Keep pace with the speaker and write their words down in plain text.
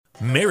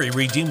Mary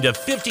redeemed a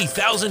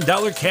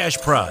 $50,000 cash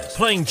prize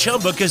playing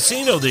Chumba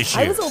Casino this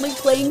year. I was only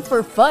playing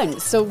for fun,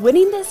 so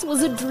winning this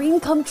was a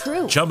dream come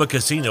true. Chumba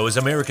Casino is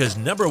America's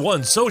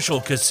 #1 social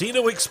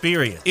casino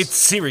experience. It's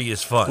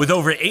serious fun. With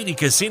over 80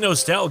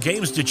 casino-style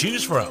games to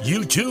choose from,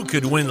 you too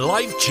could win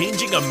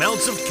life-changing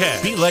amounts of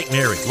cash. Be like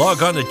Mary.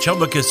 Log on to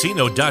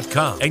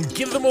ChumbaCasino.com and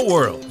give them a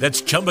whirl.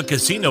 That's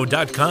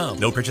ChumbaCasino.com.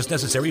 No purchase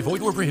necessary.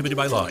 Void where prohibited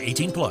by law.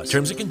 18 plus.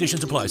 Terms and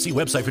conditions apply. See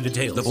website for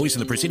details. The voice in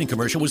the preceding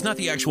commercial was not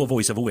the actual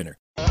voice of a winner.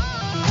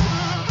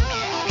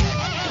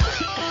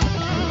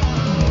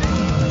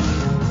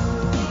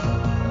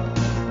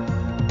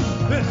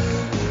 This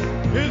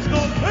is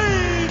the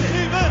main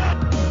event.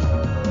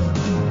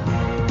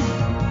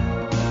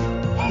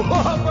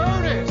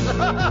 Bonus!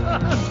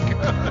 That's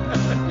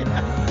good.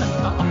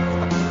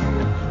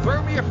 Yeah.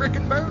 Throw me a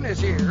freaking bonus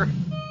here.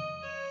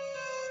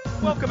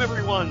 Welcome,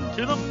 everyone,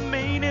 to the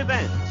main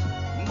event,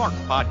 Mark's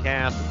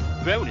Podcast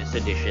Bonus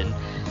Edition.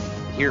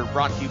 Here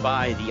brought to you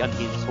by the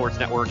Unhinged Sports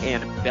Network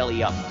and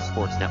Belly Up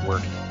Sports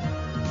Network.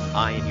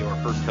 I am your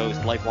first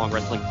host, lifelong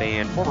wrestling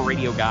fan, former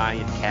radio guy,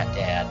 and cat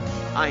dad.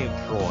 I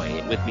am Troy,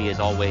 and with me, as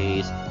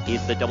always,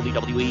 is the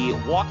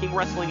WWE Walking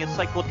Wrestling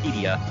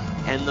Encyclopedia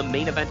and the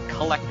main event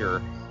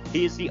collector.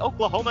 He is the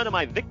Oklahoma to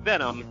my Vic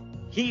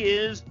Venom. He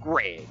is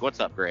Greg.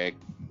 What's up, Greg?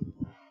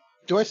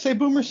 Do I say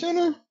Boomer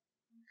Sooner?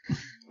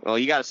 Well,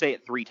 you got to say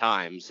it 3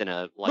 times in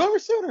a Boomer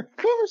Sooner,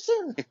 Boomer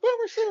Sooner,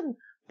 Boomer Sooner.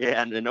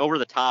 Yeah, and an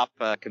over-the-top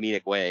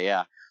comedic way,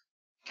 yeah.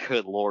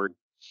 Good Lord.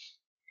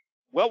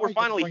 Well, we're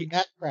finally... Bring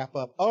that crap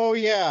up. Oh,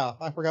 yeah.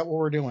 I forgot what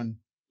we're doing.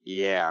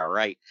 Yeah,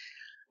 right.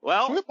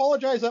 Well... Should we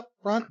apologize up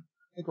front,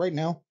 like right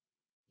now?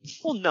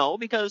 Well, no,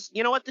 because,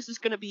 you know what? This is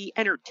going to be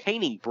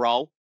entertaining,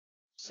 bro.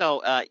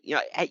 So,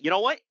 hey, you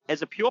know what?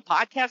 As a pure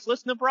podcast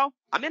listener, bro,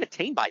 I'm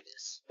entertained by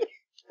this.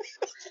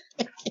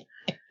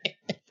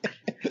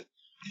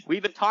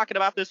 We've been talking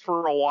about this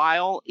for a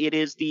while. It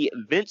is the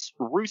Vince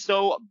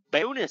Russo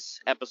bonus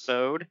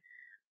episode.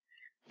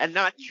 And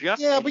not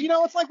just... Yeah, but you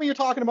know, it's like when you're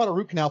talking about a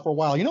root canal for a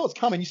while. You know it's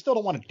coming. You still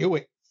don't want to do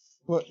it.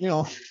 But, you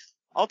know...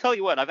 I'll tell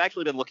you what. I've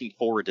actually been looking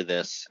forward to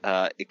this.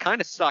 It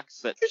kind of sucks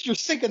that... Because you're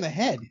sick in the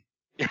head.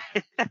 Well,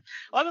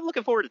 I've been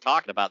looking forward to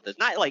talking about this.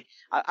 Not like...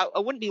 I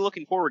wouldn't be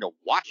looking forward to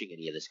watching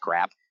any of this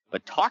crap.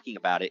 But talking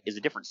about it is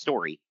a different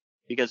story.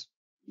 Because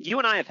you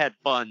and I have had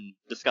fun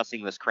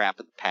discussing this crap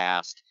in the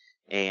past.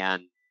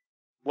 And...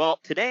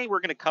 Well, today we're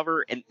going to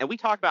cover, and we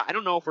talked about, I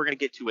don't know if we're going to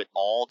get to it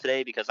all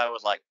today, because I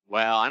was like,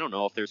 well, I don't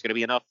know if there's going to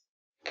be enough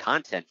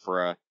content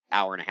for an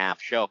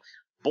hour-and-a-half show.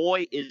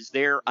 Boy, is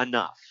there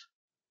enough.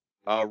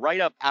 Right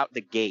up out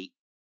the gate,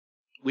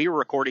 we were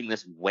recording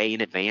this way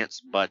in advance,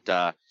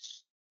 but,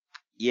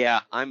 yeah,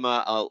 I'm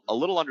a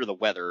little under the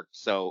weather,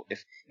 so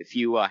if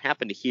you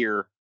happen to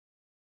hear,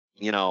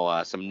 you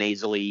know, some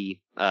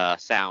nasally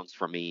sounds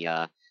from me,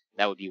 that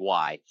would be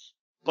why.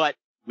 But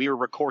we were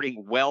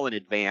recording well in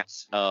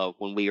advance of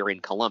when we were in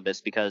Columbus,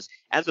 because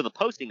as of the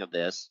posting of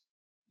this,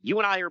 you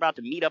and I are about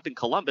to meet up in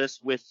Columbus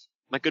with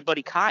my good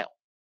buddy Kyle.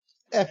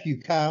 F you,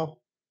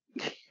 Kyle.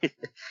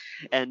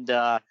 And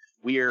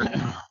we're...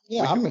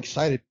 Yeah, I'm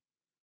excited.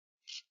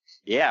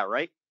 Yeah,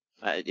 right?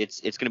 It's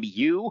going to be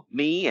you,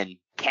 me, and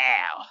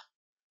Cal.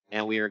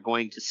 And we are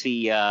going to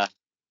see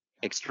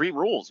Extreme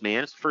Rules,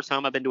 man. It's the first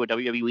time I've been to a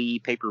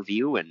WWE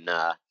pay-per-view in...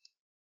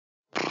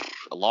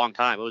 a long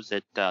time. What was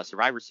it?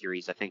 Survivor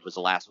Series, I think, was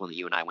the last one that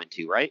you and I went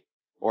to, right?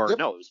 Or Yep.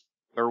 no,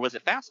 or was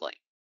it Fastlane?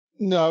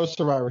 No, it was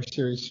Survivor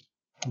Series.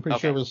 I'm pretty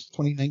sure it was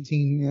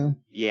 2019, yeah.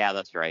 Yeah,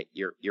 that's right.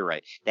 You're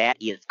right. That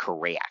is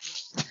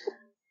correct.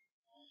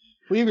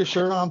 Leave your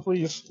shirt on,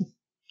 please.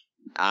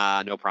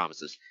 No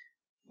promises.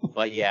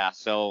 But yeah,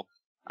 so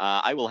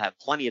I will have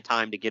plenty of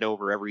time to get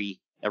over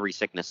every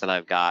sickness that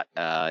I've got,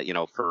 you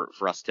know, for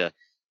us to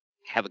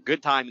have a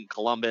good time in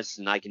Columbus,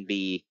 and I can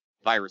be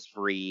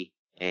virus-free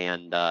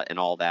and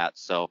all that.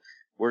 So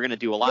we're going to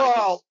do a lot of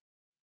things.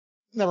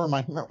 Never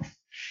mind. No.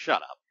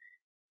 Shut up.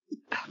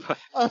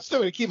 I'm still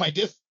going to keep my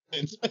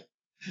distance.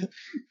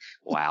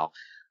 Wow.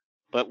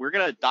 But we're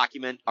going to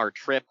document our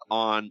trip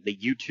on the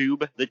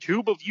YouTube, the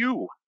Tube of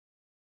You.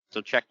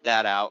 So check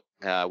that out.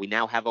 We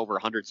now have over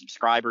 100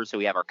 subscribers, so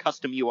we have our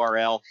custom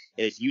URL.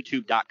 It is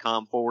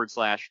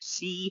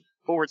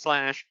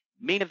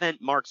youtube.com/C/main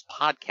event Marks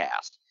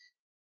podcast.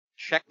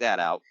 Check that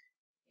out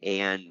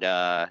and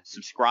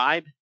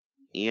subscribe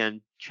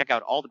and check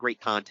out all the great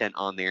content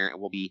on there.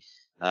 And we'll be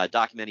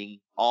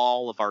documenting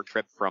all of our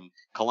trip from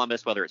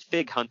Columbus, whether it's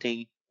fig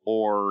hunting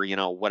or, you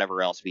know,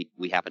 whatever else we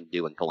happen to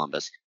do in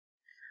Columbus.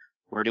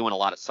 We're doing a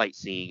lot of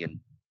sightseeing and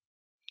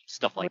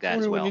stuff like that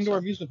as well. We're doing an indoor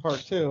amusement park,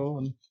 too.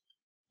 And...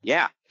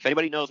 Yeah, if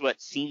anybody knows what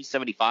Scene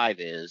 75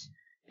 is,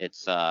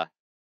 it's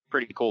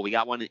pretty cool. We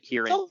got one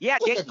here.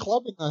 Like a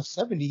club in the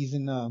 70s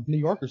in New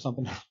York or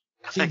something.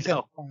 I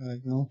know.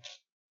 You know.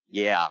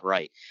 Yeah,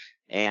 right.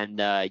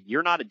 And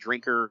you're not a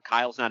drinker.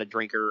 Kyle's not a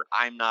drinker.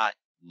 I'm not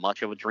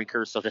much of a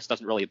drinker, so this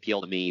doesn't really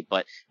appeal to me.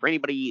 But for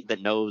anybody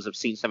that knows of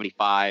Scene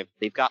 75,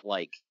 they've got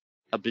like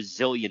a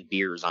bazillion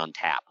beers on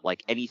tap,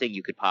 like anything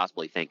you could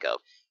possibly think of.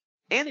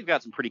 And they've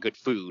got some pretty good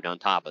food on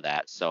top of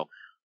that. So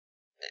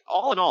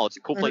all in all, it's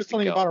a cool I heard place to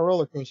something go. about a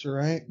roller coaster,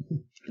 right?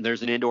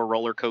 There's an indoor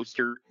roller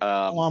coaster.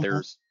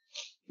 There's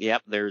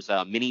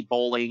mini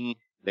bowling.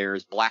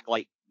 There's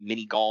blacklight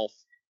mini golf.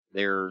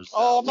 There's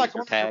I'm not laser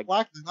going tag. for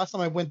black. Last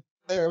time I went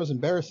there, it was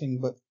embarrassing,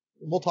 but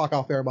we'll talk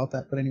off air about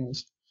that. But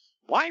anyways.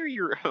 Why are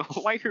your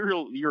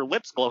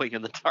lips glowing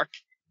in the dark?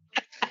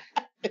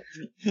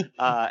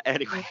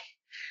 Anyway.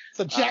 It's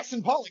a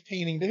Jackson Pollock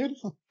painting, dude.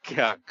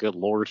 God, good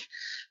lord.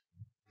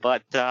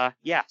 But,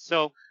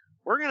 so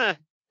we're going to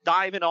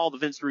dive into all the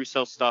Vince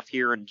Russo stuff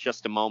here in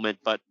just a moment.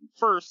 But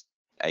first,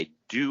 I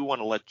do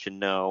want to let you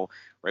know,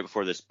 right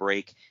before this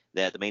break,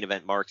 that the Main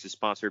Event Marks is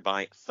sponsored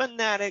by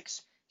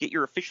Fanatics. Get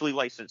your officially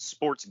licensed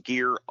sports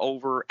gear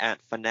over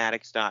at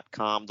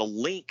fanatics.com. The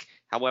link,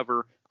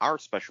 however, our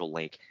special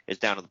link, is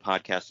down in the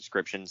podcast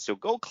description. So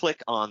go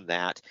click on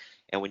that.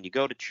 And when you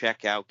go to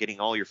check out getting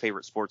all your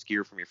favorite sports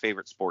gear from your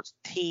favorite sports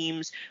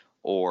teams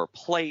or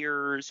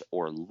players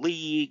or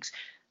leagues,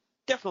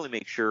 definitely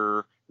make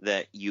sure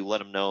that you let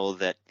them know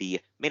that the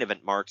Main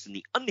Event Marks and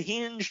the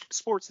Unhinged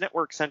Sports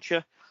Network sent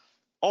you.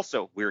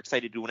 Also, we're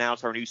excited to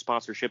announce our new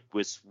sponsorship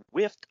with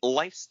Swift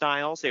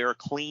Lifestyles. They are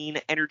clean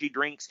energy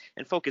drinks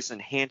and focus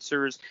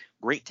enhancers,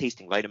 great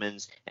tasting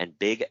vitamins, and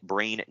big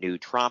brain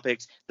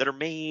nootropics that are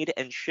made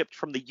and shipped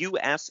from the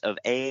U.S. of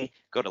A.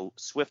 Go to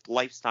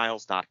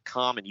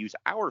swiftlifestyles.com and use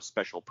our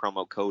special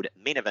promo code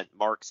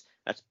MainEventMarks.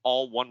 That's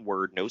all one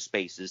word, no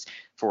spaces,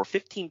 for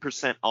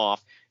 15%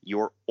 off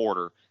your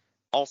order.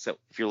 Also,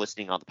 if you're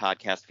listening on the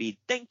podcast feed,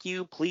 thank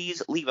you.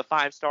 Please leave a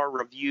 5-star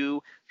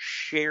review,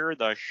 share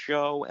the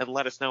show, and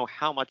let us know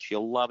how much you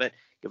love it.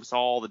 Give us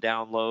all the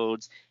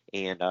downloads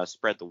and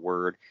spread the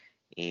word.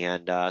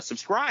 And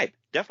subscribe.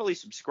 Definitely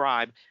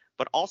subscribe.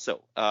 But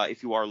also,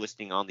 if you are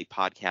listening on the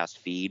podcast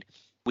feed,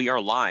 we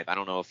are live. I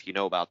don't know if you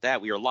know about that.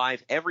 We are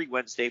live every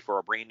Wednesday for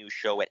a brand new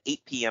show at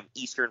 8 p.m.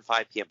 Eastern,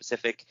 5 p.m.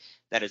 Pacific.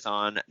 That is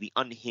on the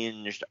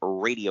Unhinged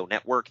Radio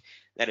Network.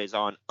 That is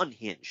on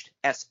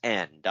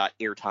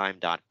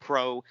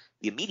unhingedsn.airtime.pro.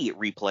 The immediate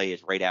replay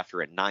is right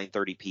after at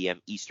 9:30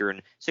 p.m.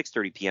 Eastern,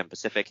 6:30 p.m.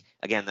 Pacific.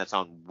 Again, that's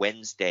on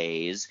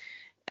Wednesdays.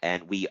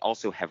 And we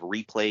also have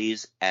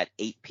replays at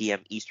 8 p.m.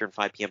 Eastern,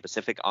 5 p.m.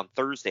 Pacific on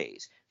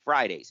Thursdays,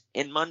 Fridays,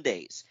 and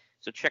Mondays.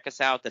 So check us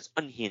out. That's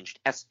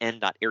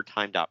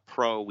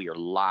unhingedsn.airtime.pro. We are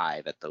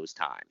live at those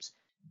times.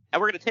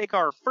 And we're going to take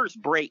our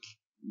first break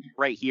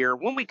right here.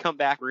 When we come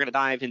back, we're going to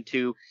dive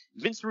into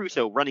Vince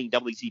Russo running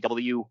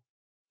WCW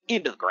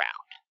into the ground.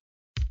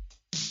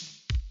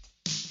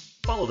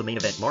 Follow the Main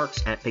Event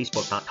Marks at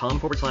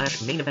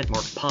facebook.com/Main Event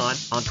Marks Pod,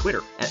 on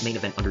Twitter at Main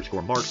Event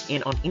 _Marks,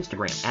 and on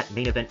Instagram at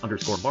Main Event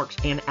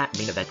 _Marks and at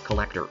Main Event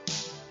Collector.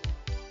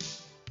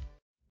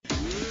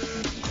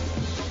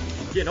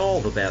 Get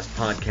all the best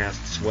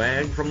podcast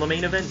swag from the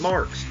Main Event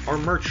Marks. Our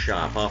merch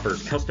shop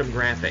offers custom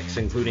graphics,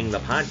 including the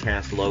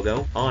podcast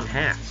logo, on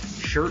hats,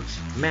 shirts,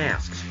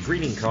 masks,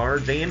 greeting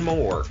cards, and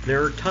more.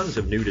 There are tons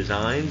of new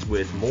designs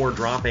with more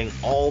dropping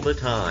all the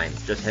time.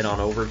 Just head on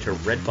over to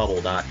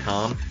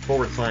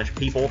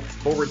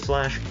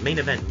redbubble.com/people/Main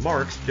Event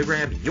Marks to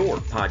grab your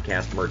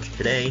podcast merch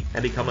today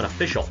and become an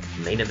official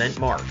Main Event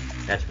Mark.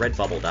 That's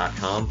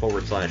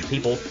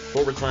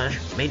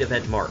redbubble.com/people/Main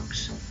Event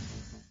Marks.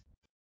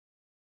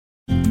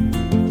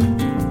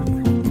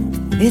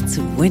 It's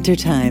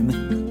wintertime.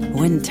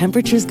 When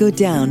temperatures go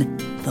down,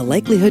 the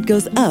likelihood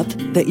goes up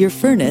that your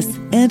furnace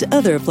and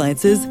other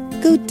appliances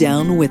go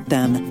down with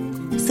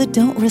them. So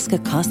don't risk a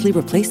costly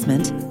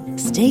replacement.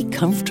 Stay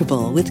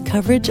comfortable with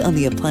coverage on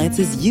the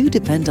appliances you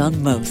depend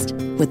on most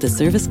with the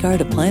Service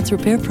Guard Appliance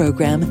Repair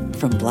Program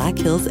from Black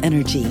Hills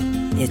Energy.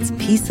 It's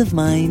peace of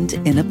mind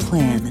in a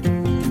plan.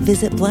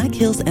 Visit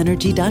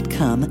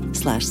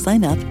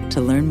blackhillsenergy.com/sign up to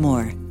learn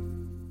more.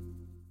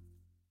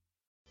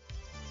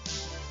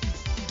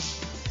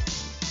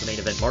 The Main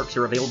Event Marks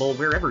are available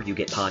wherever you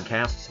get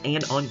podcasts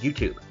and on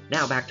YouTube.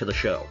 Now back to the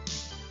show.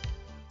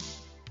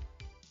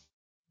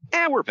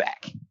 And we're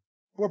back.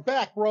 We're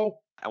back, bro.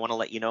 I want to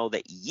let you know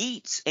that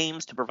Yeats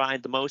aims to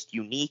provide the most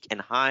unique and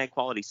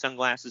high-quality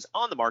sunglasses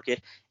on the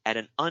market at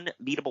an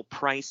unbeatable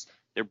price.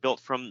 They're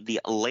built from the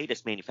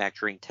latest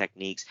manufacturing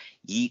techniques.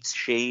 Yeats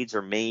shades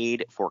are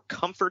made for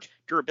comfort,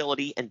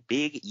 durability, and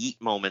big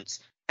Yeet moments.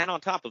 And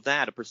on top of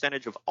that, a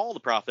percentage of all the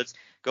profits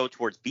go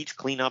towards beach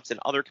cleanups and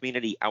other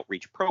community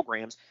outreach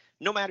programs.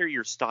 No matter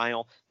your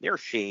style, their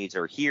shades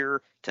are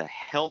here to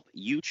help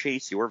you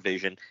chase your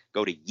vision.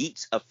 Go to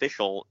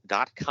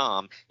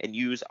yeetsofficial.com and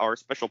use our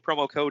special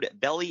promo code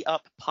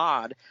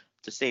BELLYUPPOD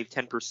to save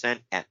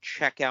 10% at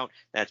checkout.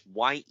 That's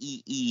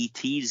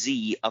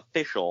YEETZ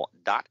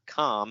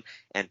official.com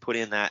and put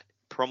in that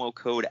promo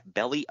code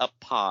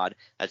BELLYUPPOD.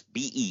 That's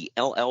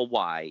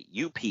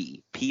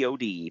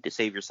BELLYUPPOD to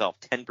save yourself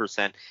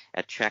 10%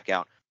 at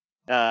checkout.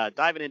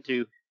 Diving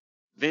into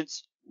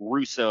Vince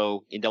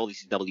Russo in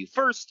WCW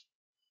first,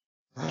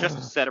 just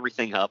to set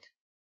everything up.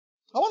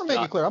 I want to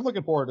make it clear. I'm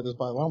looking forward to this,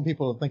 by the way. I want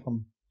people to think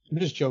I'm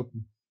just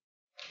joking.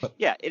 But,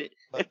 yeah,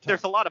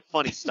 there's a lot of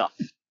funny stuff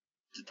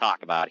to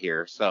talk about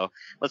here, so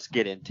let's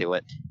get into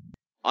it.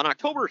 On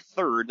October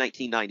 3rd,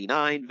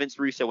 1999, Vince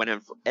Russo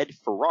and Ed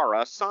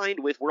Ferrara signed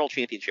with World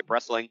Championship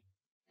Wrestling.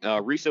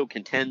 Russo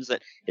contends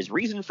that his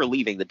reason for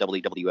leaving the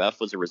WWF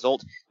was a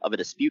result of a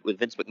dispute with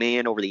Vince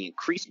McMahon over the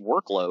increased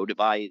workload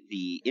by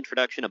the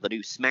introduction of the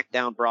new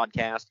SmackDown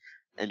broadcast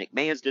and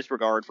McMahon's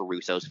disregard for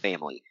Russo's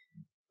family.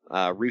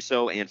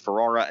 Russo and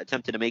Ferrara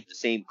attempted to make the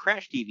same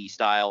Crash TV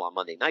style on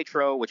Monday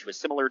Nitro, which was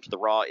similar to the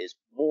Raw is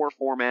More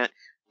format,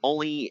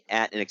 only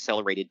at an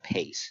accelerated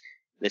pace.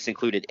 This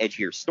included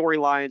edgier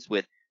storylines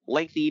with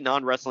lengthy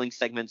non-wrestling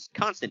segments,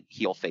 constant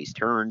heel-face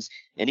turns,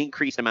 an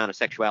increased amount of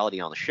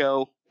sexuality on the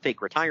show,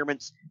 fake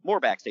retirements, more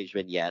backstage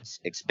vignettes,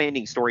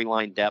 expanding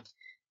storyline depth,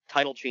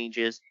 title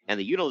changes, and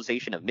the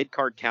utilization of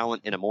mid-card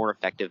talent in a more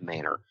effective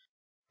manner.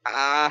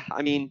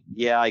 I mean,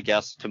 yeah, I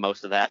guess to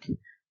most of that.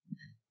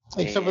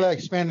 Except for that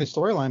expanded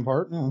storyline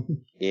part.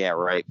 Yeah,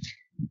 right.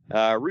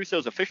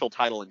 Russo's official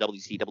title in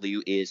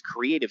WCW is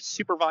Creative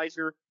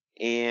Supervisor,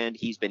 and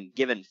he's been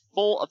given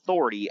full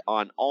authority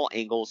on all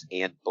angles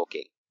and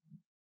booking.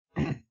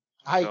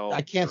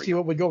 I can't see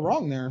what would go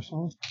wrong there.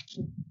 So.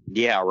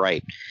 Yeah,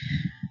 right.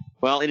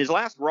 Well, in his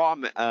last Raw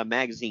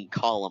magazine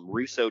column,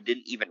 Russo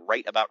didn't even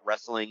write about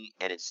wrestling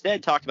and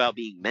instead talked about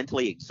being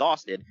mentally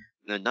exhausted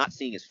and not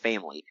seeing his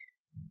family.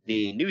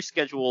 The new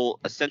schedule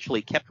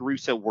essentially kept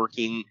Russo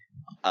working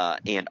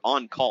and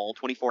on call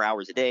 24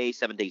 hours a day,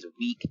 7 days a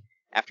week.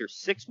 After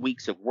 6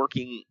 weeks of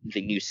working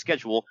the new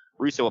schedule,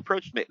 Russo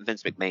approached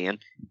Vince McMahon,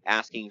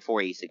 asking for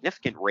a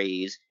significant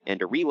raise and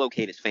to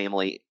relocate his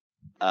family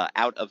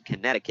out of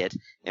Connecticut,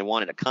 and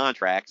wanted a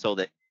contract so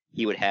that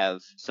he would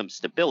have some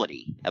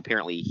stability.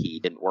 Apparently, he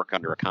didn't work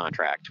under a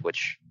contract,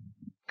 which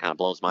kind of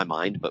blows my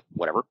mind, but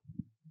whatever.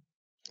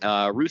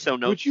 Russo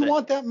notes Would you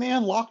want that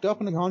man locked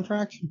up in a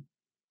contract?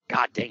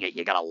 God dang it,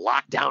 you gotta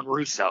lock down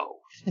Russo.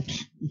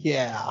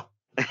 Yeah.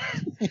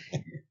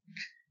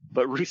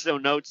 But Russo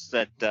notes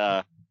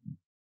that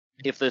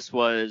if this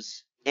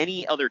was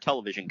any other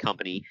television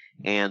company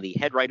and the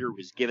head writer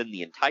was given an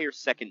entire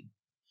second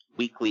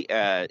weekly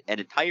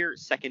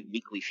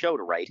show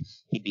to write,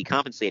 he'd be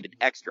compensated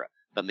extra.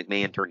 But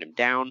McMahon turned him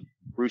down.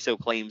 Russo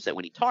claims that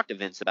when he talked to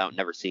Vince about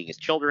never seeing his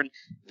children,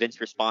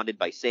 Vince responded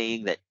by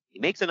saying that he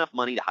makes enough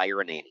money to hire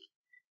a nanny.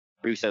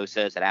 Russo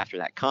says that after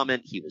that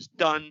comment, he was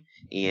done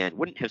and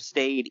wouldn't have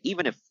stayed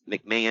even if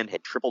McMahon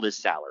had tripled his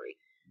salary.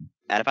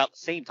 At about the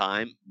same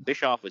time,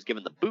 Bischoff was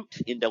given the boot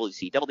in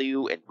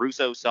WCW, and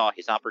Russo saw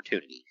his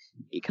opportunity.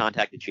 He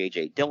contacted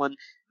J.J. Dillon,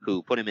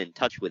 who put him in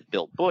touch with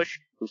Bill Bush,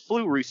 who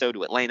flew Russo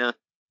to Atlanta.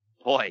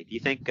 Boy, do you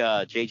think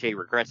J.J.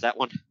 regrets that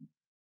one?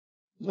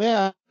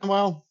 Yeah,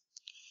 well...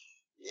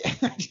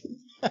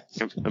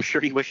 I'm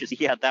sure he wishes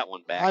he had that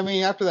one back. I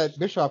mean, after that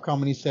Bischoff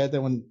comment, he said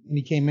that when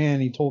he came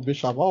in, he told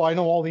Bischoff, "Oh, I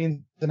know all the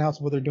ins and outs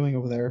of what they're doing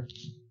over there."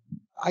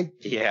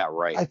 Yeah,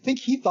 right. I think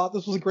he thought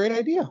this was a great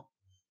idea.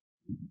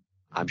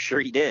 I'm sure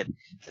he did.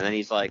 And then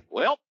he's like,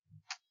 "Well,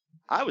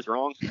 I was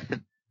wrong."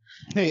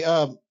 Hey,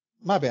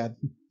 my bad.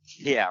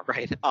 Yeah,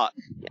 right.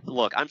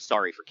 Look, I'm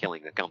sorry for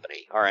killing the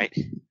company. All right.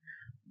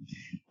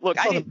 Look,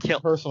 It's I didn't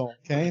kill. Personal,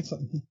 okay?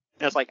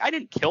 It's like, I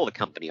didn't kill the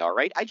company. All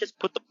right. I just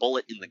put the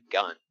bullet in the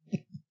gun.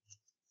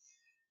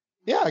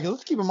 Yeah,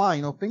 let's keep in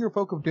mind, finger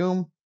poke of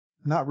doom,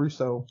 not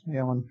Russo, and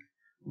a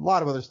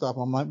lot of other stuff.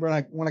 We're not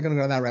going to go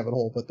down that rabbit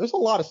hole, but there's a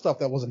lot of stuff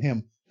that wasn't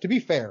him, to be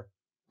fair.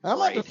 And I'm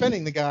not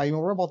defending the guy,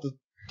 we're about to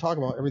talk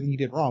about everything he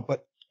did wrong,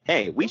 but.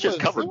 Hey, we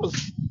just covered. Go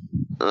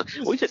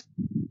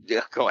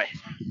ahead.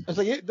 It's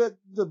like,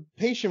 the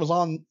patient was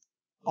on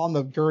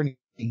the gurney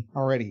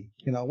already,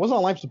 it wasn't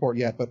on life support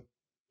yet, but,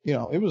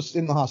 it was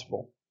in the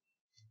hospital.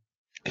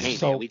 Hey,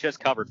 man, we just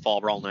covered Fall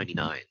Brawl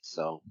 99,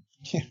 so.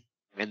 Yeah.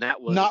 And that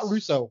was. Not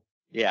Russo.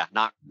 Yeah,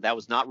 that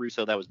was not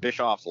Russo. That was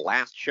Bischoff's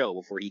last show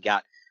before he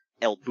got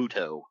El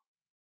Buto.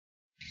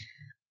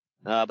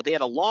 But they had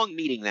a long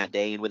meeting that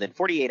day, and within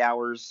 48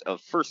 hours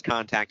of first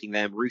contacting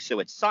them, Russo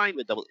had signed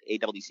with a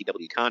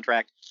WCW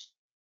contract.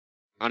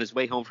 On his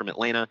way home from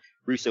Atlanta,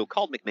 Russo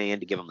called McMahon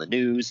to give him the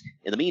news.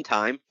 In the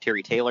meantime,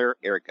 Terry Taylor,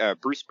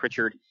 Bruce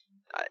Pritchard,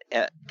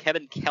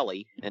 Kevin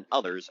Kelly, and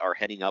others are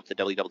heading up the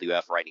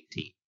WWF writing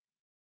team.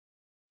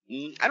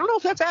 I don't know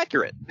if that's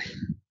accurate.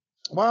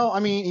 Well, I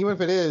mean, even if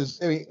it is,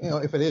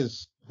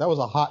 that was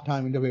a hot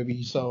time in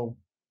WWE, so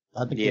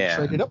I think they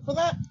traded up for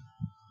that.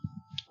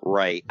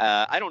 Right.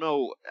 I don't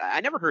know. I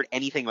never heard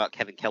anything about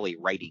Kevin Kelly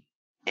writing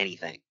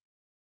anything.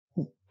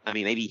 I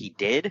mean, maybe he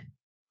did.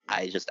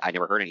 I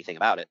never heard anything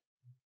about it.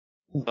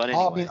 But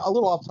anyway. I mean, a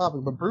little off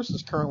topic, but Bruce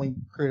is currently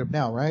creative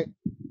now, right?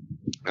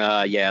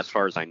 Yeah, as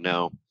far as I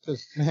know.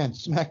 Because, man,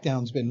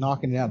 SmackDown's been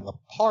knocking it out of the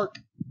park.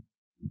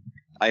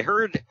 I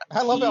heard.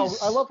 I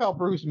love how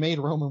Bruce made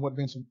Roman what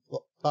Vince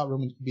thought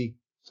Roman could be.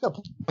 Just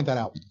gotta point that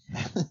out.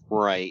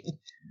 Right.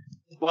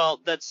 Well,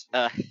 that's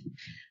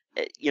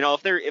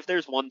if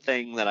there's one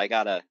thing that I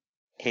gotta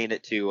hand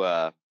it to,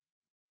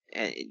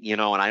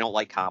 and I don't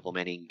like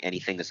complimenting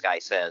anything this guy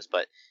says,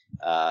 but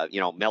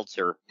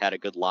Meltzer had a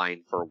good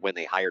line for when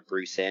they hired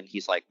Bruce in.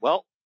 He's like,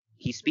 well,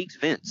 he speaks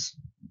Vince.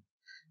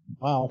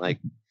 Wow.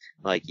 Like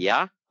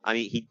yeah. I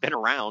mean, he'd been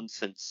around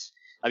since.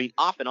 I mean,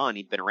 off and on,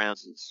 he'd been around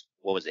since.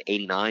 What was it,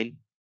 89?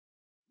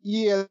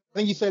 Yeah, I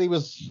think he said he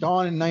was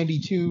gone in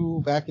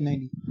 92, back in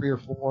 93 or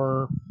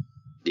 4.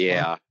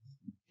 Yeah.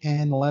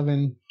 10,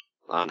 11.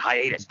 On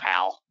hiatus,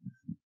 pal.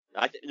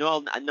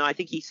 No, I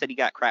think he said he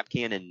got crap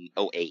can in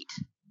 08.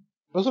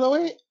 Was it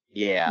 08?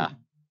 Yeah.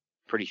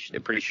 Pretty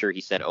sure he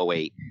said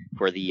 08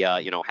 for the,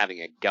 having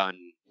a gun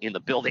in the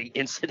building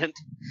incident.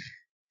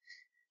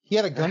 He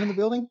had a gun in the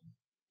building?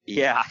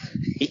 Yeah.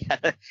 He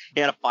had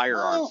a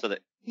firearm, Well, so that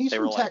he's they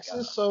from were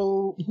Texas,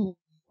 so...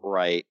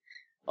 Right.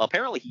 Well,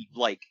 apparently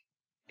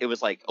it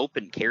was like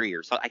open carry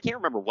or something. I can't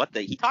remember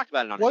he talked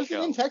about it on Was his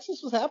show. it in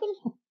Texas was happening?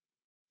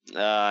 No,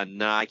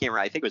 I can't remember.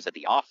 I think it was at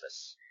the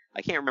office.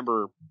 I can't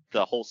remember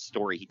the whole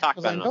story. He talked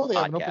about Because I it know on the they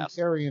have an open podcast.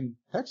 carry in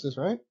Texas,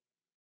 right?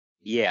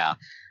 Yeah.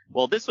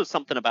 Well, this was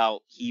something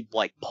about he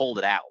pulled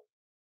it out,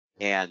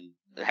 and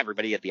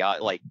everybody at the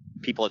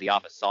people at the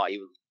office saw he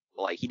was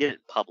he did it in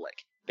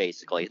public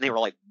basically, and they were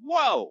like,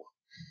 "Whoa!"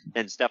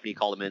 And Stephanie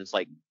called him in. It's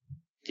like,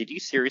 did you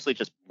seriously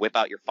just whip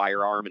out your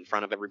firearm in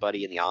front of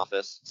everybody in the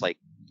office? It's like,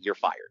 you're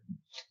fired.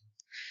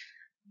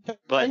 But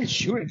I didn't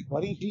shoot it,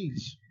 buddy.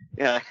 Jeez.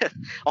 yeah,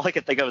 all I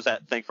could think of was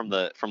that thing from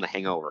the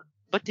Hangover.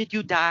 But did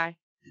you die?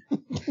 He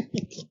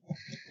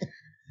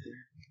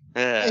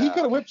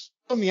could have whipped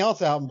something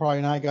else out and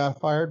probably not got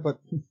fired, but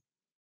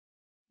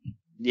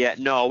Yeah,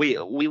 no, we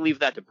leave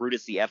that to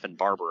Brutus the F and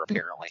Barber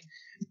apparently.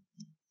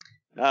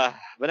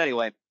 But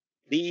anyway,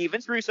 the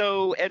Vince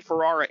Russo, Ed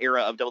Ferrara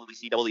era of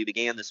WCW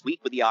began this week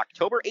with the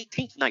October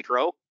 18th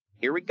Nitro.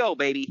 Here we go,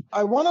 baby.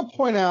 I want to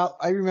point out,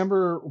 I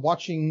remember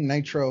watching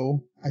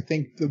Nitro, I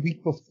think the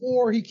week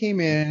before he came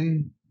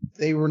in,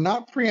 they were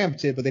not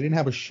preempted, but they didn't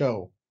have a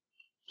show.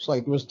 It's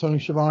like it was Tony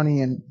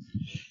Schiavone and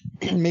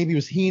maybe it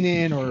was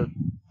Heenan or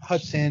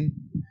Hudson.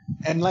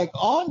 And like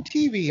on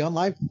TV, on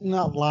live,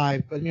 not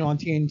live, but on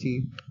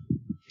TNT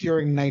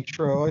during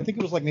Nitro, I think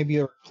it was like maybe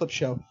a clip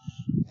show.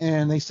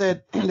 And they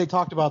said, they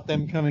talked about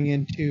them coming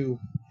into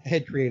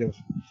head creative.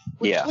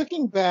 Which, Yeah.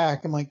 looking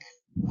back, I'm like,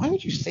 why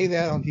would you say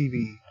that on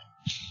TV?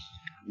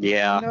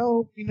 Yeah.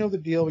 You know the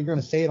deal. You're going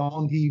to say it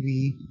on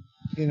TV,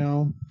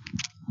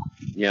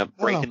 Yeah,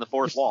 breaking know. the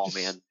fourth wall, Just-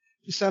 man.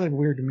 It sounded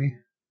weird to me.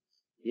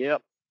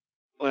 Yep.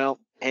 Well,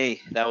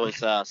 hey, that was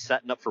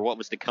setting up for what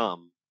was to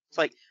come. It's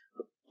like,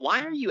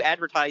 why are you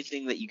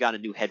advertising that you got a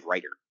new head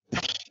writer?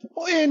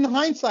 Well, in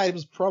hindsight, it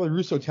was probably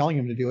Russo telling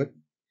him to do it.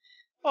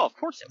 Oh, of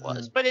course it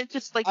was, but it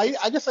just I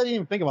guess I didn't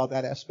even think about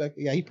that aspect.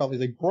 Yeah, he probably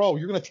like, bro,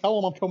 you're going to tell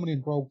him I'm coming in,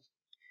 bro.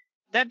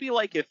 that'd be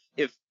like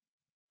if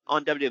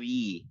on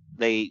WWE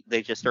they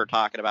just start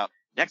talking about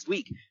next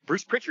week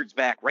Bruce Pritchard's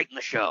back writing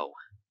the show.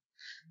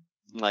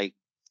 Like,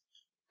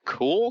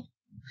 cool.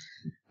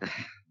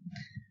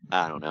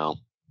 I don't know.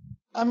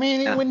 I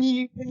mean, Yeah. when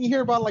you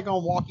hear about like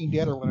on Walking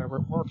Dead or whatever,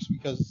 it works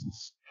because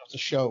it's a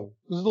show.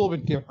 It's a little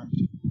bit different.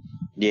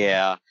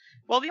 Yeah.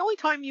 Well, the only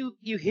time you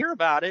hear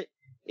about it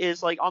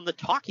is like on The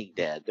Talking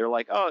Dead. They're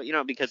like, oh,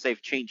 because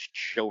they've changed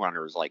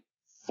showrunners like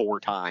 4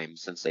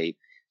 times since they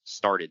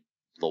started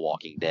The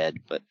Walking Dead.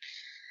 But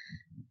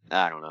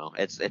I don't know.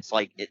 It's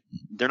like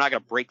they're not gonna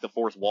break the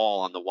fourth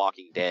wall on The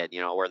Walking Dead.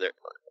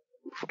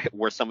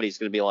 Where somebody's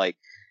gonna be like,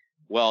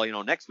 well,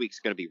 next week's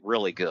gonna be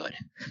really good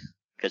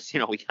because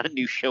we got a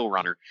new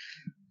showrunner.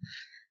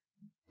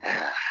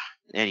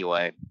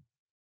 Anyway.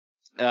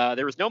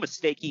 There was no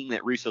mistaking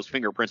that Russo's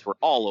fingerprints were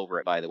all over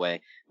it, by the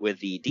way, with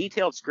the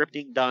detailed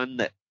scripting done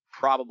that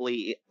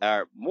probably,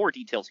 more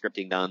detailed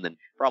scripting done than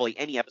probably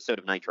any episode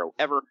of Nitro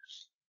ever.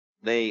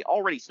 They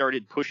already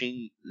started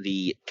pushing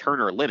the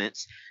Turner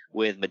limits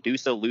with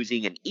Medusa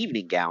losing an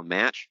evening gown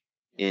match.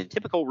 In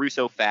typical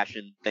Russo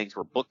fashion, things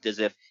were booked as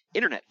if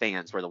internet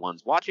fans were the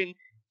ones watching,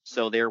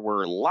 so there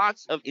were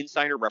lots of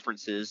insider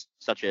references,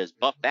 such as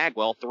Buff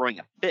Bagwell throwing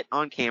a fit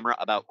on camera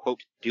about,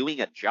 quote, doing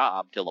a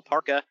job to La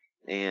Parka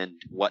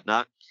and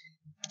whatnot.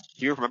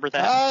 Do you remember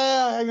that?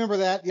 I remember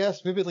that.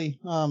 Yes, vividly.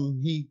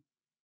 He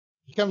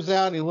comes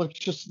out and he looks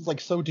just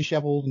like so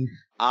disheveled, and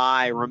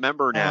I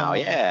remember now.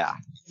 Yeah.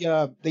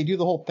 they do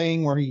the whole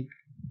thing where he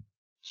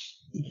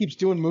keeps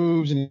doing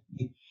moves and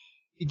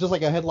he does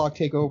like a headlock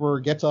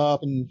takeover, gets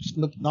up and just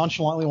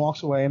nonchalantly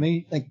walks away, and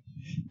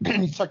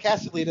then he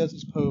sarcastically does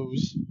his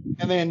pose,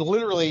 and then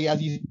literally as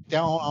he's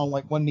down on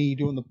like one knee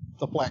doing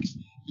the flex,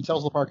 he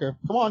tells La Parka,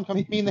 come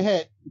hit me in the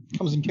head.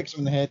 Comes and kicks him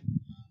in the head.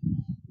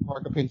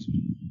 Parka pins.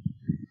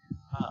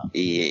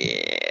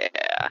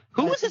 Yeah.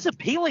 Who was this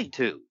appealing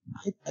to?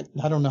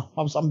 I don't know.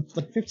 I'm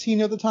like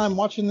 15 at the time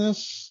watching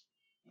this,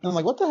 and I'm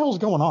like, what the hell's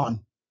going on?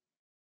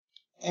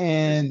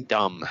 And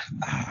Dumb.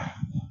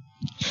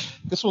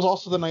 this was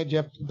also the night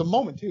Jeff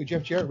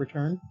Jarrett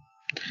returned.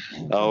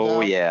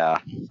 Oh, yeah.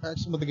 Back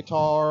with the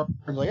guitar.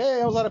 And like,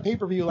 hey, I was at a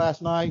pay-per-view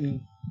last night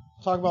and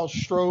talk about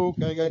stroke.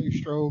 I got your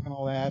stroke and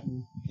all that.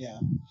 And yeah.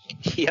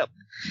 Yep.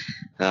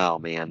 Oh,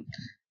 man.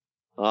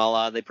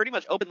 Well, they pretty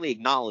much openly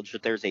acknowledge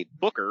that there's a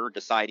booker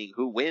deciding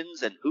who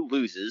wins and who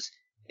loses,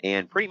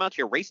 and pretty much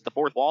erased the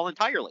fourth wall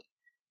entirely.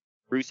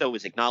 Russo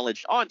was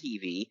acknowledged on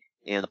TV,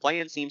 and the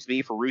plan seems to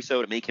be for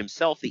Russo to make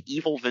himself the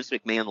evil Vince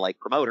McMahon-like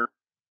promoter.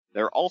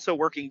 They're also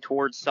working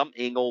towards some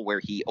angle where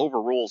he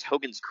overrules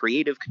Hogan's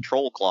creative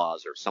control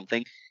clause or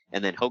something,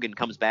 and then Hogan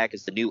comes back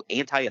as the new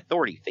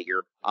anti-authority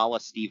figure, a la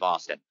Steve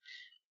Austin.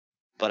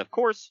 But of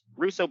course,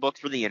 Russo booked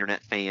for the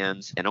internet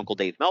fans, and Uncle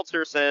Dave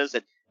Meltzer says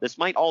that this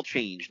might all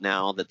change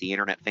now that the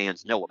internet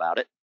fans know about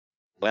it.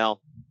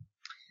 Well,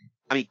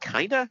 I mean,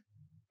 kinda?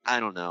 I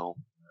don't know.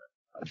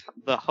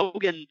 The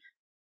Hogan's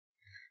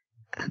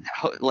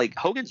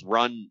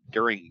run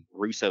during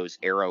Russo's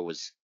era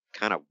was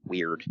kind of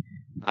weird.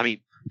 I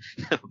mean,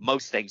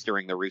 most things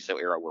during the Russo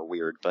era were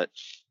weird, but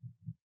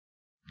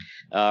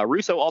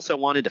Russo also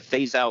wanted to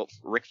phase out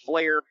Ric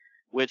Flair,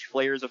 which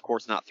Flair is, of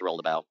course, not thrilled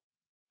about.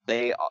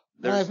 I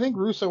think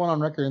Russo went on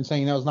record and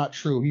saying that was not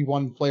true. He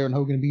wanted Flair and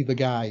Hogan to be the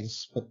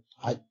guys, but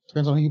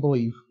depends on who you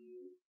believe.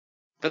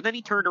 But then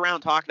he turned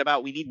around talking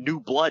about we need new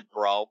blood,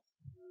 bro.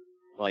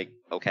 Like,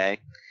 okay.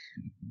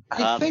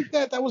 I think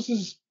that was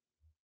his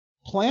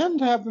plan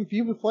to have them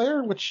feud with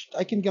Flair, which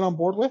I can get on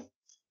board with.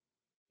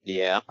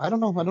 Yeah. I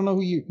don't know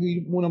who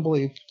you want to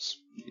believe.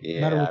 It's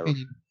a matter of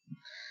opinion.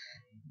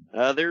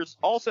 There's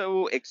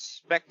also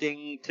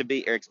expected to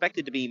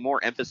be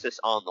more emphasis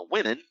on the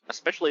women,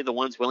 especially the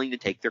ones willing to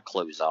take their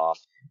clothes off.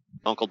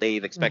 Uncle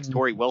Dave expects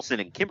Tori Wilson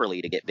and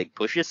Kimberly to get big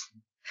pushes.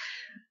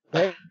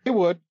 They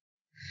would.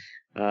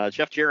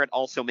 Jeff Jarrett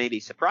also made a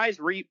surprise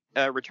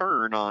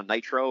return on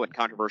Nitro in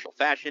controversial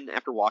fashion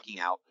after walking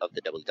out of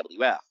the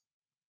WWF,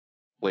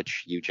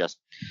 which you just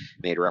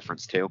made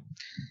reference to.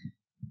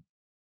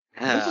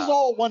 This is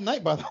all one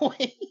night, by the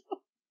way.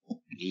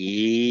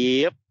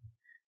 Yep.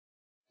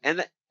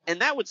 And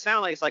that would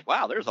sound like it's like,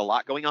 wow, there's a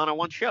lot going on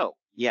one show.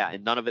 Yeah,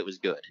 and none of it was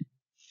good.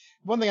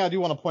 One thing I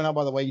do want to point out,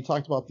 by the way, you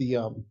talked about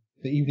the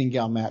evening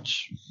gown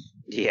match.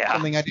 Yeah.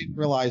 Something I didn't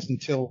realize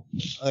until,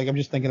 I'm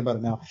just thinking about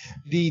it now.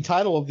 The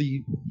title of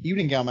the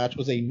evening gown match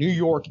was a New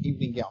York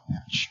evening gown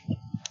match.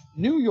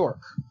 New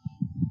York.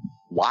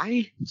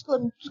 Why? Just go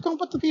and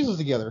put the pieces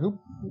together.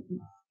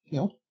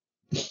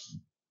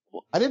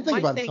 I didn't think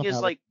about it. My thing is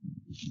like,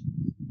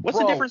 what's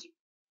the difference?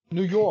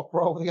 New York,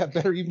 bro. They got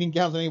better evening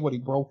gowns than anybody,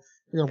 bro.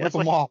 You're gonna rip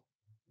them off.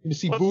 You're gonna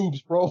see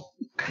boobs, bro.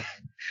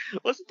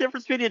 What's the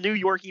difference between a New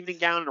York evening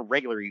gown and a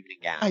regular evening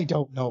gown? I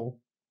don't know.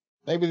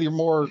 Maybe they're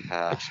more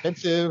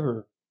expensive,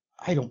 or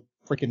I don't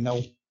freaking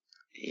know.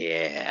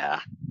 Yeah,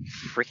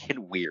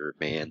 freaking weird,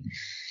 man.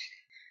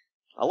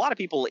 A lot of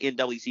people in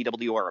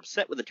WCW are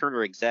upset with the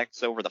Turner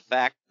execs over the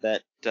fact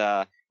that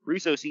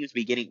Russo seems to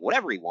be getting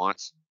whatever he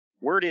wants.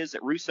 Word is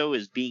that Russo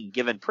is being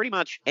given pretty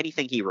much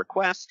anything he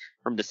requests,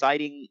 from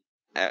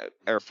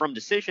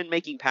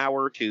decision-making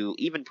power to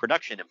even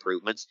production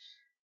improvements.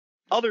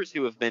 Others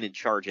who have been in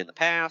charge in the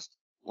past,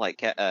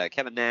 like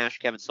Kevin Nash,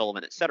 Kevin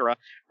Sullivan, etc.,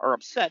 are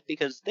upset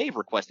because they've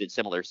requested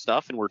similar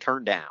stuff and were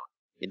turned down.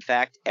 In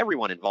fact,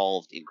 everyone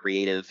involved in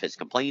creative has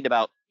complained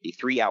about the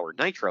 3-hour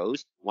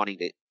Nitros,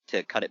 wanting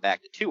to cut it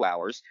back to 2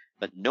 hours,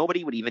 but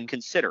nobody would even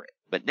consider it.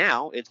 But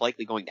now it's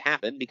likely going to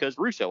happen because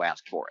Russo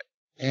asked for it.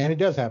 And it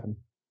does happen.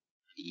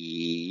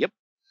 Yep.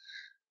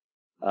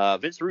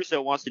 Vince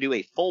Russo wants to do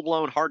a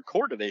full-blown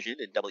hardcore division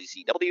in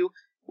WCW,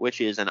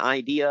 which is an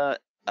idea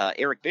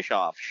Eric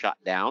Bischoff shot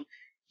down.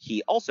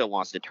 He also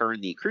wants to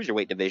turn the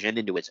Cruiserweight division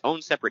into its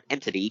own separate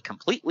entity,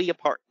 completely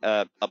apart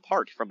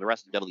from the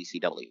rest of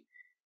WCW.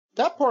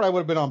 That part I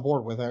would have been on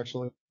board with,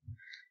 actually.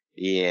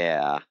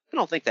 Yeah. I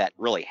don't think that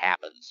really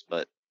happens,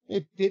 but...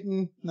 It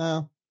didn't,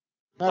 no.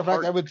 Matter of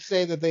fact, I would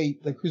say that the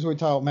Cruiserweight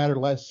title mattered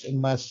less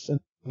and less and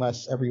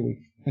less every week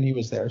when he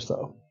was there,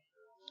 so...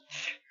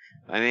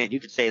 I mean,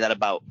 you could say that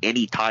about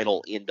any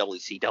title in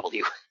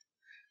WCW.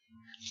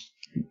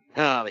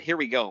 But here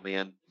we go,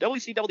 man.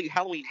 WCW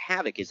Halloween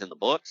Havoc is in the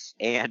books,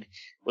 and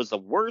was the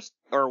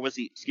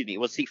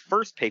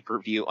first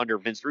pay-per-view under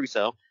Vince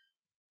Russo.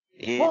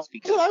 I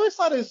always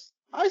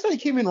thought he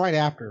came in right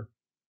after.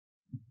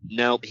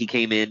 Nope, he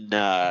came in,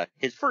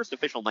 his first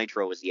official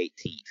Nitro was the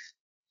 18th.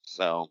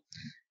 So,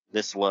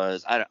 this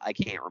was, I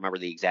can't remember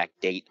the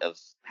exact date of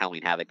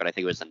Halloween Havoc, but I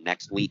think it was the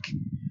next week.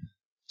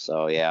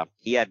 So, yeah,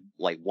 he had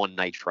like one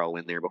Nitro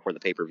in there before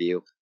the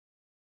pay-per-view.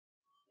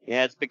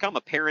 Yeah, it's become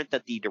apparent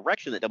that the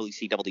direction that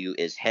WCW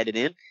is headed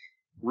in,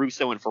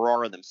 Russo and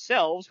Ferrara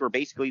themselves were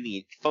basically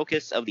the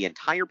focus of the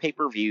entire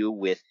pay-per-view,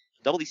 with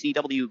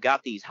WCW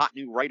got these hot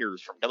new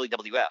writers from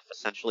WWF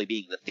essentially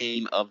being the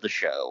theme of the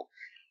show.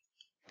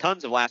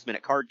 Tons of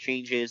last-minute card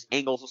changes,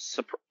 angles,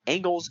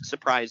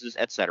 surprises,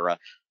 etc.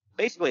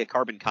 Basically a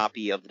carbon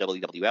copy of the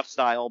WWF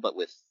style, but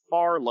with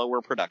far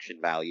lower production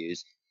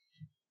values.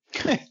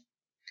 Which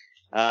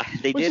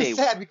is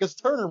sad, because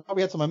Turner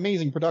probably had some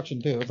amazing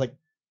production too. It's like,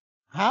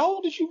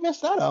 how did you mess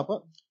that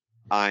up?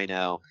 I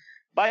know.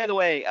 By the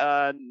way,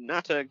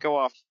 not to go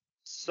off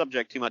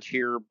subject too much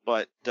here,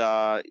 but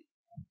I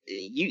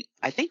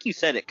think you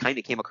said it kind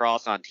of came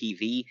across on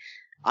TV.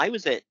 I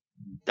was at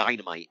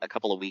Dynamite a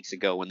couple of weeks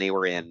ago when they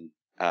were in,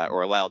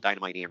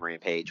 Dynamite and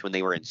Rampage when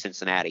they were in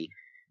Cincinnati.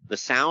 The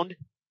sound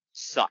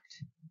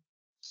sucked.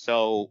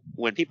 So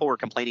when people were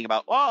complaining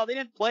about, they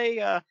didn't play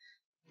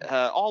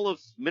all of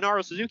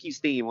Minoru Suzuki's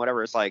theme,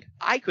 whatever, it's like,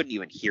 I couldn't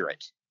even hear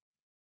it.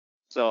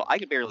 so I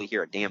could barely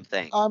hear a damn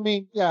thing. I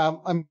mean, yeah,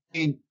 I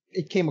mean,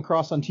 it came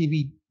across on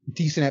TV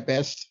decent at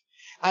best.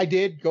 I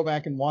did go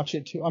back and watch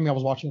it too. I mean, I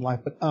was watching it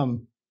live, but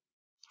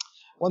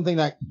one thing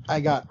that I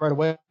got right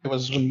away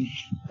was when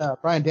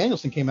Bryan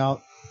Danielson came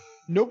out,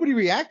 nobody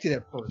reacted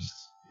at first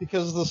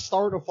because the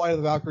start of Flight of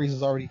the Valkyries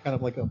is already kind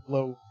of like a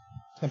low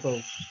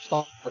tempo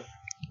start.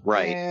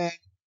 Right. And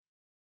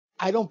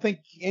I don't think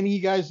any of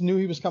you guys knew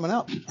he was coming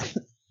out.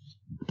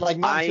 Like,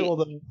 not until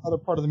the other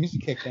part of the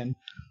music kicked in.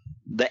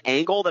 The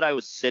angle that I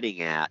was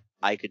sitting at,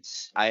 I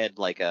had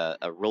like a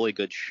really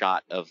good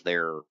shot of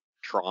their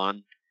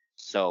Tron.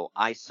 So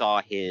I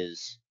saw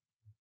his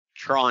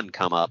Tron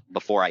come up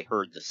before I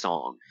heard the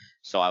song.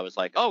 So I was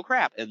like, oh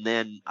crap. And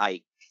then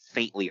I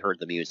faintly heard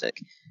the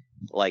music.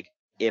 Like,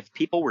 if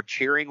people were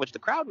cheering, which the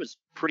crowd was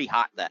pretty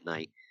hot that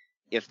night,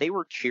 if they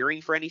were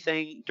cheering for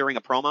anything during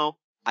a promo,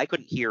 I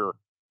couldn't hear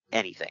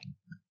anything.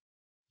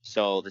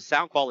 So the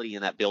sound quality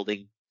in that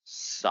building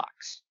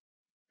sucks.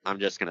 I'm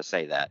just going to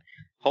say that.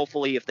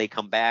 Hopefully if they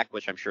come back,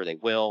 which I'm sure they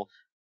will,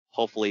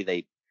 hopefully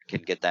they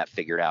can get that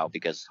figured out,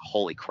 because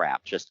holy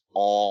crap, just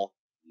all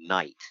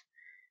night.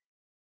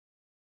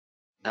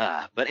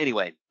 But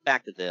anyway,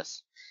 back to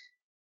this.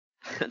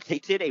 They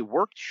did a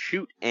worked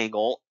shoot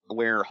angle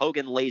where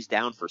Hogan lays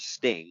down for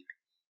Sting.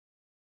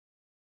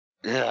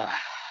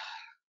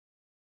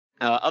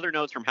 Other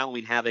notes from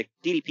Halloween Havoc.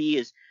 DDP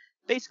is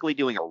basically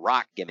doing a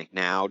Rock gimmick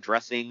now,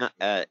 dressing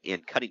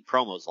and cutting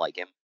promos like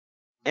him.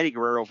 Eddie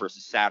Guerrero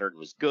versus Saturn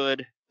was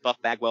good. Buff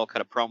Bagwell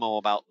cut a promo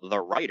about the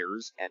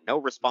writers, and no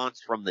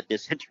response from the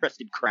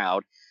disinterested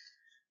crowd.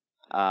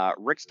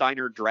 Rick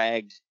Steiner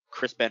dragged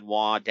Chris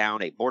Benoit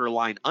down a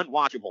borderline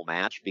unwatchable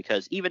match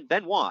because even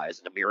Benoit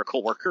isn't a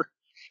miracle worker.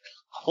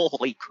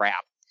 Holy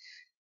crap.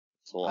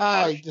 It's a little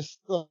harsh. Just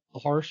a little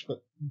harsh,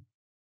 but...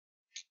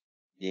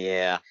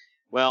 Yeah.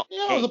 Well,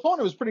 yeah, his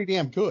opponent was pretty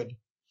damn good.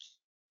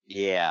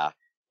 Yeah.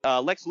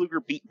 Lex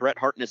Luger beat Bret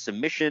Hart in a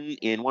submission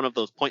in one of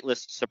those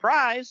pointless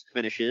surprise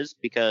finishes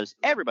because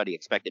everybody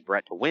expected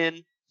Bret to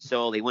win,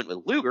 so they went with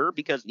Luger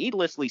because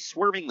needlessly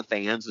swerving the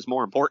fans is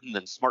more important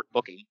than smart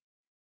booking.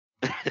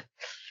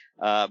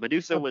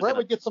 Medusa was... Bret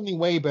would get something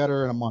way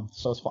better in a month,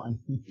 so it's fine.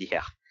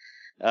 Yeah.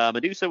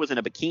 Medusa was in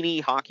a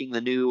bikini hawking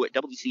the new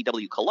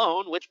WCW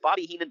cologne, which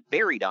Bobby Heenan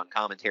buried on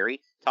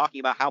commentary, talking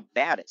about how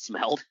bad it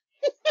smelled.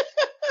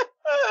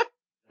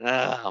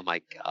 Oh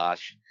my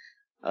gosh.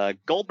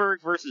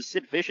 Goldberg versus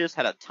Sid Vicious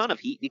had a ton of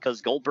heat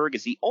because Goldberg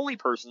is the only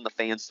person the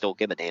fans still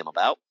give a damn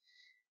about.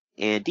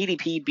 And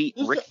DDP beat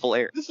Ric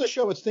Flair. This is a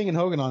show with Sting and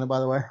Hogan on it, by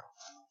the way.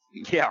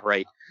 Yeah,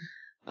 right.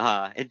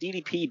 And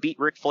DDP beat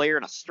Ric Flair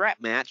in a strap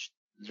match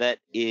that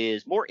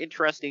is more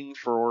interesting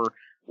for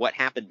what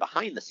happened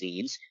behind the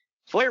scenes.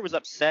 Flair was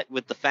upset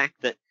with the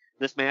fact that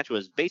this match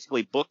was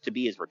basically booked to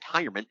be his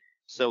retirement,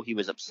 so he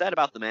was upset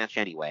about the match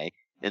anyway.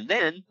 And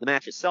then the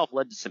match itself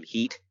led to some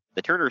heat.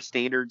 The Turner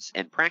standards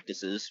and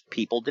practices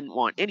people didn't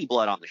want any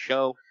blood on the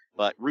show,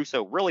 but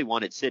Russo really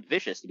wanted Sid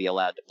Vicious to be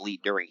allowed to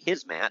bleed during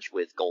his match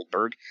with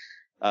Goldberg,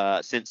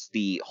 since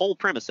the whole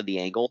premise of the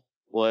angle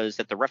was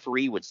that the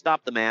referee would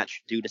stop the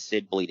match due to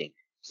Sid bleeding.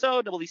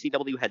 So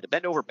WCW had to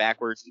bend over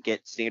backwards to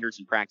get standards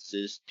and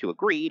practices to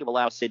agree to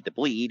allow Sid to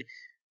bleed,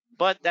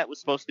 but that was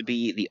supposed to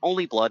be the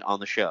only blood on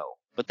the show.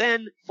 But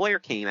then Flair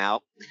came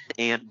out,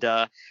 and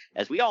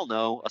as we all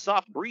know, a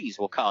soft breeze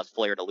will cause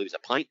Flair to lose a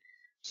pint.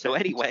 So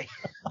anyway,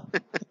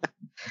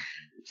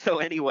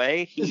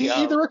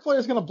 either Ric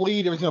Flair's going to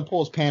bleed or he's going to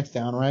pull his pants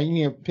down, right? You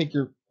need to pick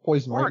your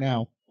poison right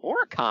now.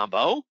 Or a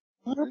combo.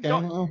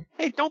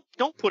 Okay.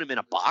 Don't put him in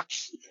a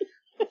box.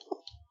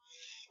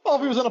 Well,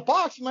 if he was in a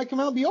box, he might come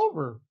out and be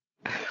over.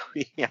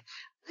 Yeah,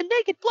 a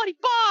naked bloody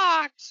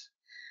box.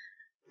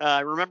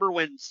 Remember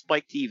when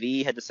Spike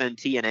TV had to send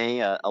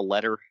TNA a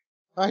letter?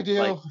 I do.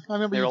 I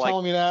remember you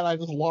telling me that. And I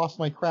just lost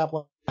my crap.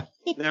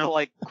 They're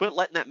like, quit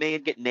letting that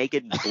man get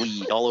naked and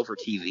bleed all over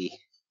TV.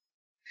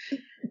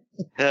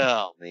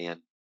 Oh,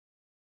 man.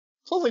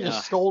 Sounds like you're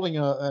scolding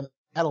an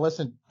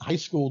adolescent high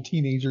school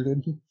teenager,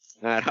 didn't you?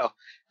 I know.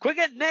 Quit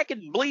getting naked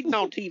and bleeding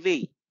on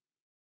TV.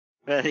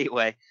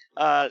 Anyway,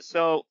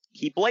 so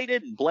he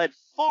bladed and bled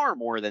far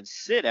more than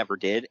Sid ever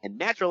did, and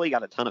naturally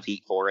got a ton of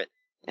heat for it.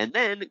 And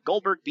then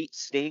Goldberg beat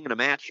Sting in a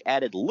match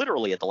added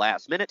literally at the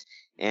last minute,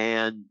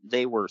 and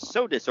they were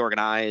so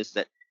disorganized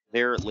that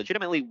there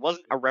legitimately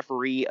wasn't a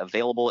referee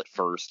available at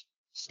first.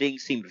 Sting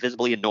seemed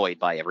visibly annoyed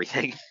by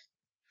everything.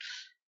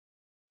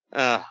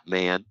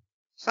 Man.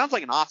 Sounds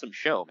like an awesome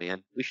show,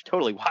 man. We should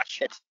totally watch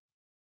it.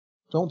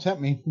 Don't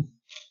tempt me.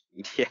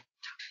 Yeah.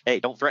 Hey,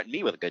 don't threaten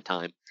me with a good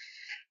time.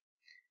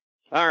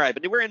 All right,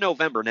 but we're in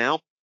November now.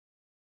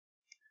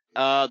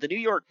 The New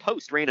York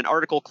Post ran an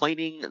article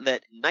claiming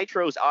that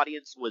Nitro's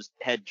audience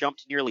had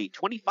jumped nearly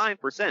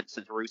 25%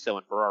 since Russo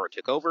and Ferrara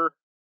took over.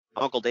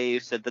 Uncle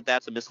Dave said that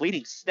that's a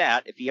misleading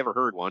stat if he ever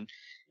heard one.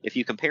 If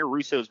you compare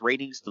Russo's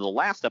ratings to the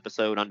last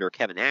episode under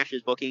Kevin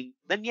Nash's booking,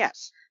 then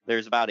yes,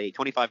 there's about a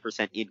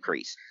 25%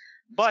 increase.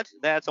 But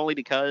that's only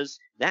because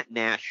that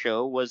Nash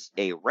show was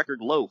a record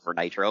low for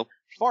Nitro,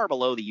 far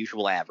below the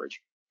usual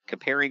average.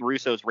 comparing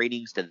Russo's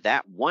ratings to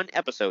that one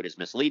episode is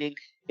misleading.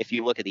 If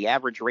you look at the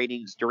average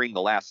ratings during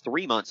the last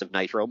 3 months of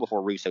Nitro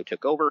before Russo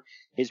took over,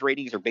 his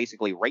ratings are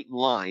basically right in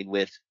line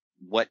with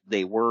what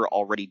they were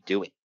already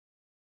doing.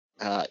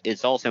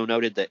 It's also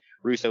noted that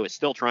Russo is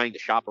still trying to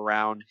shop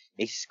around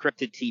a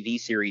scripted TV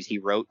series he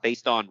wrote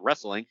based on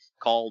wrestling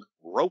called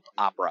Rope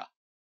Opera.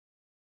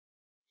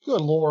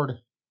 Good Lord.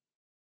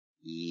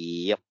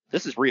 Yep.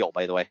 This is real,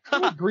 by the way.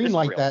 Who would green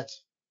like that?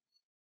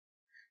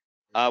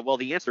 Well,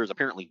 the answer is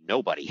apparently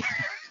nobody,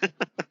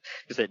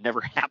 because it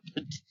never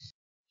happened.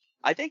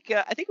 I think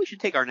we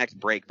should take our next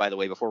break, by the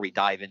way, before we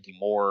dive into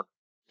more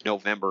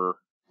November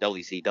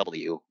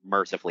WCW,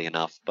 mercifully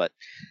enough. But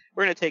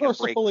we're going to take a break.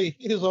 Mercifully,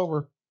 it is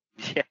over.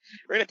 Yeah,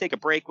 we're going to take a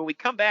break. When we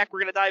come back, we're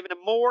going to dive into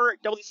more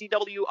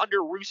WCW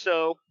under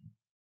Russo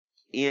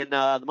in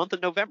the month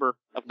of November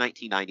of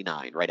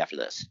 1999, right after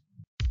this.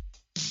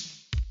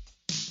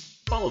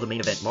 Follow the Main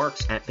Event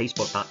Marks at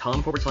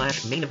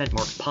Facebook.com/Main Event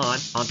Marks Pod,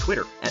 on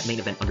Twitter at Main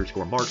Event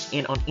 _Marks,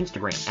 and on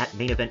Instagram at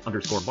Main Event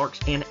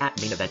 _Marks and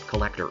at Main Event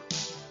Collector.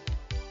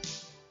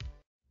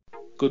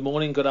 Good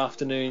morning, good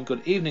afternoon,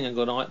 good evening, and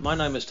good night. My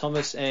name is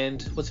Thomas,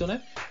 and what's your name?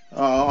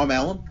 I'm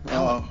Alan.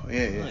 Alan. Oh,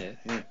 yeah.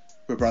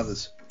 We're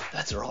brothers.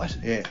 That's right.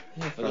 Yeah.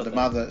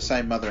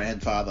 Same mother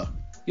and father.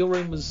 Your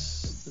room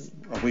was...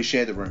 We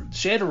shared the room.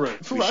 Shared a room.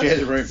 We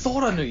shared the room.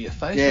 Thought I knew your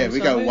face. Yeah, we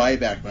go way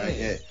back, mate.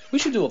 Yeah. We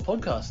should do a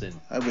podcast then.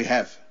 We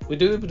have. We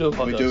do a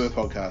podcast. We do a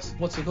podcast.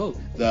 What's it called?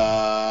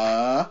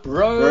 The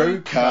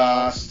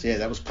Broadcast. Yeah,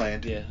 that was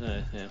planned. Yeah.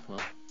 Well.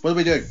 What do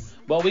we do?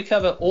 Well, we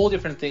cover all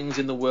different things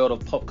in the world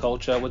of pop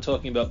culture. We're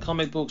talking about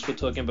comic books, we're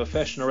talking about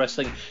professional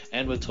wrestling,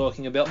 and we're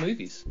talking about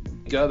movies.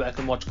 Go back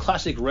and watch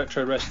classic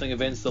retro wrestling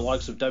events, the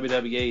likes of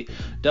WWE,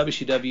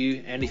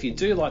 WCW, and if you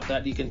do like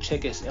that, you can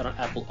check us out on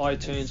Apple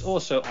iTunes,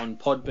 also on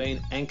Podbean,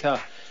 Anchor,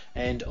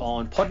 and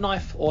on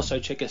Podknife. Also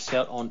check us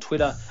out on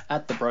Twitter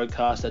at The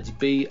Broadcast. That's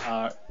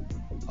BROKAS.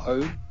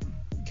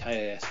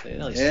 There.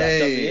 Nearly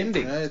stuffed up the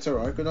ending. Yeah, it's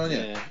alright. Good on you.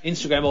 Yeah.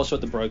 Instagram also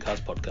at The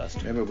Broadcast Podcast.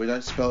 Remember, we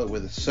don't spell it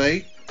with a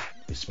C.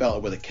 We spell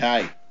it with a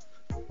K.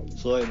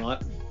 Sorry, mate.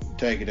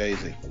 Take it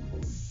easy.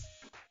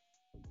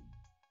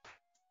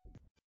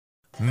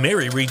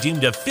 Mary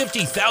redeemed a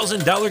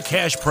 $50,000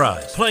 cash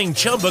prize playing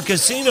Chumba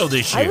Casino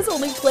this year. I was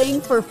only playing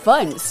for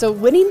fun, so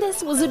winning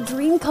this was a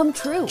dream come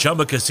true.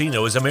 Chumba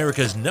Casino is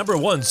America's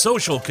 #1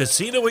 social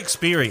casino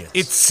experience.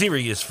 It's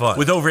serious fun.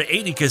 With over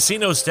 80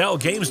 casino-style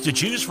games to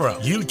choose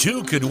from, you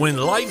too could win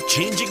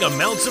life-changing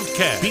amounts of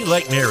cash. Be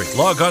like Mary.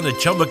 Log on to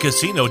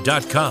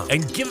ChumbaCasino.com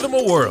and give them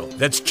a whirl.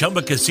 That's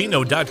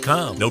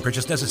ChumbaCasino.com. No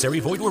purchase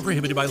necessary. Void or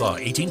prohibited by law.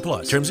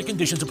 18+. Terms and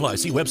conditions apply.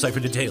 See website for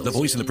details. The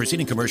voice in the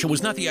preceding commercial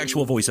was not the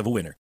actual voice of a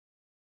winner.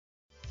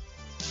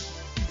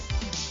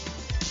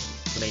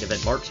 The Main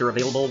Event Marks are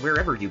available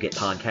wherever you get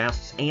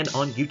podcasts and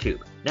on YouTube.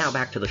 Now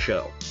back to the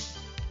show.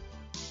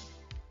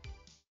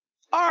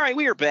 All right,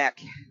 we are back.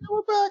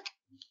 We're back.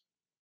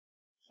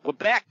 We're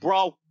back,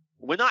 bro.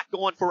 We're not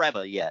going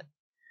forever yet.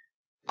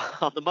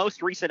 On the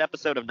most recent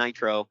episode of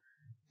Nitro,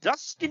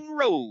 Dustin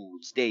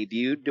Rhodes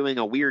debuted doing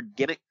a weird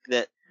gimmick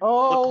that...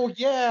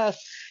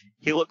 Yes.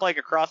 He looked like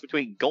a cross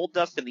between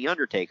Goldust and The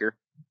Undertaker.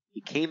 He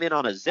came in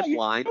on a zip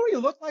line. You know what he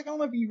looked like? I don't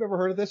know if you've ever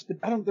heard of this, but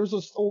I don't know if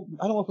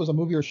it was a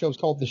movie or a show. It's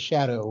called The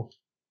Shadow.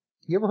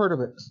 You ever heard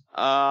of it?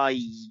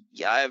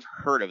 Yeah, I've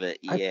heard of it.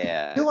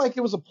 Yeah. I feel like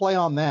it was a play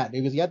on that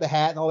because he had the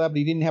hat and all that, but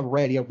he didn't have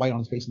red. He had white on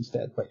his face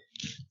instead. But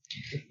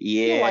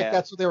yeah, I feel like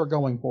that's what they were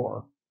going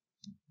for.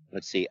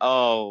 Let's see.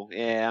 Oh,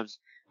 yeah,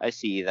 I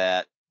see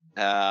that.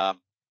 Yeah,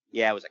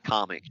 it was a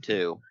comic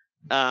too.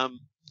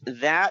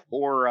 That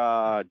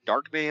or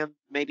Darkman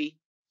maybe.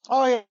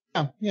 Oh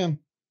yeah.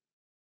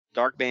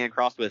 Darkman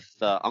crossed with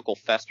Uncle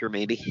Fester,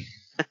 maybe.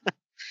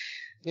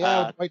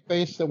 Yeah, white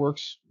face, that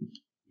works.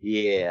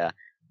 Yeah.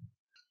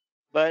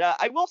 But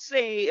I will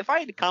say, if I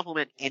had to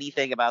compliment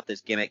anything about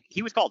this gimmick,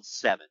 he was called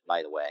Seven,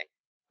 by the way.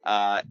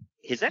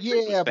 His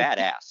entrance was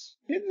badass.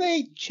 Didn't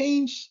they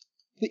change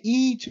the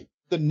E to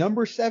the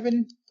number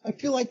 7? I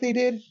feel like they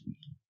did.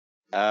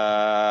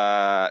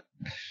 I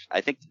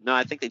think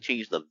they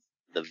changed the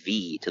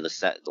V to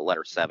the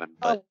letter 7.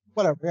 But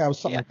whatever. Yeah, it was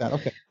something like that.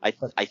 Okay. I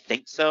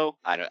think so.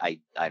 I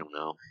don't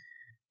know.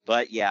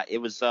 But yeah, it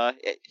was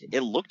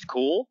it looked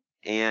cool,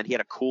 and he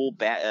had a cool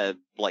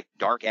like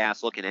dark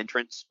ass looking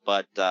entrance.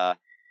 But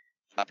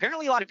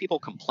apparently a lot of people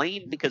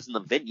complained because in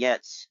the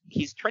vignettes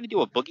he's trying to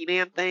do a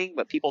boogeyman thing,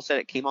 but people said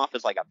it came off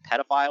as like a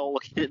pedophile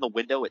looking in the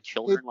window at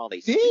children while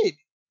they sleep.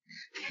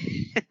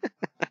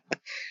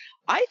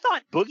 I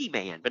thought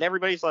boogeyman, but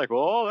everybody's like,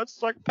 "Oh,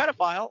 that's like a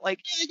pedophile." Like,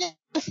 I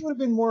guess it would have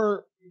been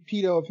more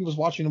pedo if he was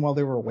watching them while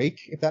they were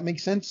awake, if that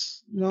makes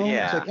sense. You know?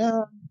 Yeah. It's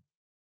like,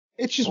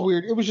 it's just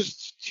weird. It was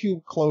just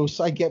too close.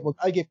 I get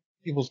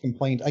people's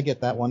complaint. I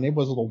get that one. It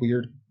was a little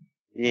weird.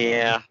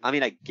 Yeah, I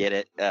mean, I get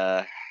it.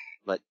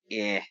 But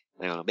I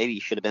don't know. Maybe he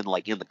should have been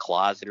like in the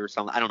closet or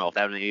something. I don't know if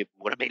that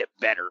would have made it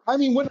better. I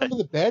mean, wouldn't under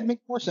the bed make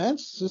more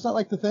sense? It's not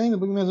like the thing. The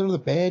boogeyman's under the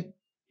bed.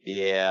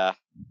 Yeah.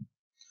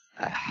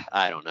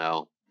 I don't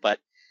know. But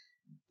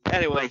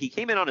Anyway, he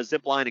came in on a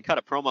zip line and cut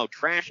a promo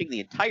trashing the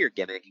entire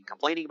gimmick and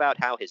complaining about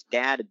how his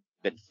dad had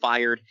been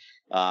fired.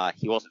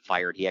 He wasn't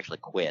fired. He actually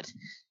quit.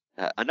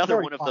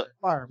 Another one of the...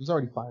 Fired. He's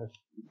already fired.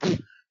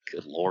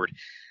 Good Lord.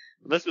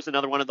 This was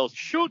another one of those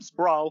shoots,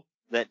 bro,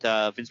 that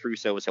Vince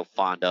Russo was so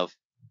fond of.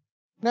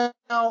 Now,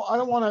 I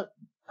don't want to...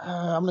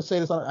 I'm going to say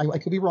this. I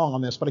could be wrong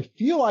on this, but I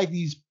feel like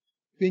these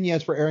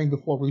vignettes were airing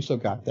before Russo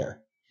got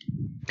there.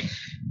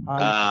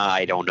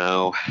 I don't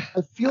know.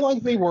 I feel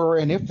like they were,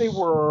 and if they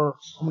were,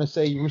 I'm going to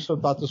say Russo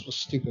thought this was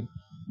stupid,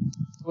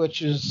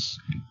 which is,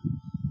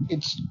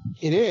 it's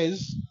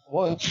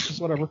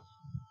whatever,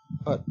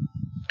 but,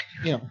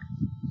 you know.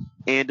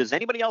 And does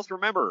anybody else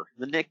remember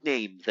the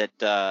nickname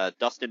that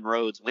Dustin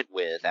Rhodes went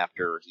with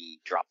after he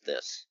dropped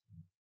this?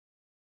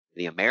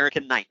 The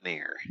American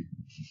Nightmare.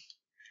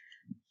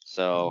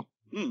 So,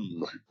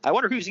 I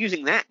wonder who's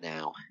using that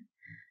now.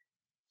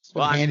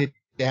 Well, handed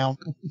down.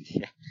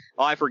 Yeah.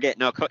 Oh, I forget.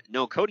 No,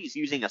 Cody's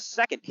using a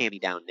second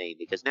hand-me-down name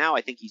because now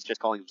I think he's just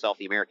calling himself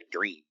the American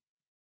Dream.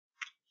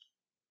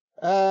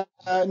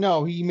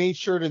 No, he made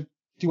sure to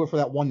do it for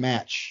that one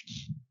match.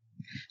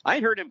 I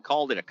heard him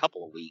called it a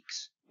couple of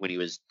weeks when he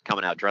was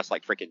coming out dressed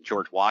like freaking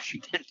George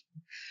Washington.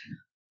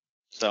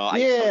 So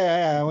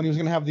when he was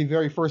going to have the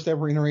very first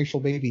ever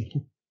interracial baby.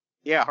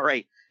 Yeah,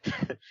 right.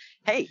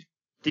 Hey,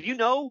 did you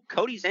know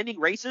Cody's ending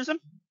racism?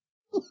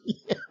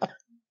 Yeah.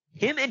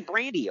 Him and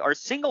Brandy are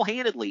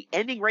single-handedly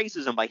ending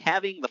racism by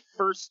having the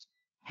first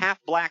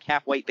half-black,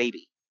 half-white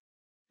baby.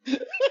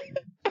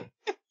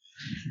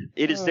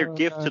 It is their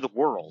gift to the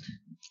world.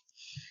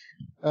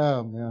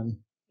 Oh, man.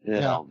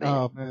 Yeah. Oh, man.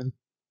 Oh, man.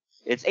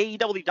 It's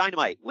AEW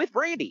Dynamite with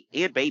Brandy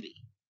and baby.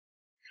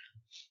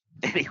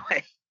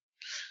 Anyway.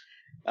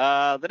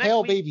 The next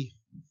Hail, week... baby.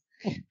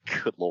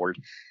 Good Lord.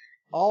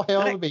 All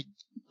hail the baby.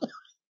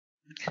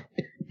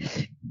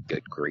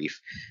 Good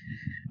grief.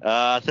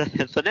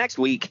 The next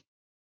week,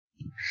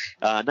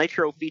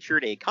 Nitro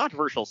featured a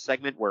controversial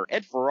segment where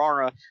Ed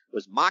Ferrara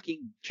was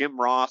mocking Jim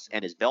Ross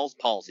and his Bell's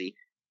palsy.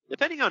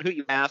 Depending on who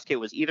you ask, it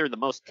was either the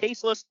most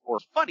tasteless or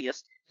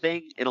funniest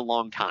thing in a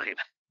long time.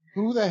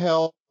 Who the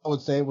hell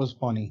would say it was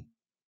funny?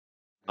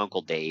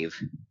 Uncle Dave.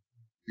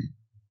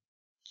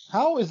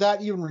 How is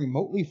that even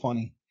remotely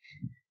funny?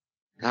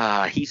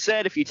 He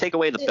said if you take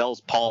away the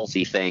Bell's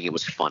palsy thing, it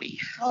was funny.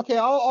 Okay,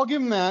 I'll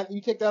give him that.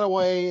 You take that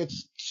away,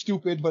 it's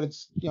stupid, but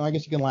it's, I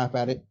guess you can laugh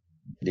at it.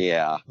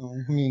 Yeah.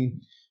 I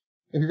mean,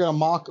 if you're going to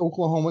mock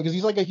Oklahoma, because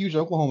he's like a huge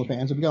Oklahoma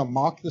fan, so if you're going to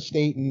mock the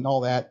state and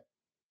all that,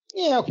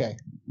 yeah, okay.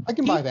 I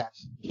can buy that.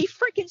 He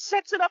freaking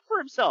sets it up for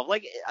himself.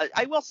 Like,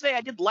 I will say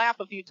I did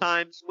laugh a few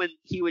times when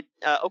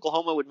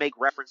Oklahoma would make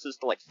references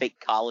to, like, fake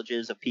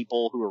colleges of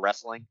people who were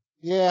wrestling.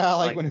 Yeah,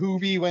 like when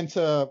Hoovy went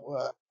to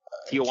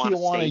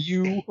Tijuana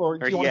U or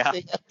Tijuana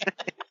State.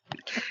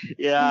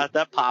 Yeah,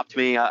 that popped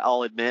me,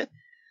 I'll admit.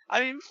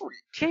 I mean,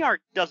 JR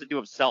doesn't do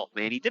himself,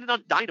 man. He did it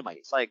on Dynamite.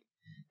 It's like,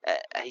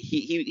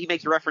 he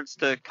makes a reference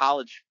to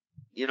college,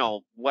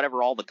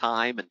 whatever all the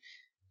time, and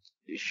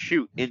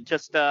shoot, in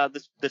just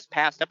this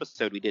past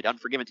episode we did,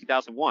 Unforgiven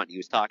 2001, he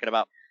was talking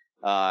about,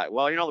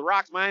 the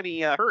Rock's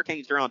Miami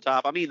Hurricanes are on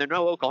top. I mean, they're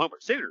no Oklahoma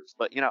Sooners,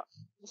 but,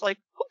 it's like,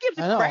 who gives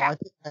a crap?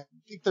 I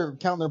think they're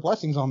counting their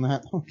blessings on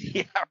that.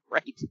 Yeah,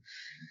 right.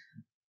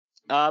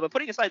 But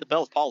putting aside the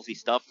Bell's palsy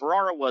stuff,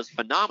 Ferrara was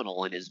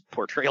phenomenal in his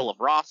portrayal of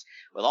Ross,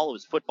 with all of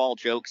his football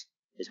jokes,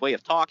 his way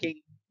of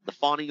talking, the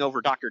fawning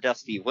over Dr. Death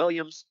Steve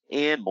Williams,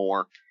 and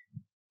more.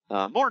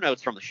 More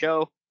notes from the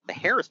show. The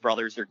Harris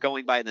brothers are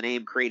going by the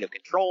name Creative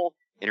Control,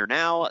 and are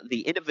now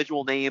the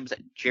individual names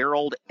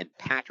Gerald and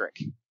Patrick.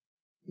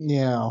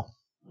 Yeah,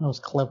 that was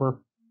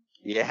clever.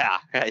 Yeah,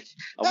 I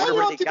wonder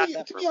where they got that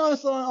from. To from. be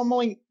honest, I'm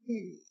only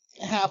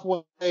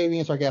halfway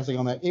being sarcastic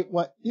on that. It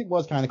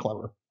was kind of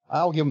clever.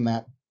 I'll give him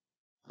that.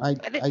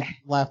 I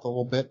laughed a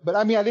little bit, but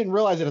I mean, I didn't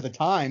realize it at the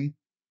time.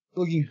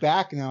 Looking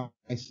back now,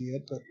 I see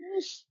it, but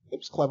it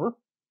was clever.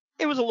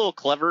 It was a little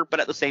clever, but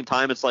at the same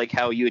time, it's like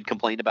how you had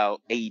complained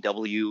about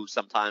AEW.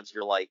 Sometimes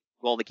you're like,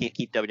 well, they can't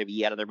keep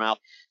WWE out of their mouth.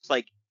 It's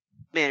like,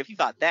 man, if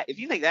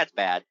you think that's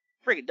bad,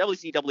 freaking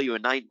WCW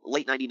in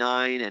late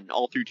 '99 and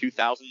all through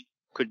 2000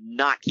 could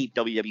not keep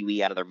WWE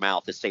out of their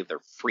mouth to save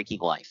their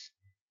freaking life.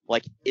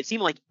 Like, it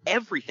seemed like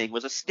everything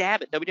was a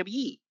stab at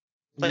WWE.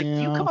 Like,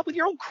 do you come up with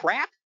your own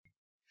crap?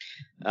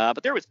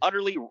 But there was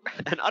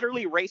an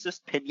utterly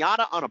racist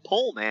pinata on a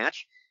pole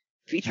match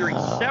featuring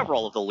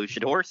several of the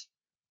luchadors.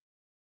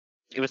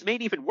 It was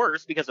made even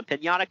worse because the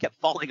pinata kept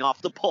falling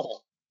off the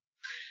pole.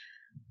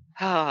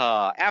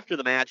 After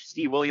the match,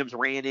 Steve Williams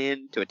ran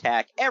in to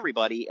attack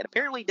everybody and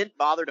apparently didn't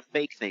bother to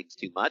fake things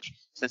too much,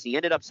 since he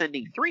ended up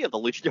sending 3 of the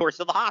luchadors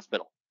to the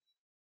hospital.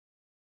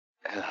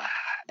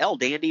 El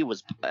Dandy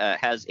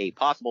has a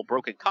possible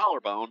broken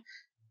collarbone,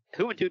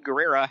 Juventud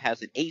Guerrera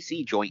has an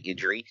AC joint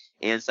injury,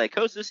 and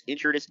Psychosis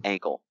injured his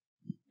ankle.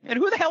 And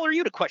who the hell are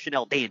you to question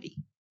El Dandy?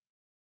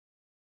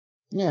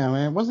 Yeah,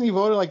 man. Wasn't he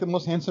voted like the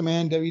most handsome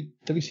man in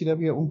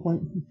WCW at one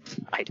point?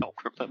 I don't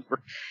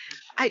remember.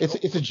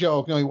 It's a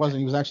joke. No, he wasn't.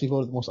 He was actually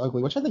voted the most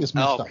ugly, which I think is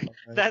messed up.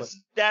 Right?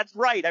 That's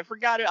right. I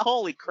forgot it.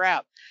 Holy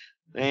crap.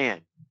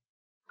 Man.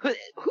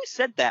 Who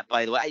said that,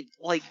 by the way?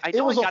 I It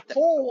know was I a got that.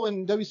 poll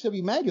in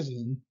WCW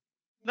magazine.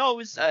 No, it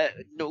was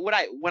no, what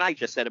I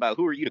just said about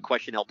who are you to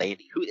question El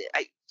Dandy?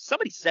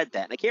 Somebody said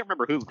that, and I can't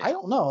remember who. I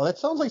don't know. That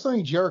sounds like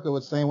something Jericho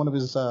would say in one of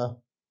his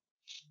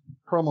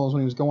promos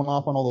when he was going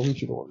off on all the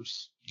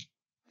luchadors.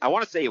 I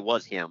want to say it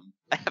was him.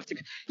 I have to.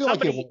 Feel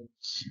like it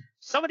was.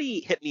 Somebody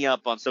hit me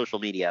up on social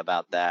media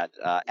about that,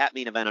 at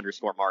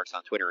 @mainevent_marks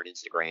on Twitter and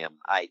Instagram.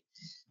 I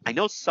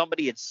know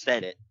somebody had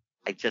said it.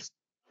 I just,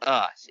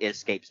 it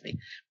escapes me.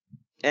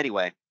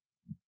 Anyway,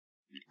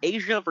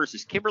 Asia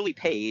versus Kimberly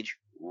Page,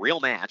 real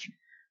match,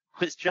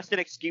 was just an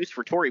excuse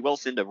for Tori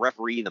Wilson to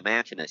referee the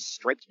match in a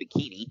striped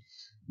bikini,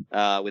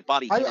 with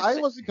Bobby Heenan. I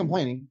wasn't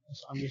complaining.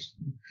 I'm just.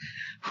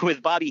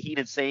 With Bobby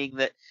Heenan saying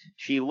that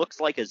she looks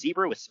like a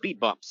zebra with speed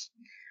bumps.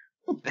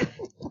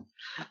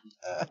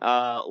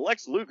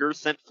 Lex Luger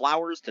sent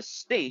flowers to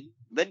Sting,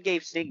 then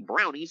gave Sting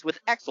brownies with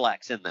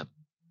X-Lax in them.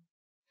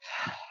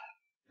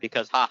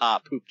 Because haha,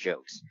 poop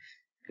jokes.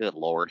 Good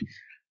lord.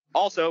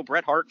 Also,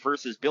 Bret Hart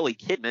versus Billy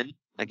Kidman,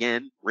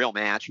 again, real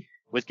match,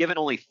 was given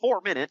only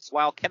 4 minutes,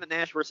 while Kevin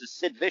Nash versus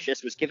Sid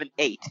Vicious was given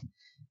 8.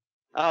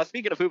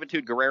 Speaking of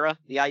Juventud Guerrera,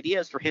 the idea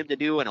is for him to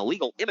do an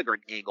illegal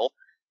immigrant angle,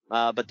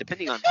 but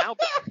depending on how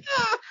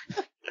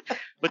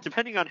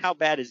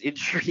bad his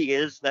injury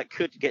is, that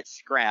could get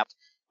scrapped.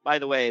 By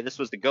the way, this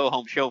was the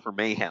go-home show for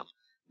Mayhem.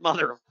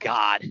 Mother of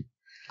God.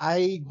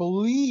 I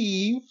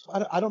believe,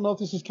 I don't know if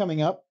this is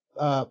coming up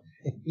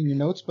in your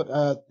notes, but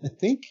I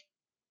think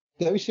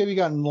WCW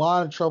got in a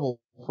lot of trouble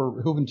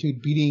for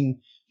Juventud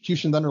beating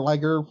Jushin Thunder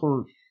Liger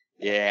for...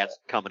 Yeah, it's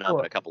coming up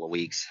in a couple of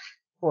weeks.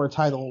 For a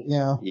title,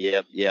 yeah.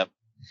 Yep.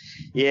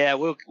 Yeah,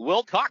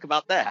 we'll talk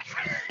about that.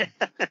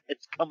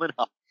 It's coming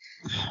up.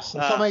 So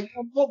I'm like,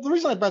 well, the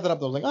reason I brought that up,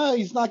 though, was like,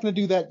 he's not going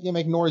to do that. You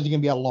make noise, he's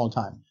going to be out a long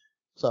time.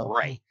 So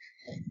right.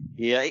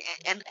 Yeah,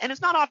 and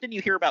it's not often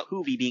you hear about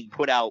Hoovy being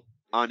put out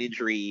on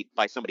injury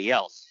by somebody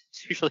else.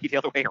 It's usually the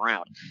other way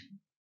around.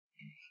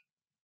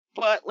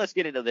 But let's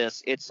get into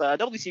this. It's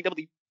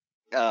WCW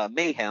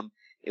Mayhem.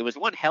 It was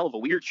one hell of a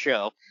weird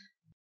show.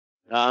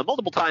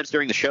 Multiple times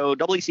during the show,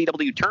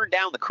 WCW turned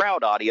down the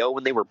crowd audio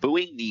when they were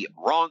booing the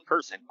wrong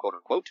person, quote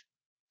unquote.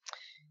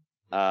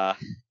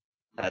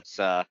 That's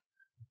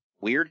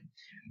weird.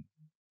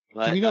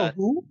 But, do we know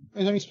who?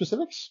 Is there any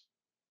specifics?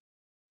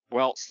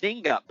 Well,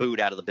 Sting got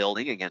booed out of the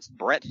building against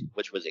Brett,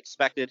 which was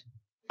expected.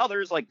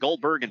 Others, like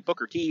Goldberg and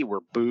Booker T,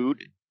 were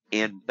booed,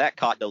 and that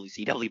caught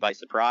WCW by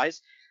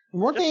surprise.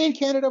 Weren't they in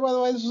Canada, by the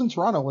way? This was in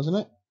Toronto, wasn't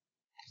it?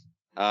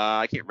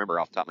 I can't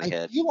remember off the top of my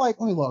head. Let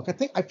me look.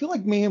 I feel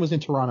like Mayhem was in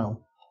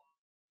Toronto.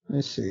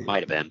 Let's see.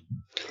 Might have been.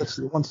 Let's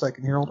see. 1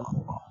 second here. Hold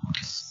on.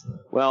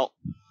 Well,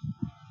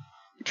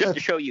 just to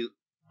show you.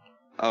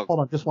 Oh. Hold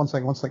on, just 1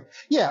 second.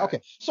 Yeah,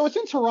 okay. So it's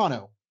in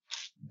Toronto.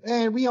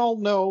 And we all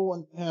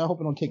know, and I hope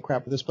I don't take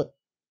crap for this, but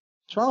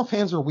Toronto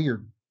fans are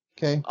weird.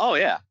 Okay? Oh,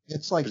 yeah.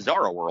 It's like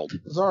Bizarro World.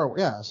 Bizarro,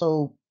 yeah.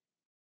 So,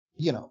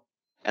 you know.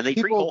 And they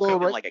treat Hulk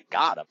Hogan like a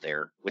god up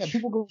there, which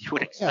people go, you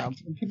would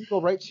expect. Yeah, people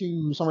go right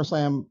to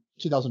SummerSlam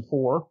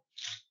 2004,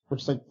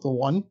 which is like the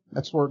one.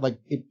 That's where like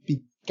it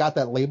got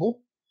that label.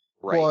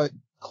 Right. But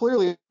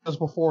clearly it was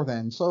before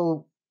then.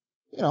 So,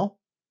 you know.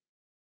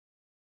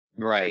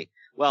 Right.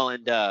 Well,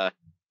 and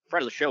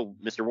friend of the show,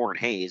 Mr. Warren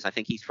Hayes, I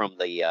think he's from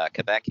the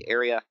Quebec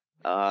area,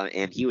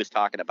 and he was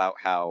talking about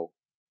how,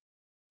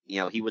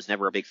 he was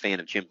never a big fan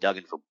of Jim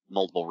Duggan for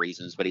multiple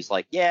reasons, but he's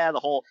like, yeah, the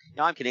whole,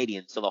 I'm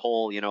Canadian, so the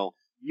whole,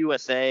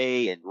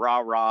 USA and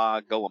rah,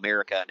 go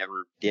America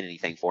never did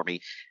anything for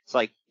me. It's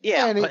like,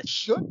 yeah. And but, it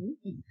shouldn't.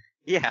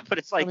 Yeah, but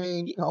it's like, I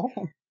mean,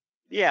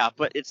 yeah,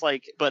 but it's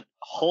like, but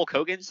Hulk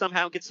Hogan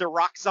somehow gets their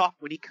rocks off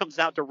when he comes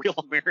out to Real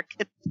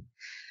American.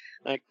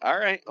 Like, all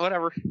right,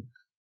 whatever.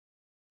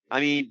 I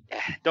mean,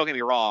 don't get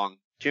me wrong,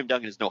 Jim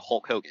Duggan is no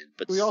Hulk Hogan,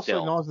 but we also still.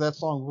 acknowledge that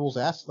song rules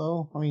ass,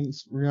 though. I mean,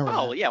 remember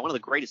Oh, that. yeah, one of the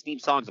greatest theme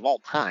songs of all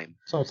time.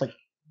 So it's like,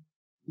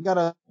 you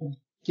gotta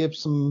give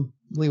some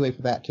leeway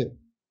for that, too.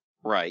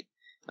 Right.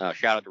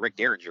 Shout out to Rick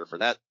Derringer for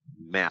that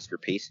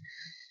masterpiece.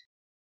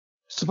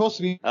 Supposed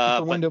to be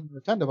for Window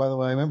Rotunda, by the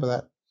way. I remember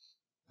that.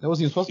 That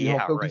wasn't even supposed to be a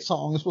Hulk Hogan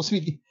song. It was supposed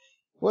to be,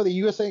 the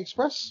USA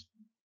Express?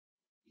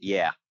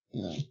 Yeah.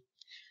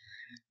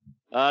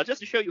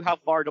 Just to show you how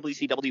far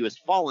WCW has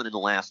fallen in the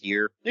last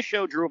year, this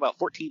show drew about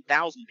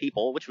 14,000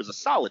 people, which was a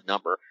solid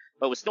number,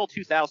 but was still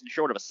 2,000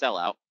 short of a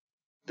sellout.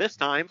 This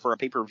time, for a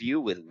pay-per-view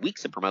with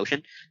weeks of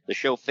promotion, the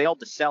show failed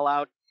to sell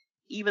out,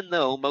 even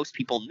though most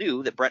people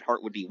knew that Bret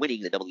Hart would be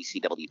winning the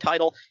WCW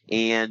title,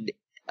 and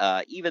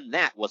even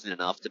that wasn't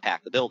enough to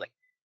pack the building.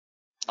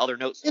 Other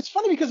notes. It's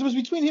funny because it was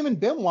between him and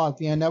Benoit at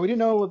the end. Now, we didn't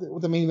know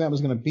what the main event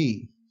was going to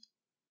be.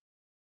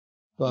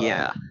 But,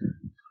 yeah.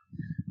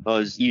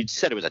 Well, you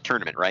said it was a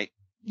tournament, right?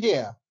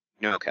 Yeah.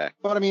 Okay.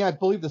 But, I mean, I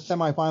believe the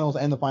semifinals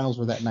and the finals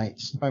were that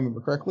night, if I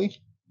remember correctly.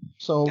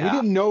 So we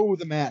didn't know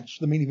the match,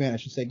 the main event, I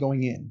should say,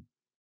 going in.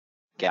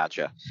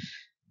 Gotcha.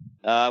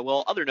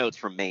 Well, other notes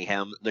from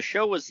Mayhem. The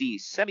show was the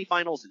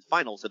semifinals and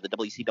finals of the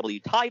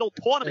WCW title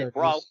tournament,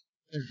 bro.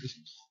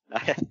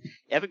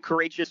 Evan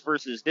Courageous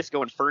versus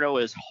Disco Inferno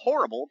is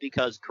horrible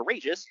because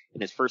Courageous,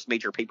 in his first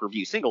major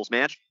pay-per-view singles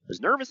match, was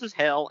nervous as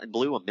hell and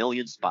blew a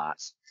million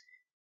spots.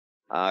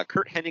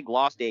 Kurt Hennig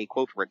lost a,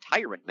 quote,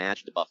 retirement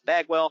match to Buff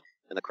Bagwell,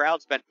 and the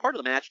crowd spent part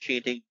of the match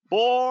chanting,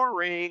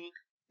 boring,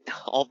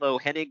 although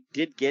Hennig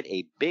did get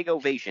a big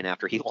ovation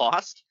after he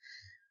lost.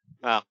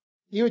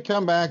 He would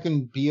come back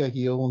and be a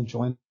heel and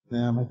join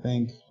them, I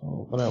think,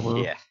 or whatever.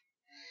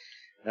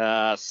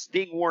 Yeah.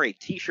 Sting wore a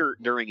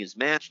t-shirt during his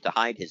match to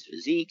hide his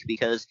physique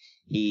because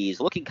he's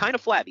looking kind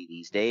of flabby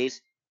these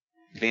days.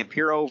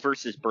 Vampiro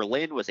versus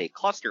Berlin was a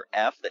cluster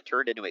F that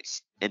turned into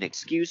an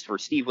excuse for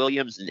Steve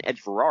Williams and Ed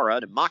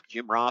Ferrara to mock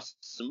Jim Ross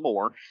some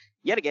more,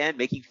 yet again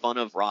making fun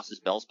of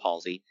Ross's Bell's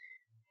palsy.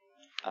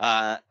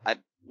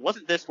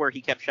 Wasn't this where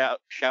he kept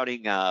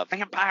shouting,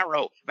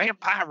 Vampiro,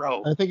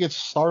 Vampiro? I think it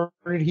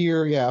started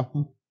here, yeah.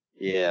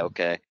 Yeah,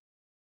 okay.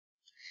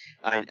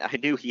 I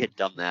knew he had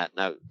done that.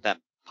 Now that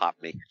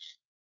popped me.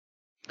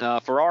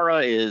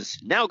 Ferrara is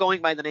now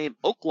going by the name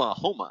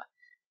Oklahoma.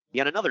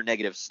 Yet another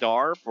negative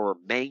star for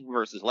Meng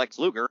versus Lex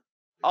Luger.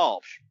 Oh,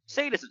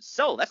 say it isn't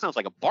so. That sounds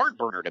like a barn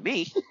burner to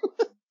me.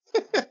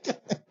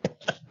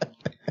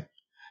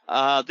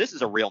 This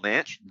is a real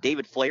match.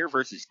 David Flair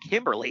versus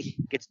Kimberly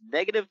gets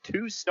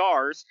 -2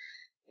 stars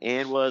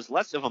and was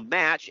less of a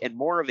match and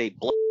more of a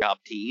blow-job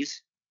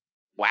tease.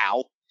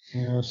 Wow.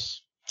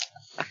 Yes.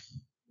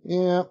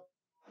 Yeah.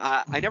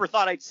 I never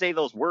thought I'd say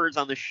those words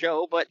on the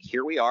show, but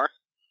here we are.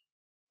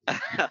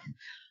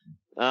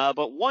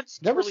 But once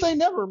never say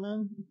never,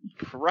 man.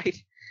 Right.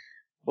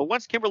 But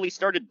once Kimberly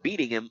started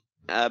beating him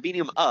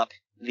up,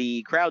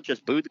 the crowd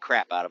just booed the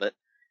crap out of it.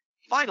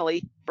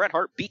 Finally, Bret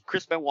Hart beat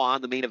Chris Benoit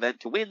in the main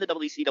event to win the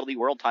WCW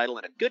World Title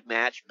in a good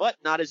match, but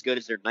not as good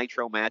as their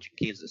Nitro match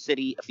in Kansas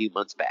City a few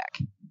months back.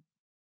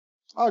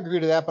 I'll agree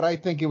to that, but I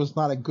think it was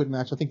not a good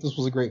match. I think this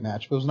was a great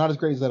match, but it was not as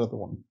great as that other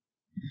one.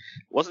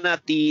 Wasn't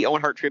that the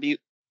Owen Hart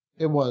tribute?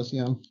 It was,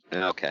 yeah.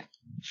 Okay.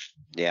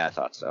 Yeah, I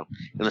thought so.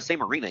 In the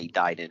same arena he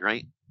died in,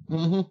 right?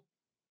 Mm-hmm.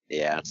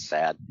 Yeah, it's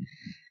sad.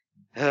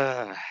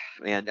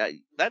 Man,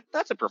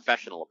 that's a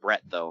professional of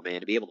Bret, though,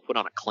 man, to be able to put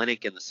on a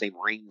clinic in the same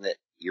ring that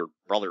your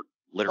brother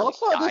literally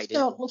died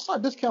in. Let's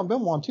not discount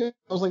Benoit, too. It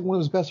was like one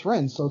of his best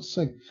friends, so it's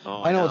like,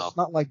 I know it's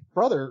not like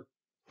brother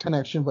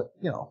connection, but,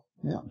 yeah.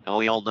 Oh,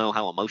 we all know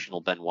how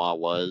emotional Benoit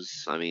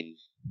was. I mean,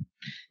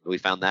 we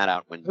found that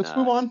out when let's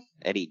move on.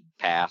 Eddie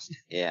passed.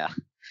 Yeah.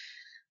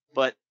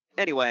 But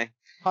anyway.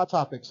 Hot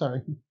topic,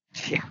 sorry.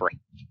 Yeah, right.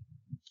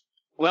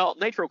 Well,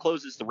 Nitro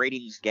closes the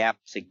ratings gap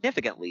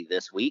significantly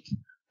this week.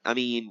 I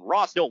mean,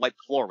 Raw still wiped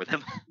the floor with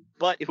him,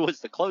 but it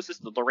was the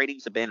closest that the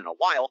ratings have been in a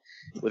while,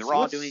 with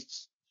Raw doing...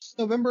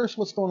 November, so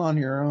what's going on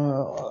here?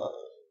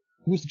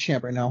 Who's the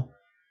champ right now?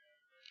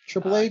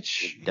 Triple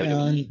H?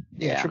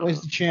 Yeah, Triple H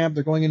is the champ.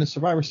 They're going into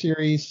Survivor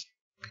Series.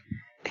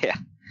 Yeah.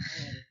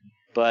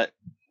 But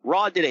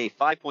Raw did a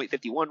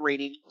 5.51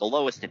 rating, the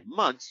lowest in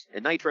months,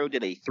 and Nitro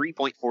did a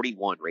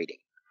 3.41 rating.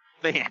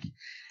 Man,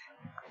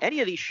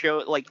 any of these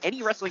shows, like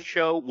any wrestling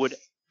show, would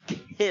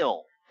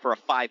kill for a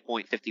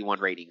 5.51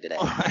 rating today.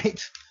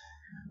 Right.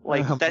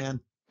 Like,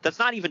 that's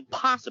not even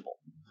possible.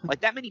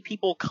 Like, that many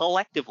people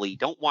collectively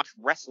don't watch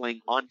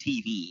wrestling on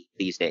TV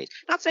these days.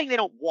 Not saying they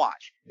don't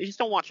watch. They just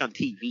don't watch on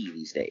TV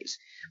these days.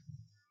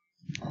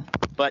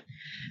 But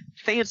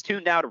fans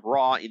tuned out of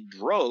Raw in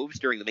droves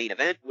during the main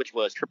event, which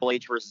was Triple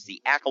H versus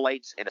the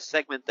Acolytes, and a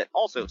segment that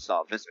also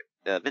saw Vince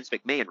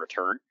McMahon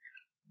return.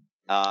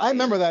 I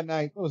remember that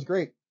night. It was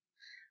great.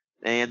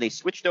 And they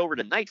switched over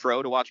to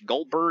Nitro to watch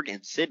Goldberg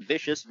and Sid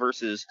Vicious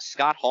versus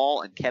Scott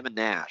Hall and Kevin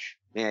Nash.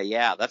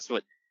 Yeah, that's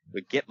what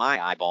would get my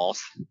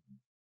eyeballs.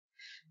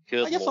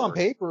 Good I guess Lord. On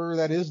paper,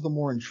 that is the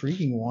more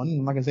intriguing one.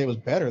 I'm not going to say it was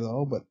better,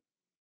 though, but...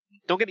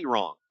 Don't get me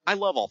wrong. I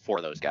love all four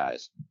of those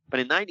guys.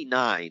 But in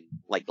 99,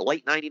 like the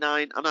late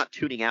 99, I'm not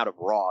tuning out of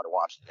Raw to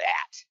watch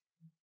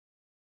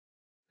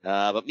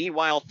that. But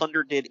meanwhile,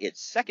 Thunder did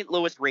its second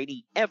lowest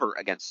rating ever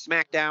against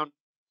SmackDown.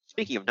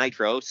 Speaking of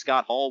Nitro,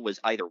 Scott Hall was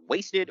either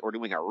wasted or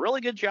doing a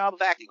really good job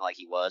of acting like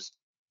he was.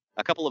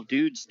 A couple of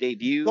dudes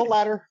debuted. The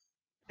latter.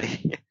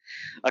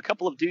 A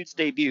couple of dudes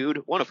debuted,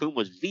 one of whom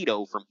was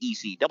Vito from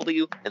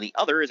ECW, and the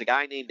other is a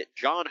guy named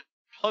John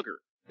Hugger,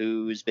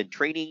 who's been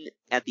training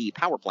at the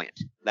power plant.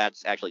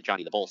 That's actually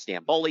Johnny the Bull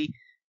Stamboli,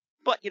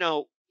 but,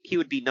 he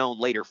would be known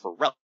later for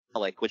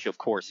Relic, which, of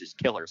course, is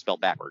killer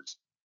spelled backwards.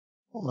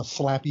 I'm going to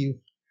slap you.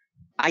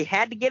 I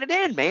had to get it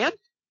in, man.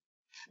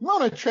 You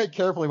want to tread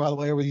carefully, by the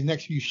way, over these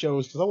next few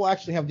shows, because I will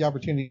actually have the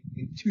opportunity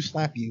to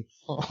slap you.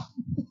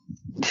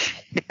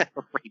 Yeah,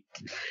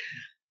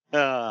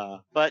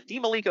 right. But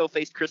Dean Malenko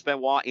faced Chris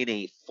Benoit in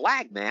a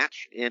flag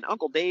match, and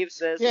Uncle Dave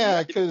says...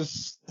 Yeah,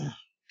 because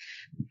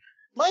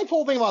my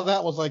whole thing about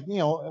that was like,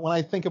 when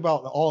I think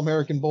about the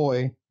All-American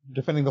boy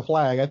defending the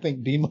flag, I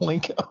think Dean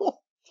Malenko.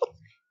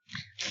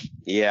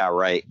 Yeah,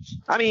 right.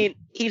 I mean,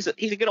 he's a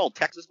good old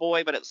Texas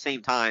boy, but at the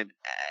same time,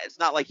 it's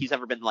not like he's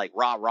ever been like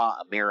rah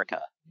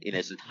America in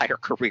his entire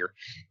career.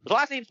 His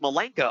last name's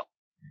Malenko.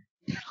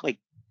 He'd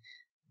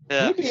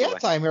be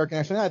anti-American,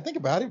 actually. Now I think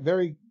about it,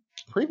 very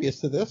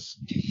previous to this.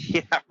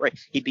 Yeah, right.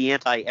 He'd be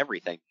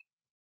anti-everything.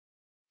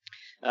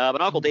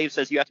 But Uncle Dave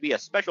says you have to be a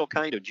special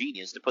kind of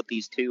genius to put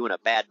these two in a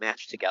bad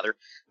match together.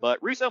 But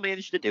Russo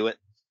managed to do it.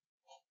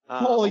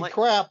 Holy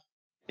crap.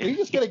 Did he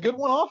just get a good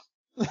one off?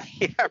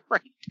 Yeah,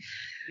 right.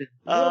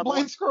 A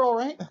blind squirrel,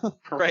 right?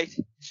 Right.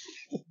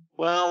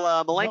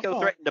 Well, Malenko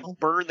threatened to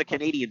burn the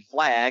Canadian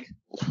flag,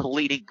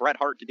 leading Bret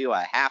Hart to do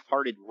a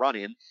half-hearted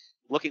run-in,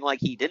 looking like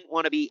he didn't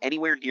want to be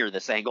anywhere near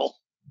this angle.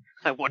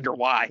 I wonder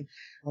why. I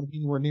want to be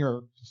anywhere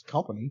near his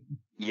company.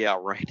 Yeah,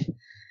 right.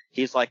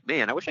 He's like,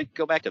 man, I wish I could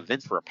go back to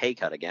Vince for a pay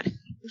cut again.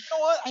 You know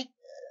what?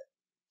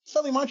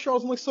 Suddenly Montreal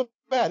doesn't look so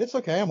bad. It's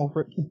okay. I'm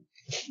over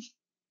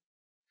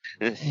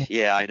it.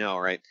 Yeah, I know,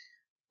 right?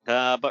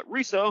 But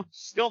Russo,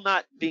 still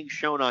not being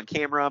shown on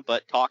camera,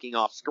 but talking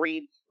off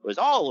screen, was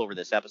all over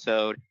this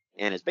episode,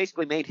 and has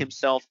basically made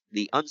himself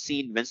the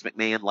unseen Vince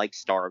McMahon-like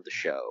star of the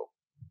show.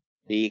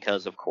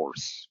 Because, of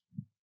course.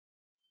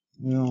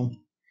 You know,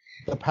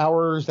 the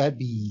powers that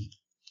be.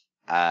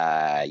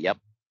 Yep.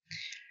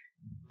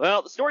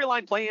 Well, the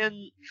storyline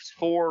plans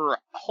for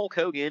Hulk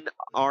Hogan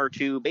are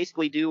to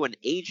basically do an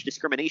age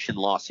discrimination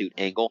lawsuit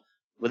angle,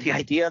 with the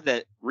idea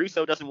that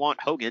Russo doesn't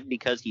want Hogan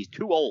because he's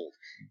too old.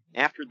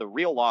 After the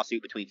real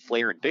lawsuit between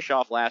Flair and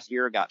Bischoff last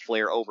year got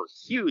Flair over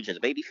huge as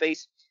a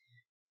babyface,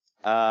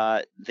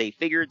 they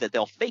figured that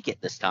they'll fake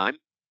it this time.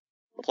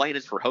 The plan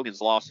is for Hogan's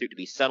lawsuit to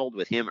be settled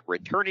with him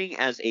returning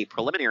as a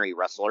preliminary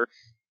wrestler,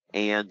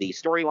 and the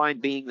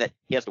storyline being that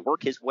he has to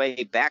work his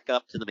way back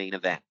up to the main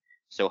event.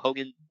 So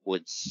Hogan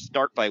would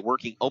start by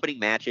working opening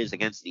matches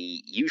against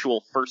the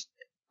usual first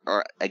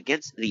hour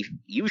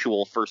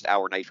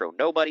Nitro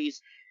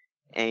nobodies,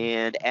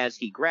 and as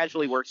he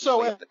gradually works his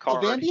way up the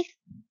card. Dandy?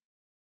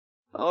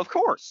 Oh, of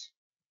course.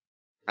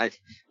 I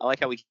like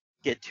how we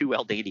get two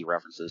El Dandy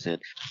references in.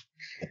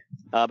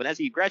 But as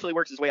he gradually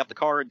works his way up the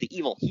card, the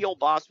evil heel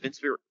boss Vince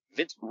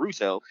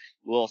Russo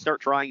will start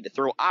trying to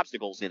throw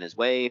obstacles in his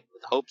way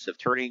with hopes of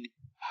turning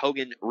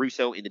Hogan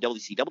Russo into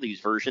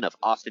WCW's version of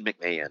Austin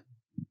McMahon.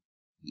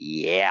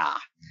 Yeah.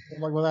 Good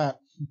luck with that.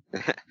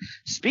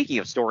 Speaking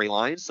of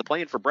storylines, the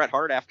plan for Bret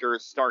Hart after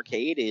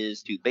Starrcade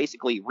is to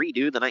basically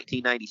redo the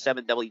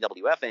 1997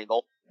 WWF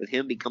angle, with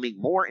him becoming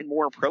more and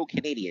more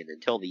pro-Canadian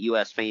until the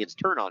U.S. fans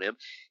turn on him,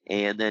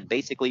 and then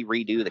basically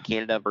redo the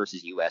Canada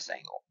versus U.S.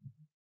 angle.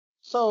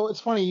 So it's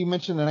funny you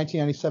mentioned the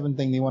 1997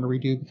 thing they want to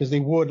redo, because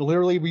they would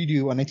literally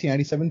redo a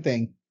 1997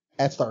 thing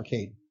at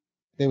Starrcade.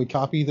 They would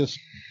copy this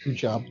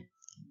job.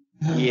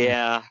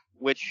 Yeah.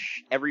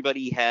 Which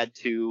everybody had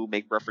to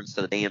make reference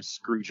to the damn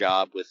screw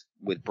job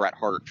with Bret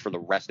Hart for the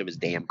rest of his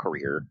damn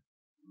career.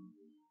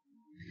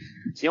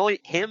 It's the only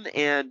him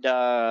and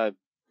Earl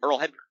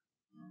Hebner.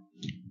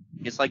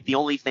 It's like the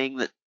only thing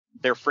that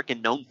they're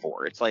freaking known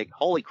for. It's like,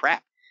 holy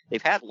crap,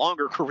 they've had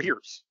longer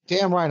careers.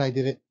 Damn right I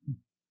did it.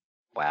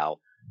 Wow.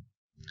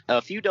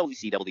 A few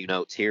WCW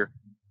notes here.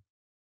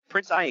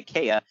 Prince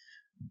Iaukea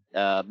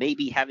may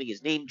be having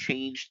his name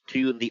changed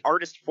to the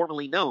artist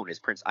formerly known as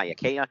Prince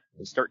Iaukea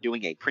and start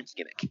doing a Prince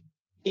gimmick.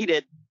 He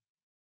did.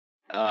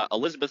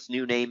 Elizabeth's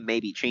new name may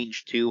be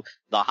changed to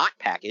the Hot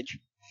Package.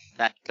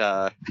 That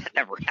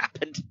never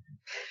happened.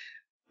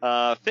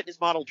 Fitness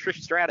model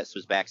Trish Stratus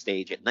was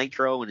backstage at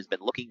Nitro and has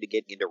been looking to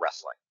get into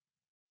wrestling.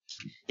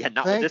 Yeah,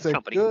 not with this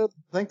company.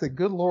 Thank the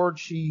good Lord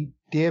she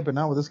did, but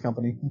not with this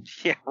company.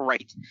 Yeah,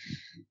 right.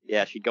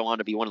 Yeah, she'd go on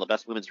to be one of the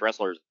best women's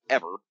wrestlers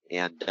ever,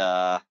 and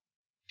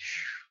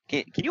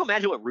can you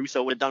imagine what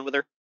Russo would have done with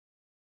her?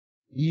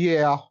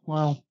 Yeah,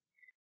 well.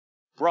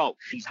 Bro,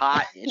 she's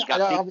hot and she's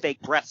got big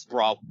fake breasts,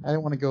 bro. I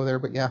didn't want to go there,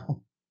 but yeah.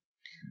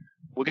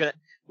 We're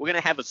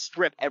gonna have a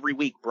strip every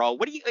week, bro.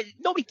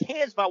 Nobody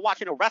cares about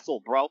watching her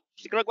wrestle, bro.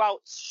 She's gonna go out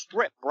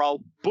strip, bro.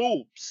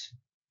 Boobs.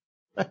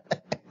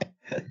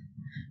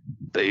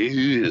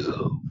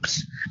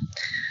 Boobs.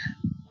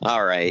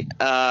 All right.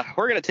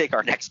 We're gonna take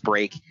our next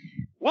break.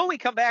 When we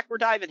come back, we're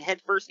diving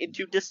headfirst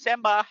into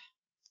December.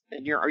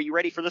 And are you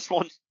ready for this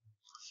one?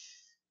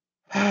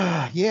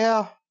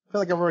 Yeah. I feel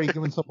like I've already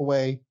given stuff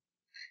away.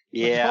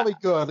 Yeah. It's probably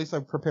good. At least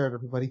I've prepared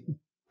everybody.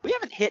 We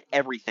haven't hit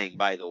everything,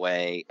 by the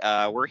way.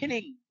 We're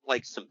hitting,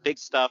 like, some big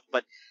stuff,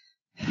 but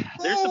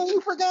there's some... You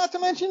forgot to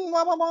mention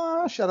blah, blah,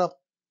 blah. Shut up.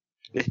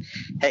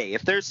 Hey,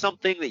 if there's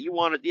something that you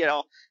want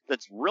to,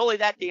 that's really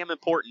that damn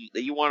important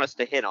that you want us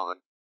to hit on,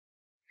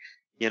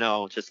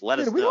 just let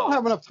us know. We don't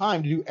have enough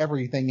time to do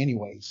everything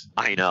anyways.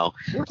 I know.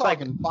 We're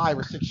talking 5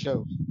 or 6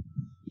 shows.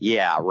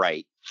 Yeah,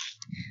 right.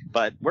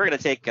 But we're going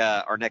to take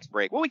our next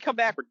break. When we come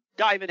back, we're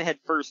diving head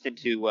first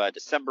into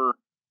December.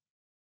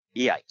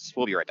 Yikes.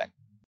 We'll be right back.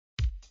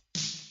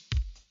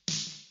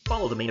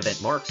 Follow the Main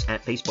Event Marks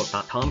at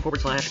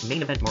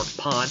Facebook.com/Main Event Marks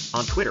Pod,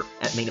 on Twitter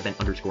at Main Event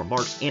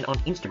 _Marks, and on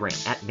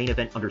Instagram at Main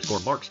Event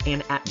 _Marks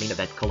and at Main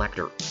Event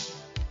Collector.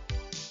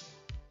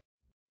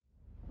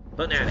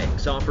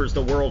 Fanatics offers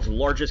the world's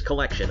largest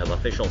collection of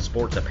official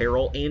sports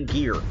apparel and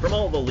gear from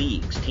all the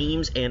leagues,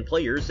 teams, and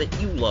players that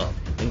you love,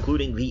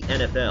 including the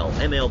NFL,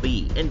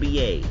 MLB,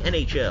 NBA,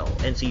 NHL,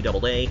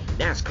 NCAA,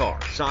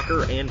 NASCAR,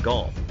 soccer, and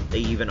golf. They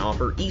even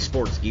offer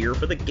esports gear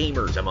for the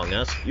gamers among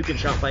us. You can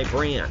shop by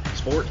brand,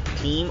 sport,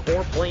 team,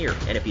 or player.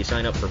 And if you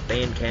sign up for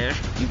Fan Cash,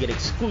 you get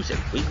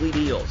exclusive weekly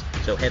deals.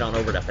 So head on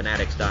over to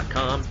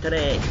Fanatics.com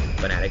today.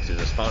 Fanatics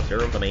is a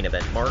sponsor of the Main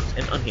Event Marks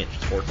and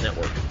Unhinged Sports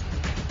Network.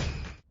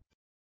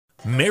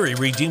 Mary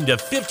redeemed a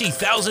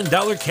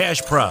 $50,000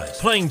 cash prize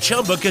playing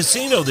Chumba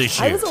Casino this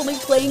year. I was only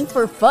playing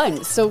for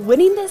fun, so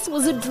winning this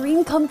was a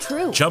dream come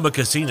true. Chumba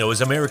Casino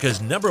is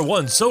America's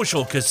 #1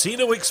 social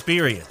casino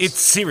experience. It's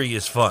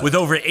serious fun. With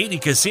over 80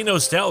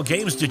 casino-style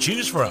games to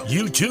choose from,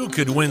 you too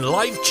could win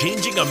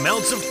life-changing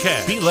amounts of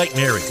cash. Be like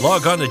Mary.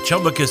 Log on to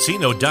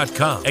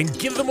ChumbaCasino.com and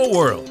give them a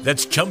whirl.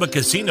 That's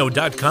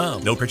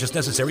ChumbaCasino.com. No purchase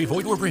necessary.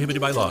 Void where prohibited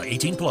by law.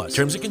 18+.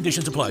 Terms and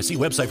conditions apply. See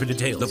website for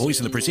details. The voice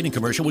in the preceding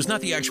commercial was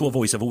not the actual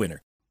voice of a winner.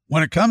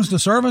 When it comes to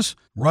service,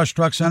 Rush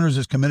Truck Centers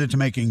is committed to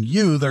making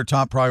you their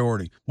top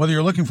priority. Whether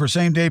you're looking for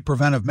same-day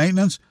preventive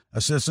maintenance,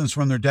 assistance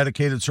from their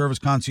dedicated service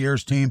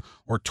concierge team,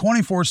 or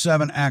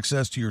 24/7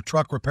 access to your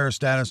truck repair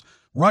status,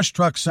 Rush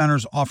Truck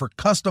Centers offer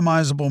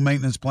customizable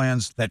maintenance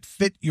plans that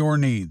fit your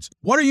needs.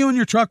 What are you and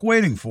your truck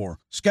waiting for?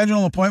 Schedule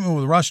an appointment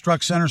with Rush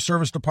Truck Center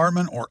Service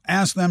Department or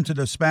ask them to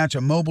dispatch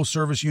a mobile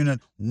service unit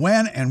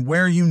when and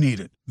where you need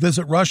it.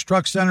 Visit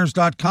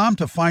RushTruckCenters.com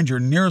to find your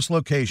nearest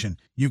location.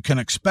 You can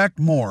expect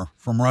more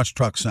from Rush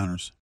Truck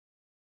Centers.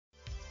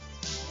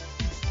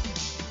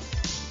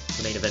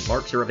 The Main Event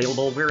Marks are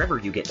available wherever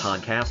you get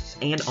podcasts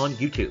and on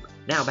YouTube.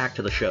 Now back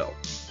to the show.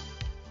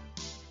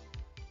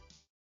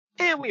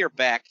 And we are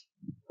back.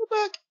 We're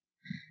back.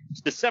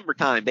 It's December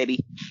time, baby.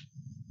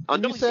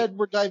 When you said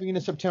we're diving into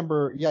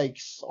September,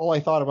 yikes, all I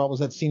thought about was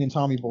that scene in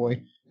Tommy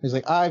Boy. He's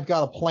like, I've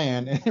got a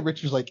plan. And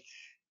Richard's like,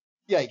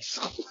 yikes.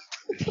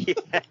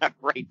 Yeah,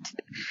 right.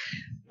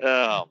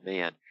 Oh,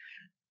 man.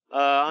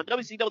 On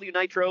WCW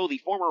Nitro, the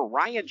former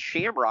Ryan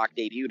Shamrock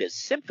debuted as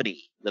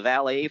Symphony, the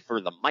valet for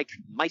the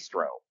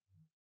Maestro.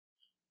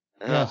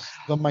 Yes,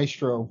 the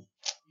Maestro.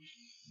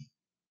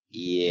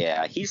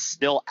 Yeah, he's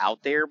still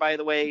out there, by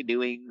the way,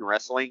 doing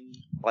wrestling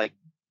like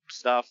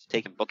stuff,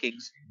 taking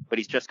bookings, but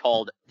he's just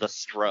called the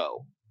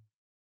Stro.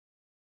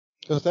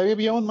 Does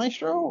WB own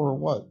Maestro or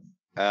what?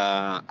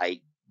 I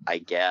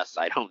guess.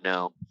 I don't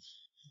know.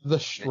 The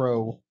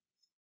Stro.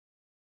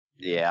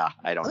 Yeah,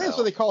 I don't know. That's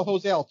what they call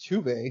Jose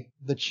Altuve,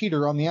 the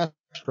cheater on the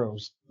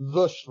Astros.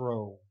 The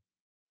Stro.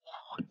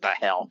 What the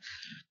hell?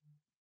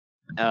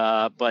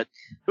 But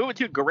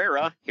Juventud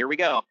Guerrera, here we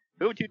go.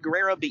 Juventud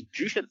Guerrera beat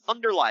Jushin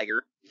Thunder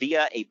Liger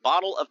via a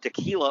bottle of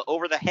tequila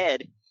over the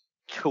head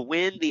to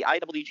win the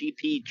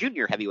IWGP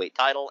Junior Heavyweight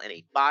title in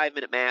a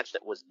 5-minute match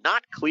that was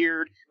not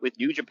cleared with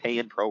New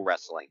Japan Pro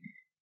Wrestling.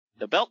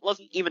 The belt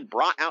wasn't even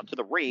brought out to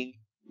the ring,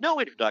 no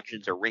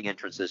introductions or ring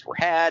entrances were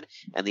had,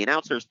 and the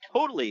announcers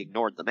totally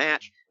ignored the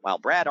match while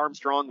Brad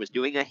Armstrong was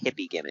doing a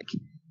hippie gimmick,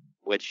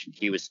 which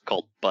he was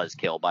called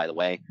Buzzkill, by the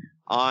way,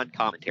 on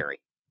commentary.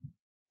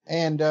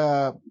 And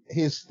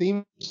his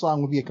theme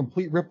song would be a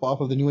complete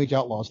ripoff of the New Age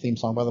Outlaws theme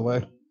song, by the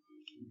way.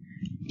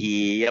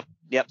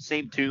 Yep,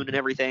 same tune and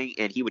everything,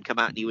 and he would come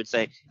out and he would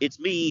say, it's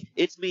me,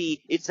 it's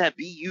that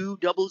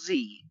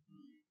B-U-double-Z.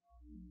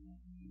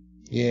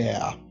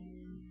 Yeah.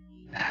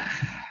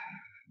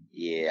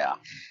 Yeah.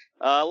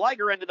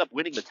 Liger ended up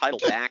winning the title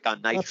back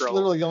on Nitro. That's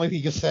literally the only thing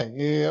you can say.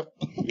 Yep.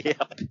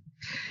 Yep.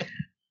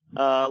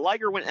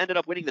 Liger ended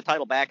up winning the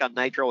title back on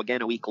Nitro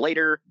again a week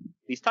later.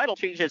 These title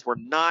changes were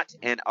not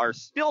and are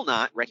still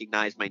not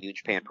recognized by New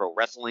Japan Pro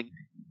Wrestling.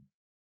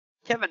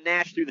 Kevin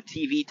Nash threw the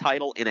TV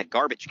title in a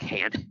garbage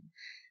can.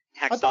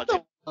 I thought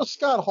that was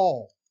Scott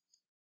Hall.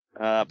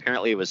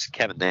 Apparently it was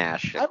Kevin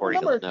Nash,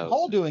 according to the notes. I remember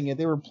Hall doing it.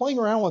 They were playing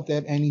around with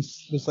it, and he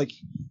was like,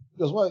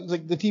 what? It's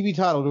like the TV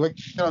title. Do I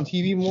get on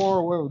TV more?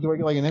 Or do I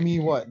get like an Emmy?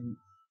 What?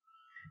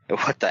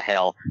 What the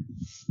hell?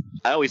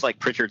 I always like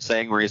Pritchard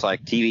saying where he's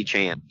like TV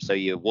champ, so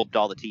you whooped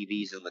all the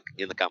TVs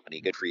in the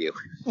company. Good for you.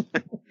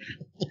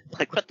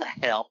 Like what the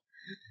hell?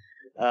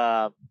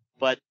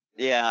 But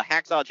yeah,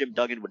 Hacksaw Jim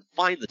Duggan would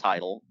find the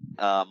title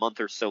a month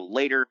or so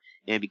later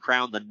and be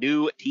crowned the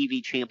new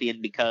TV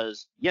champion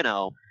because,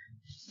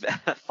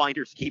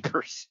 finders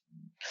keepers.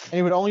 And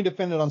he would only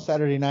defend it on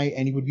Saturday night,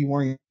 and he would be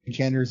wearing a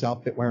janitor's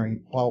outfit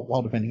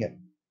while defending it.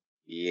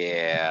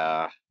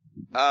 Yeah.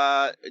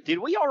 Did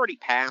we already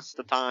pass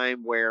the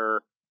time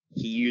where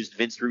he used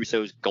Vince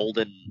Russo's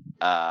golden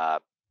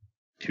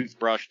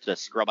toothbrush to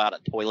scrub out a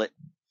toilet?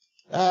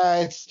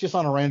 It's just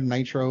on a random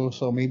Nitro,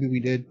 so maybe we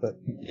did, but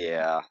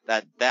yeah,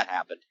 that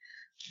happened.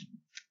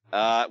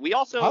 We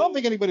also. I don't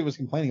think anybody was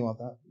complaining about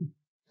that.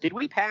 Did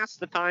we pass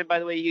the time, by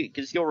the way?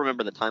 Because you'll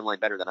remember the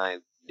timeline better than I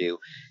do.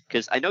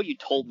 Because I know you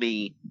told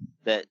me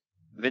that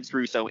Vince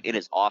Russo in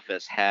his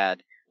office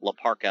had La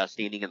Parka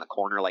standing in the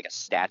corner like a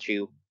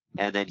statue,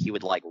 and then he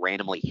would like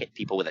randomly hit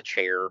people with a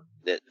chair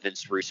that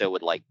Vince Russo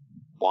would like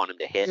want him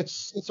to hit.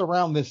 It's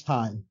around this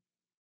time.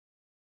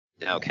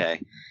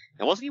 Okay.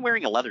 And wasn't he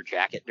wearing a leather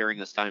jacket during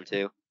this time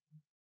too?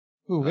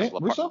 Who,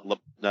 Russo?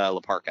 La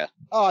Parka.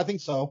 Oh, I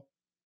think so.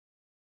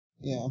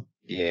 Yeah.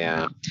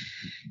 Yeah.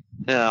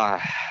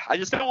 I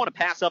just don't want to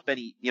pass up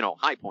any,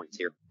 high points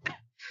here.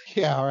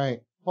 Yeah, right.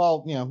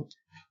 Well,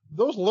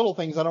 those little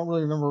things, I don't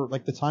really remember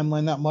like the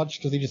timeline that much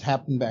because they just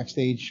happened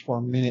backstage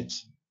for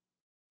minutes.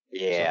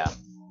 Yeah.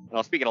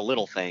 Well, speaking of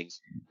little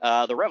things,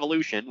 the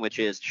Revolution, which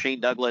is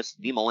Shane Douglas,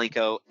 Dean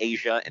Malenko,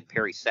 Asia, and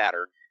Perry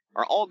Saturn,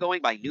 are all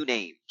going by new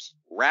names: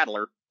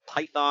 Rattler,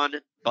 Python,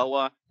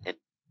 Boa,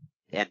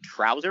 and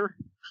Trouser.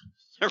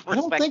 I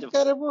don't think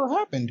that ever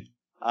happened.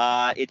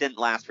 It didn't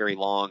last very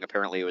long.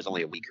 Apparently, it was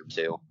only a week or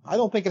two. I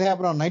don't think it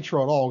happened on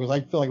Nitro at all because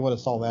I feel like I would have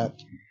saw that.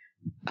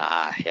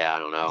 Yeah, I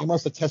don't know. They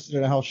must have tested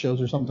it at house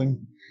shows or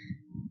something.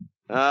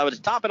 But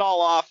to top it all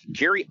off,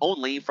 Jerry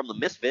Only from the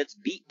Misfits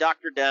beat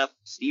Dr. Death,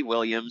 Steve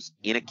Williams,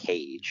 in a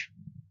cage.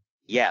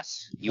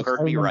 Yes, you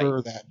heard me right. I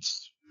remember that.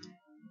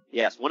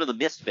 Yes, one of the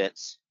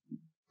Misfits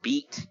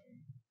beat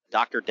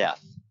Dr.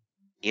 Death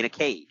in a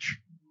cage.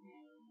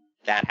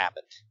 That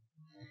happened.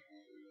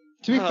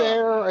 To be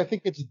fair, I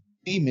think it's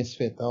the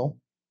Misfit, though.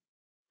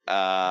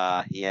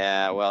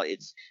 Yeah, well,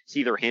 it's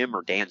either him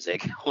or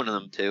Danzig, one of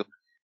them two.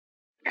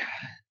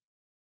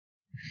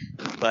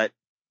 But,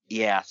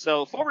 yeah,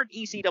 so former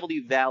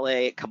ECW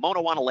valet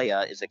Kimono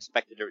Wanalea is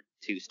expected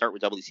to start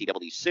with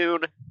WCW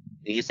soon.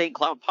 The Insane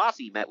Clown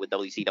Posse met with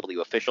WCW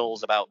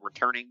officials about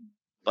returning,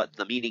 but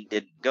the meeting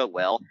didn't go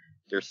well.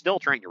 They're still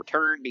trying to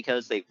return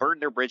because they've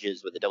burned their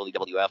bridges with the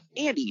WWF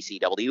and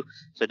ECW,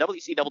 so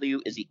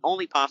WCW is the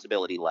only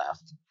possibility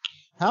left.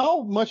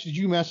 How much did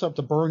you mess up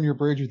to burn your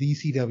bridge with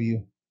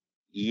ECW?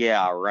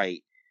 Yeah,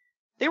 right.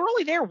 They were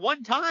only there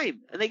one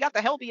time, and they got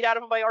the hell beat out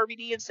of them by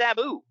RVD and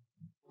Sabu.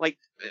 Like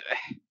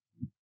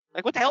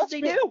what the hell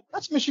did they do?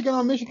 That's Michigan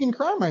on Michigan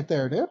crime right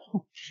there, dude.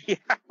 Yeah,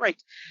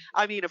 right.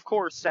 I mean, of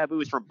course,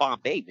 Sabu is from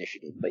Bombay,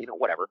 Michigan, but,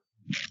 whatever.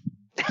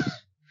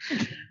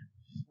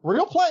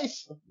 Real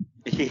place.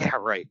 Yeah,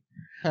 right.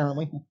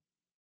 Apparently.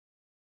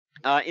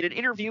 In an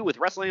interview with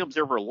Wrestling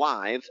Observer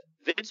Live,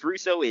 Vince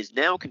Russo is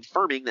now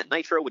confirming that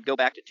Nitro would go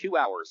back to 2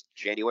 hours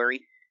in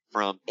January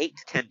from 8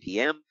 to 10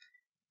 p.m.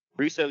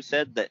 Russo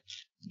said that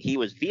he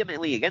was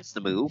vehemently against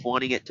the move,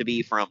 wanting it to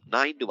be from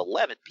 9 to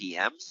 11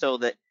 p.m. so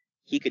that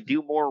he could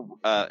do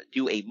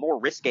a more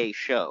risque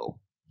show.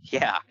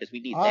 Yeah, because we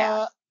need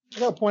that. I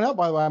gotta point out,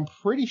 by the way, I'm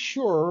pretty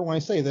sure when I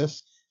say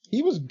this,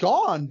 he was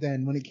gone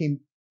then when it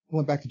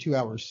went back to 2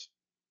 hours.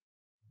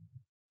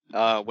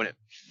 When it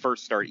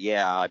first started,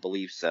 yeah, I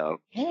believe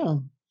so. Yeah,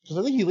 because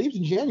I think he leaves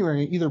in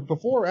January, either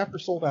before or after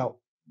Sold Out.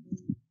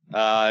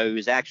 It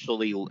was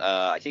actually,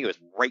 I think it was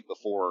right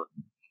before.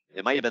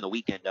 It might have been the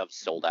weekend of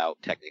Sold Out,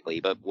 technically,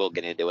 but we'll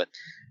get into it.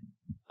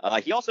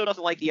 He also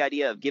doesn't like the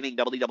idea of giving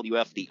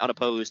WWF the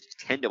unopposed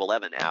 10 to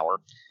 11 hour,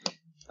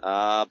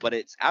 but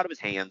it's out of his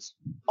hands.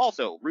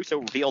 Also, Russo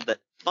revealed that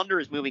Thunder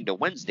is moving to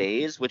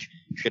Wednesdays, which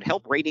should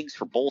help ratings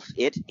for both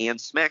it and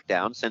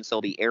SmackDown, since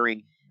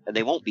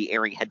they won't be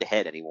airing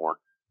head-to-head anymore.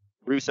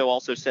 Russo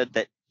also said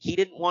that he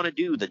didn't want to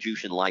do the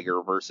Jushin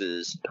Liger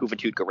versus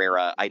Juventud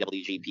Guerrera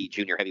IWGP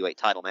Junior Heavyweight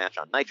title match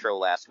on Nitro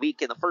last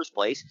week in the first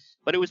place,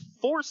 but it was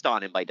forced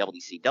on him by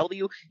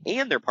WCW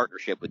and their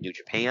partnership with New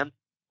Japan.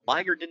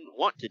 Liger didn't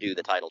want to do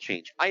the title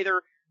change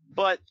either,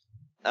 but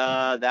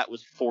that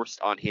was forced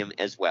on him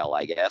as well,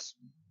 I guess.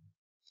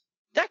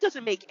 That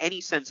doesn't make any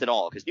sense at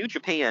all, because New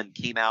Japan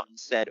came out and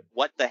said,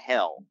 what the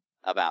hell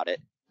about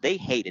it. They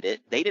hated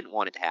it. They didn't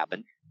want it to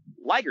happen.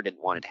 Liger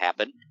didn't want it to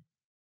happen.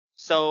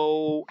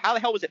 So how the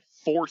hell was it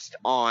forced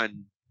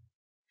on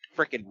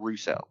frickin'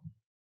 Russo?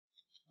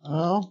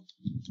 Oh.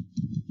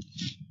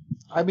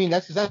 I mean,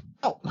 that's his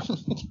fault.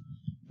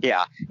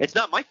 Yeah, it's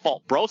not my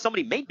fault, bro.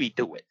 Somebody made me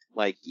do it.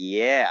 Like,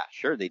 yeah,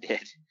 sure they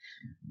did.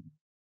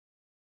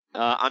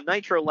 On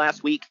Nitro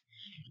last week,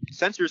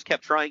 censors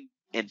kept trying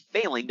and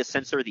failing to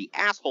censor the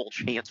asshole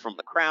chants from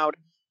the crowd.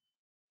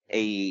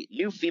 A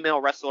new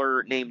female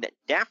wrestler named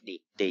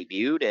Daphne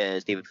debuted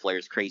as David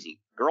Flair's crazy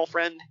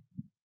girlfriend.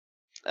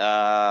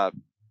 By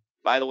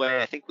the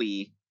way, I think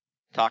we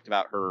talked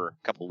about her a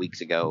couple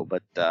weeks ago,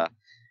 but,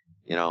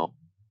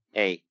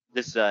 hey,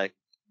 this is as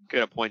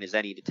good a point as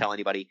any to tell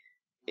anybody.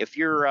 If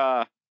you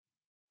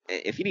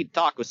need to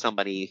talk with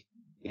somebody,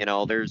 you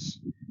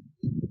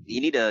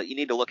need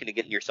to look into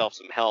getting yourself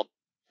some help.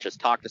 Just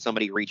talk to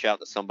somebody, reach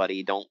out to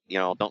somebody. Don't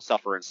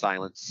suffer in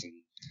silence.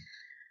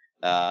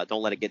 And,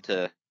 don't let it get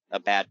to a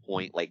bad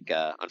point. Like,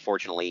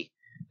 unfortunately,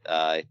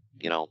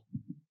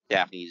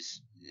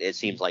 it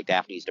seems like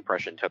Daphne's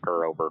depression took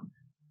her over.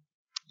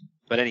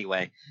 But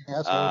anyway,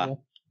 that's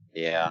horrible.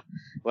 Yeah.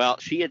 Well,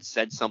 she had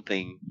said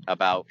something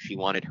about she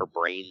wanted her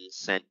brain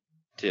sent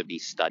to be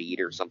studied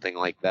or something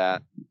like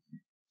that.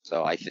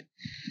 So I think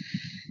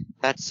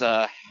that's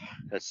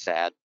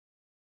sad.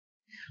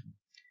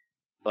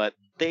 But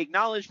they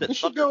acknowledge that we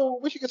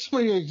should get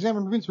somebody to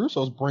examine Vince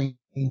Russo's brain.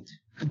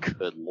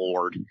 Good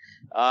Lord.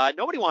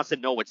 Nobody wants to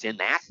know what's in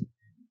that.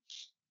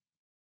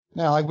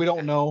 Now, like we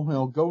don't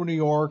know, go to New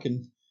York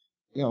and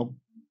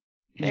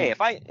Hey,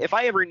 if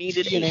I ever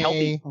needed DNA. A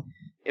healthy,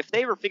 if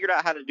they ever figured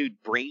out how to do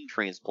brain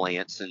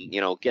transplants and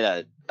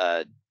get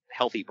a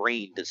healthy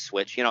brain to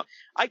switch,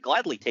 I'd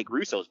gladly take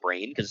Russo's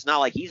brain because it's not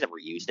like he's ever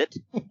used it.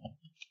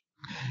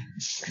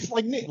 It's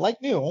like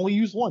new, only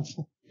used once.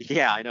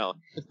 Yeah, I know.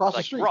 Across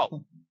the street,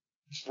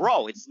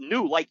 bro, it's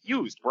new, like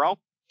used, bro.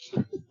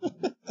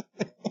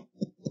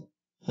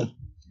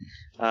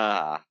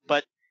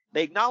 But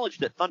they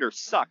acknowledged that Thunder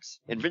sucks,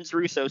 and Vince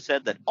Russo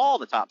said that all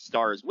the top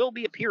stars will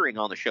be appearing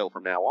on the show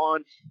from now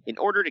on in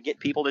order to get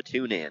people to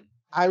tune in.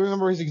 I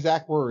remember his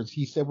exact words.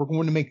 He said, "We're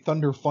going to make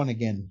Thunder fun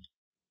again."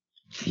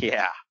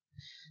 Yeah,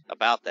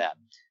 about that.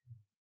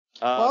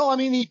 Well, I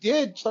mean, he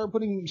did start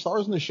putting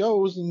stars in the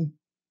shows, and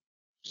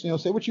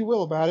say what you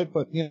will about it,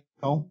 but it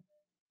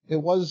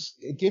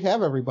did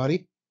have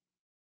everybody.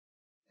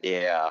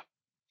 Yeah,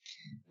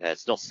 it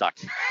still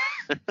sucked.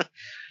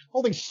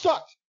 Whole thing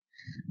sucked.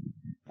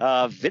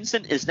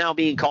 Vincent is now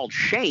being called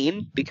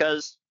Shane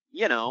because,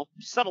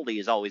 subtlety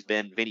has always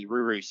been Vinny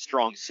Ruru's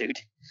strong suit.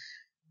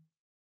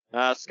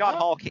 Scott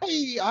Hall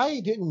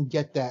I didn't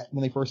get that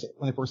when they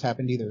first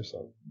happened either.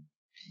 So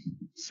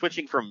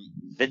switching from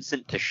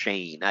Vincent to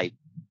Shane, I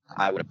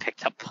would have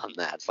picked up on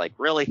that. It's like,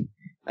 really?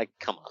 Like,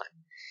 come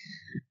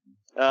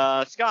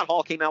on. Scott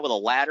Hall came out with a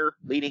ladder,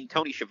 leading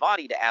Tony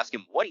Schiavone to ask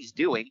him what he's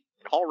doing,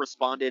 and Hall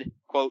responded,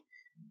 quote,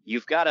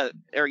 "You've got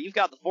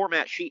the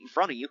format sheet in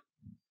front of you."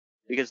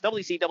 Because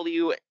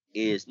WCW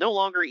is no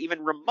longer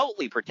even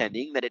remotely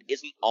pretending that it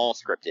isn't all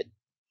scripted.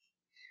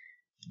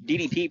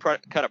 DDP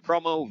cut a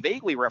promo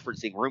vaguely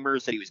referencing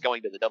rumors that he was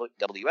going to the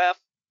WWF.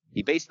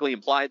 He basically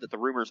implied that the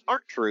rumors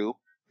aren't true,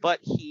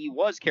 but he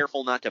was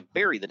careful not to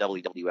bury the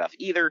WWF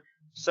either,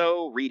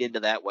 so read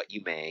into that what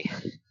you may.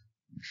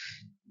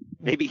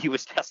 Maybe he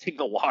was testing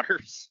the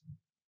waters.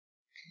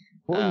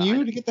 Wouldn't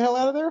you to get the hell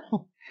out of there?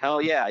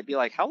 Hell yeah, I'd be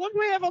like, how long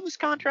do I have on this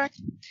contract?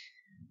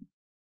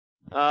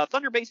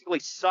 Thunder basically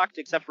sucked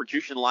except for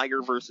Jushin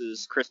Liger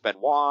versus Chris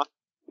Benoit,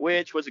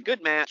 which was a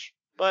good match,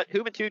 but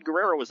Juventud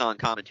Guerrero was on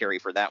commentary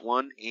for that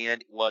one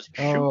and was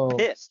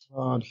pissed.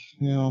 God,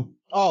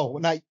 Oh,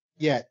 not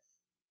yet.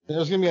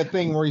 There's going to be a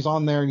thing where he's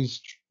on there and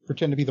he's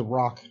pretending to be The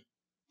Rock.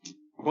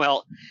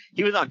 Well,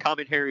 he was on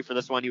commentary for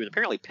this one. He was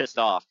apparently pissed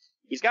off.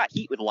 He's got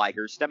heat with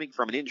Liger stemming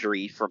from an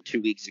injury from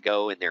 2 weeks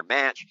ago in their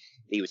match.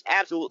 He was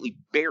absolutely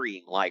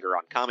burying Liger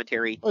on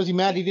commentary. Was he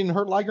mad he didn't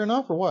hurt Liger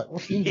enough or what?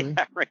 What's the injury?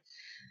 Yeah, right.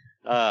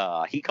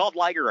 He called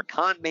Liger a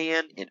con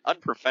man and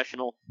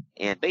unprofessional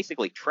and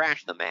basically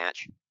trashed the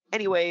match.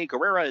 Anyway,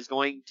 Guerrero is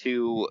going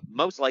to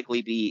most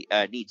likely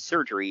need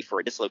surgery for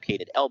a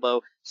dislocated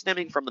elbow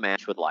stemming from the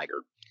match with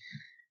Liger.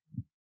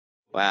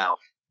 Wow.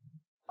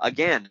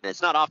 Again,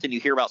 it's not often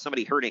you hear about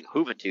somebody hurting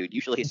Juventud.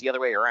 Usually it's the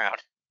other way around.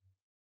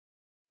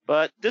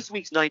 But this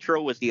week's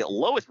Nitro was the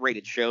lowest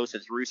rated show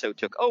since Russo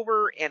took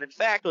over, and in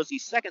fact was the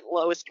second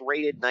lowest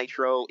rated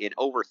Nitro in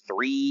over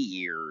 3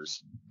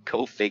 years.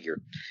 Go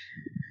figure.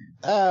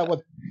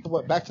 What,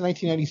 back to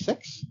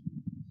 1996?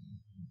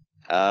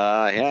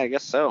 Yeah, I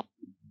guess so.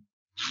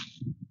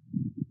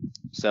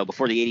 So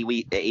before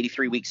the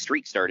 83-week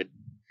streak started.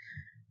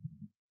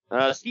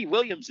 Steve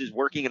Williams is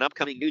working an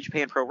upcoming New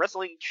Japan Pro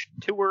Wrestling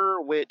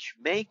tour, which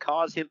may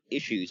cause him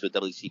issues with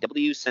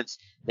WCW since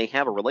they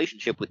have a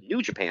relationship with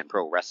New Japan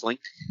Pro Wrestling.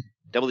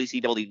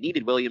 WCW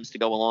needed Williams to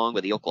go along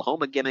with the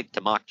Oklahoma gimmick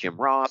to mock Jim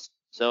Ross,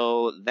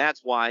 so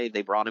that's why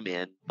they brought him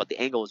in, but the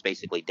angle is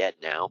basically dead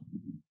now.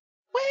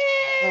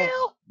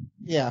 Well,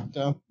 yeah,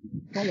 don't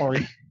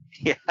worry.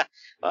 Yeah,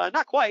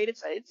 not quite.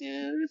 It's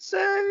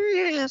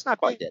not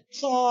quite dead.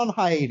 It's on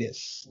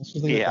hiatus.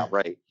 Yeah,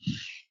 right.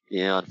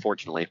 Yeah,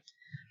 unfortunately.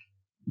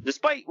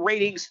 Despite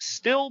ratings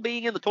still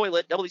being in the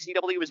toilet,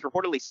 WCW is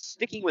reportedly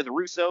sticking with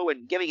Russo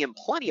and giving him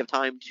plenty of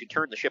time to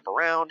turn the ship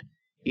around.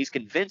 He's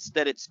convinced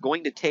that it's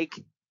going to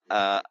take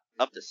up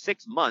to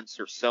 6 months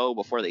or so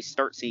before they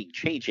start seeing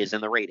changes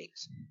in the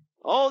ratings.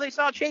 Oh, they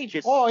saw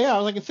changes. Oh, yeah,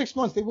 like in 6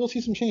 months they will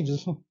see some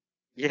changes.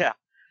 Yeah.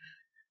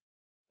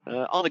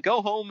 On the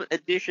go-home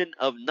edition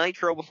of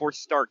Nitro before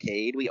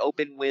Starrcade, we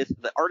open with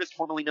the artist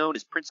formerly known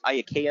as Prince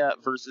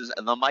Iaukea versus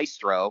the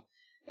Maestro.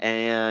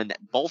 And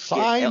both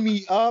sign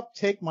me up,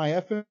 take my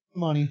effing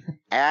money.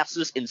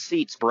 Asses in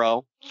seats,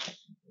 bro.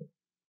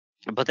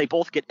 But they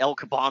both get El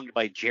Kabonged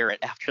by Jarrett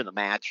after the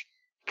match,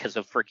 because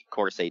of freaking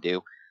course they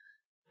do.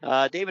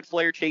 David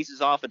Flair chases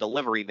off a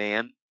delivery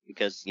man,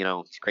 because,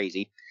 he's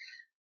crazy.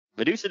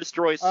 Medusa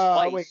destroys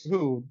Spice. Wait,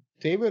 who?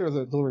 David or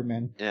the delivery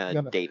man?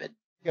 David.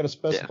 You gotta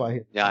specify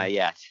it.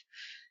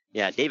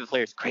 Yeah, David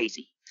Flair's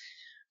crazy.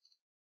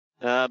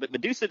 But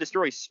Medusa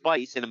destroys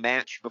Spice in a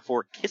match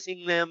before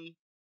kissing them,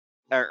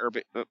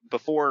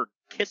 before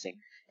kissing,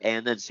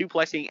 and then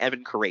suplexing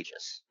Evan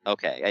Courageous.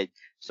 Okay,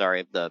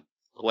 sorry, the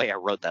way I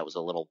wrote that was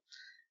a little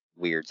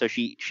weird. So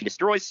she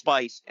destroys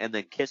Spice and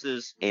then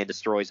kisses and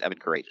destroys Evan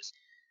Courageous.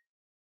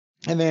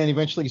 And then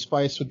eventually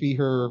Spice would be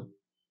her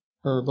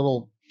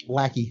little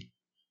lackey.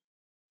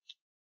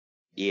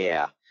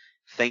 Yeah,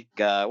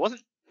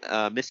 wasn't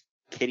Miss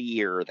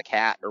Kitty or the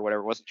cat or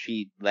whatever, wasn't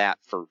she that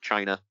for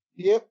China?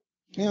 Yep.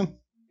 Yeah.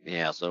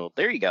 Yeah, so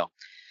there you go.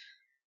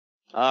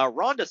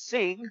 Rhonda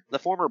Singh, the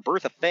former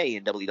Bertha Faye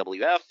in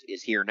WWF,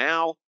 is here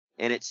now,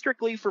 and it's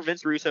strictly for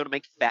Vince Russo to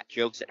make fat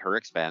jokes at her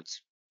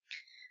expense.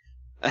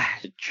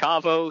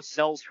 Chavo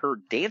sells her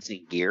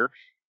dancing gear.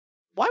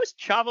 Why was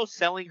Chavo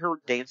selling her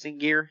dancing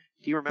gear?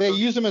 Do you remember? They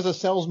use him as a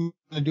salesman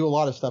to do a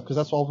lot of stuff, because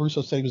that's all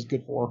Russo said he was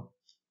good for.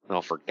 Oh,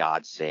 for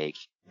God's sake.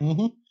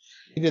 Mm-hmm.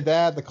 He did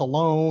that, the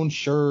cologne,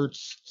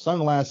 shirts,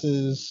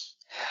 sunglasses.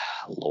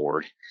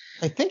 Lord.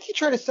 I think he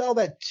tried to sell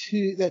that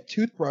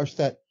toothbrush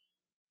that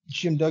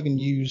Jim Duggan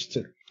used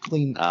to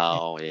clean.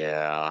 Oh,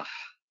 yeah.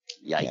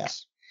 Yikes. Yeah.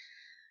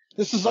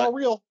 This is all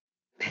real.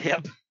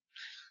 Yep.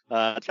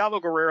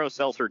 Chavo Guerrero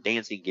sells her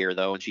dancing gear,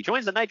 though, and she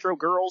joins the Nitro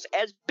Girls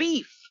as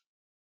Beef.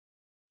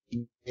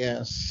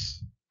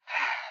 Yes.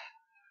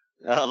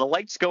 The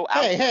lights go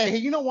out. Hey,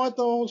 you know what,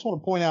 though? I just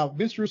want to point out,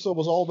 Vince Russo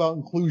was all about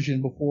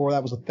inclusion before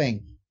that was a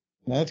thing.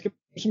 Now, let's give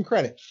him some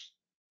credit.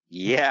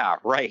 Yeah,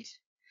 right.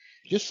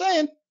 Just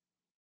saying.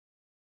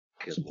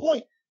 That's the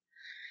point.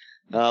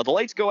 The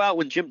lights go out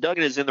when Jim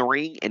Duggan is in the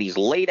ring, and he's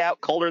laid out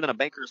colder than a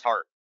banker's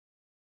heart.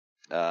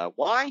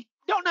 Why?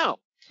 Don't know.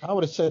 I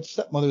would have said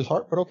stepmother's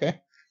heart, but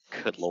okay.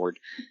 Good Lord.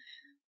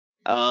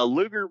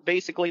 Luger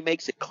basically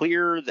makes it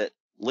clear that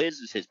Liz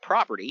is his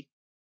property,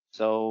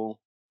 so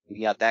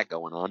we got that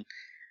going on.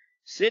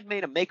 Sid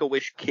made a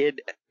Make-A-Wish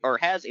kid, or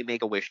has a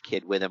Make-A-Wish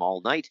kid with him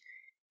all night,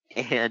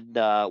 and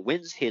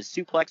wins his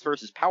suplex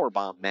versus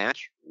powerbomb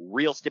match,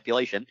 real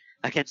stipulation,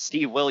 against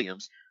Steve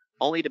Williams,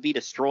 only to be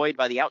destroyed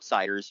by the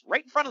Outsiders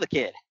right in front of the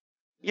kid.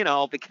 You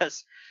know,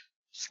 because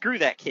screw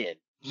that kid.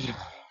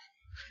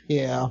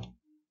 Yeah.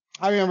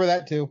 I remember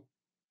that too.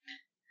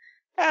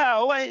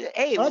 Oh, hey,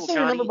 I little still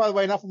Johnny. remember, by the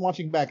way, not from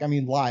watching back, I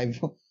mean live.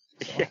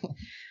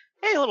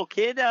 Hey, little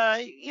kid,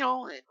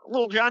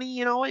 little Johnny,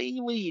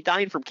 you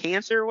dying from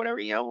cancer or whatever,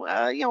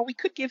 we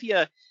could give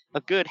you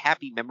a good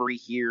happy memory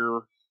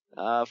here,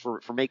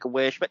 for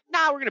Make-A-Wish, but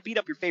we're gonna beat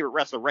up your favorite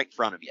wrestler right in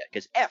front of you,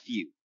 cause F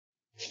you.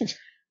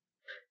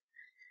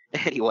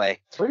 Anyway.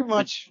 Pretty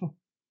much.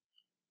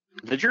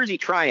 The Jersey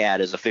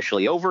Triad is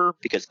officially over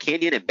because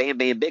Canyon and Bam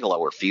Bam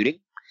Bigelow are feuding.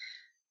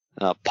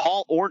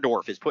 Paul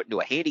Orndorff is put into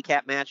a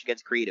handicap match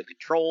against Creative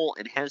Control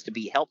and has to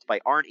be helped by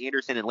Arn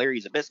Anderson and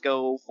Larry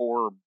Zbyszko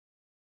for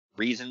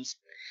reasons.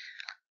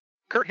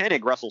 Kurt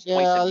Hennig wrestles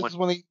twice in this is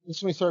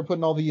when they started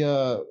putting all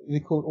the they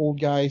quote old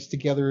guys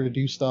together to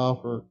do stuff,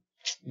 or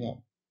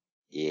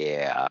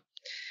Yeah.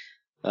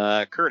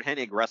 Kurt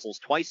Hennig wrestles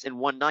twice in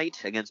one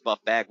night against Buff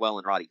Bagwell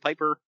and Roddy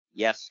Piper.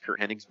 Yes, Kurt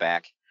Hennig's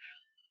back.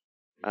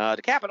 To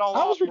cap it all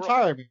How off, was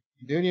retirement,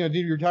 dude? Did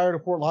he retire to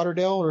Fort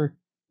Lauderdale, or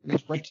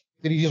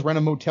did he just rent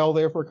a motel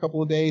there for a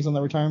couple of days on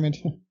that retirement?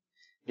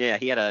 Yeah,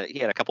 he had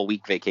a couple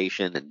week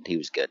vacation and he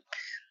was good.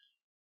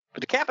 But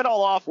to cap it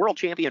all off, world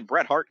champion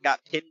Bret Hart got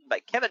pinned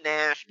by Kevin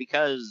Nash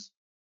because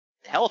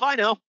hell if I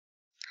know.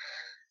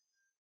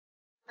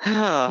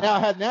 Now,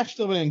 had Nash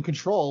still been in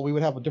control, we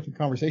would have a different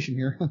conversation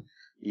here.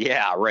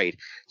 Yeah, right.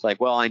 It's like,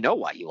 well, I know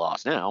why he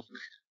lost now.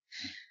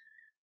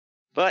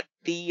 But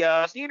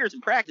the standards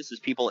and practices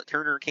people at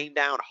Turner came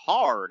down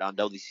hard on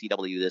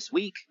WCW this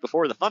week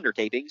before the Thunder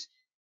tapings.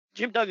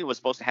 Jim Duggan was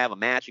supposed to have a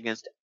match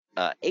against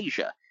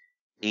Asia,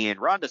 and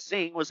Rhonda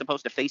Singh was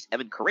supposed to face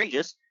Evan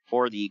Courageous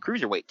for the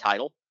Cruiserweight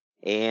title,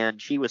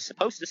 and she was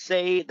supposed to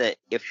say that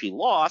if she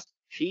lost,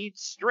 she'd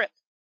strip.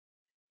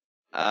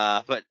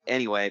 But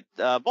anyway,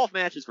 both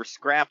matches were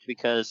scrapped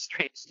because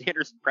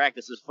standards and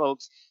practices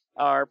folks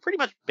are pretty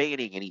much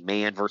banning any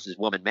man versus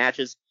woman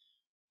matches.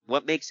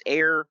 What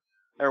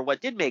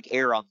did make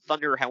air on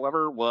Thunder,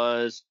 however,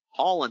 was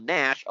Hall and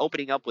Nash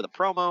opening up with a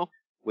promo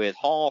with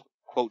Hall,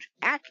 quote,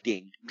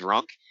 acting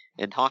drunk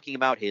and talking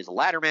about his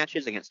ladder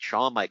matches against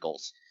Shawn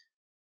Michaels.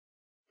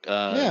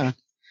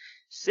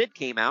 Sid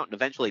came out and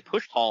eventually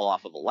pushed Hall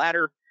off of the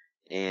ladder,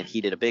 and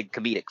he did a big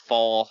comedic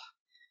fall.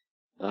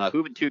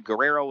 Juventud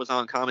Guerrero was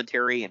on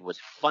commentary and was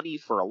funny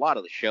for a lot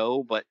of the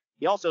show, but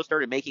he also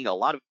started making a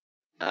lot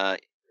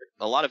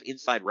of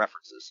inside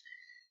references.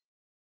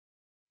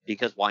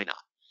 Because why not?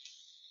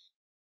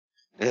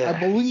 I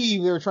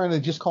believe they were trying to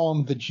just call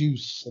him the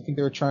Juice. I think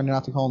they were trying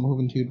not to call him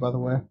Juventud, by the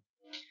way.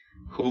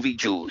 Hoovy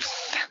Juice.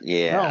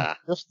 Yeah.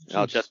 No, just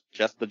the Juice.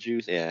 Just the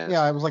Juice, yeah.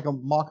 Yeah, it was like a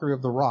mockery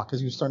of The Rock, because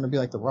he was starting to be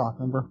like The Rock,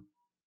 remember?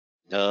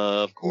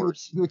 Of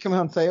course. He would come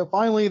out and say,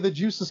 finally, the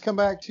Juice has come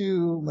back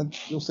to,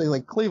 like, you'll say,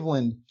 like,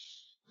 Cleveland.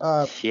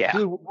 Yeah.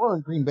 Dude, we're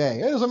in Green Bay.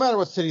 It doesn't matter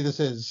what city this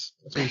is.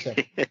 That's what he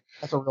said.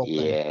 That's a real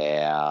thing.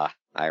 Yeah,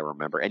 I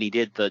remember. And he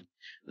did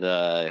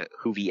the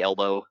Hoovy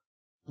elbow.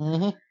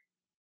 Mm-hmm.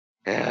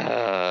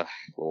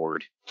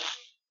 Lord.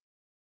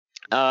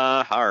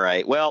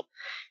 Alright, well,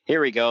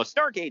 here we go.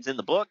 Stargate's in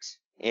the books,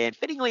 and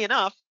fittingly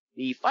enough,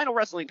 the final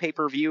wrestling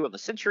pay-per-view of the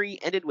century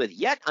ended with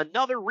yet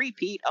another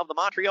repeat of the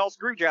Montreal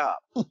Screwjob.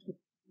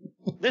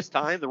 This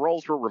time, the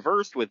roles were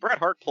reversed, with Bret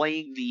Hart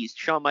playing the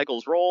Shawn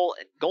Michaels role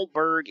and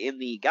Goldberg in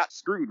the Got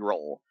Screwed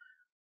role.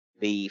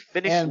 The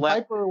finish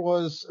Piper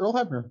was Earl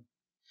Hebner.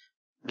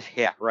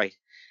 Yeah, right.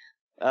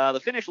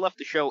 The finish left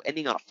the show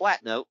ending on a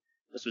flat note.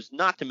 This was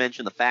not to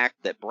mention the fact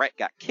that Bret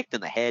got kicked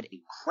in the head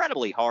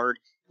incredibly hard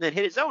and then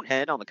hit his own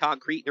head on the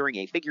concrete during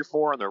a figure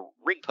four on the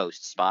ring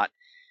post spot.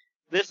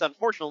 This,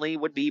 unfortunately,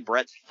 would be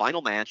Bret's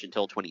final match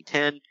until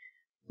 2010.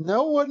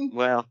 No, it wouldn't.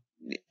 Well,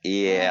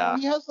 yeah.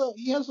 He has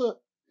a,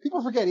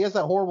 people forget, he has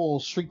that horrible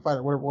Street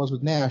Fighter, whatever it was,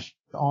 with Nash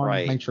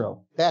on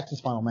Nitro. That's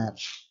his final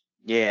match.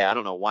 Yeah, I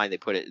don't know why they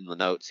put it in the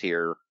notes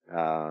here,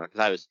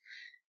 because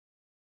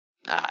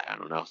I don't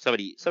don't know.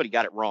 Somebody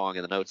got it wrong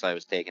in the notes I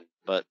was taking,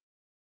 but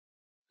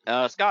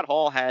Scott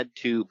Hall had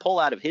to pull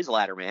out of his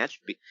ladder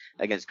match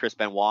against Chris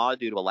Benoit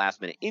due to a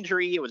last-minute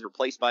injury. It was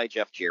replaced by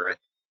Jeff Jarrett.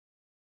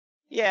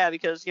 Yeah,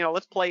 because,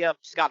 let's play up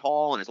Scott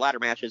Hall and his ladder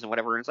matches and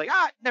whatever. And it's like,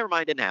 never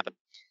mind, didn't happen.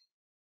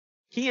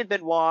 He and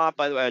Benoit,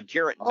 by the way,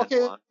 Jarrett and okay,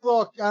 Benoit.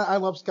 Look, I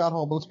love Scott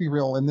Hall, but let's be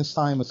real. In this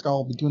time, Scott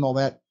Hall will be doing all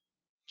that.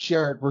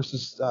 Jarrett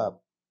versus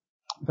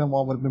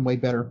Benoit would have been way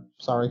better.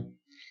 Sorry.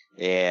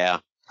 Yeah.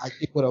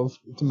 It would have,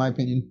 in my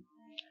opinion.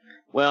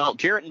 Well,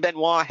 Jarrett and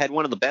Benoit had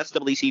one of the best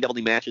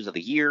WCW matches of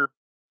the year.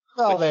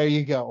 Oh, there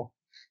you go.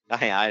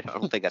 I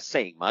don't think that's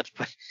saying much,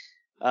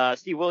 but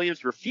Steve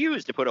Williams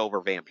refused to put over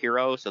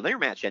Vampiro, so their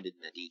match ended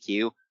in a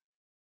DQ.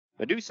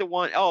 Medusa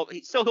won.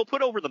 So he'll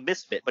put over the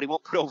Misfit, but he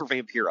won't put over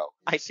Vampiro.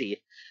 I see it.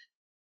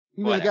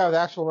 He was a guy with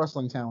actual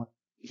wrestling talent.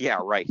 Yeah,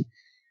 right.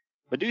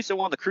 Medusa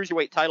won the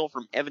Cruiserweight title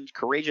from Evan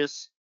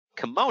Courageous.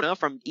 Kimona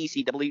from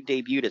ECW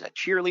debuted as a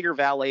cheerleader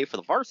valet for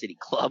the Varsity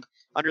Club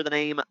under the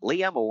name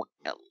Leia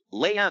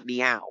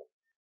Meow.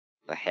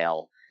 The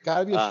hell?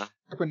 Gotta be a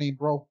different name,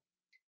 bro.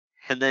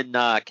 And then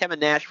Kevin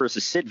Nash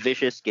versus Sid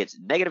Vicious gets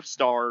negative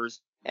stars,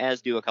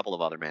 as do a couple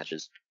of other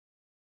matches.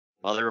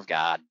 Mother of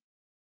God.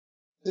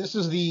 This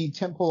is the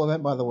tentpole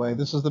event, by the way.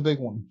 This is the big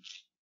one.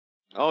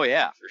 Oh,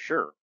 yeah, for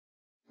sure.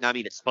 I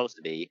mean, it's supposed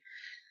to be.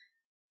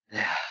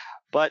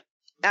 But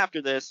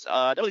after this,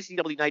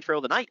 WCW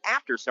Nitro, the night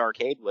after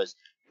Starrcade, was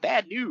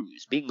bad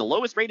news, being the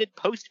lowest rated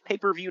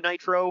post-pay-per-view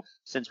Nitro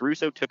since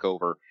Russo took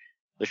over.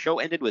 The show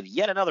ended with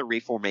yet another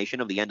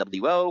reformation of the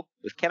NWO,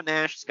 with Kevin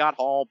Nash, Scott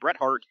Hall, Bret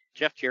Hart,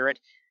 Jeff Jarrett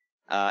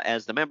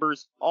as the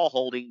members, all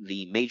holding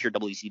the major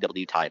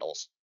WCW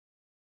titles.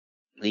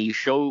 The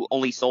show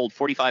only sold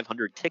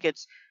 4,500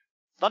 tickets.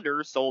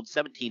 Thunder sold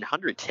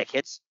 1,700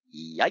 tickets.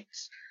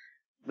 Yikes.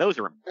 Those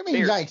are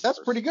yikes. That's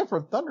pretty good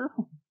for Thunder.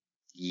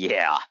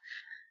 Yeah.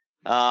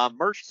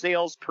 Merch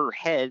sales per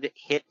head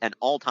hit an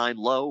all-time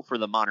low for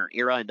the modern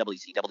era in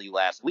WCW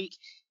last week.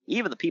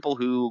 Even the people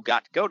who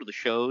got to go to the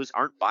shows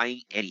aren't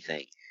buying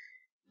anything.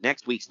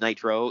 Next week's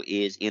Nitro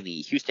is in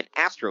the Houston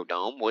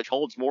Astrodome, which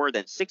holds more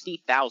than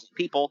 60,000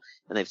 people,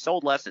 and they've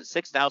sold less than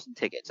 6,000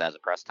 tickets as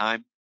of press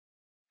time.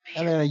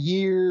 And then a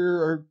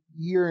year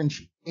and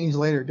change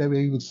later,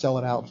 WWE would sell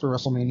it out for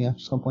WrestleMania.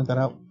 Just gonna point that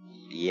out.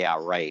 Yeah,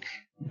 right.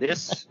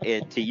 This,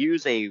 to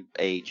use a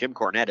Jim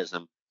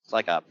Cornetteism, it's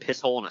like a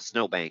piss hole in a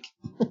snowbank.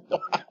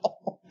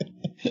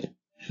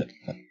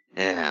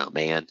 Oh,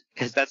 man.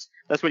 Because that's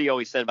what he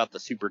always said about the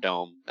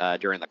Superdome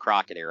during the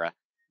Crockett era.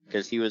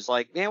 Because he was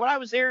like, man, when I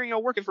was there,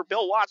 working for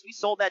Bill Watts, we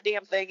sold that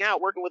damn thing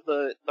out, working with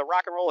the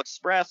Rock and Roll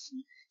Express.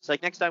 And it's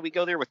like, next time we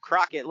go there with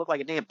Crockett, it looked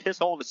like a damn piss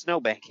hole in a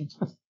snowbank.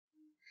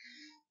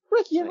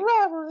 Ricky and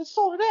Robert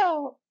sold it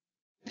out.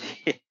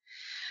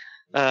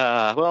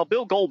 Well,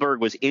 Bill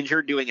Goldberg was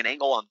injured doing an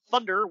angle on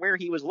Thunder where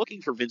he was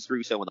looking for Vince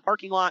Russo in the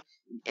parking lot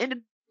and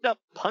ended up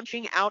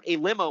punching out a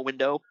limo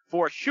window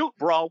for a shoot,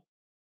 bro.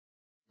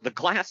 The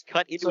glass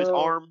cut into his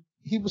arm.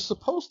 He was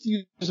supposed to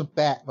use a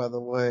bat, by the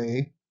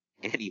way.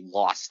 And he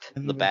lost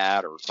the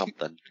bat or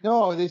something.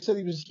 No, he said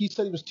he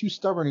was too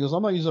stubborn. He goes,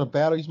 I'm not using a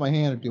bat, I'll use my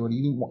hand to do it.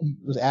 He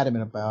was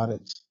adamant about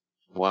it.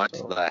 What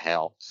the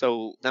hell?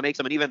 So that makes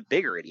him an even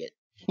bigger idiot.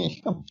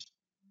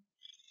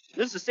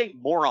 This is the same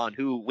moron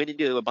who went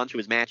into a bunch of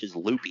his matches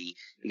loopy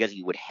because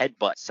he would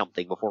headbutt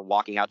something before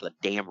walking out to the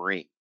damn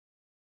ring.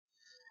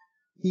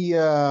 They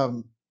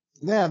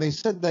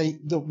said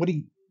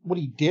that what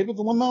he did with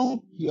the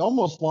limo, he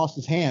almost lost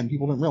his hand.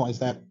 People didn't realize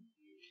that.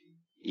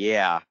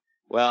 Yeah.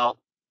 Well,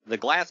 the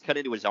glass cut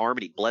into his arm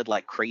and he bled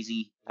like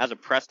crazy. As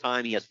of press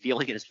time, he has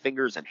feeling in his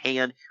fingers and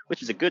hand,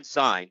 which is a good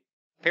sign.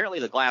 Apparently,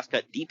 the glass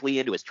cut deeply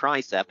into his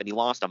tricep, and he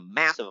lost a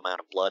massive amount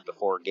of blood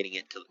before getting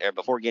to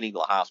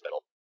the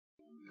hospital.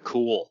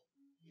 Cool.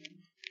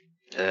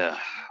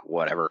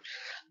 Whatever.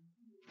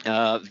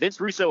 Vince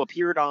Russo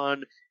appeared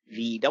on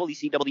the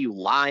WCW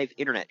live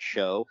internet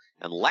show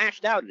and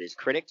lashed out at his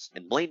critics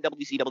and blamed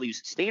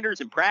WCW's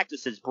standards and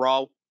practices,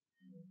 bro,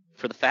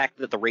 for the fact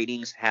that the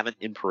ratings haven't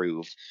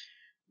improved.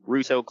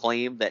 Russo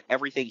claimed that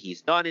everything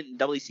he's done in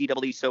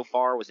WCW so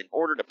far was in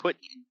order to put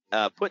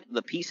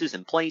the pieces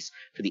in place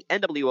for the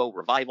NWO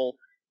revival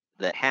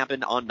that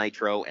happened on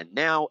Nitro, and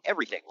now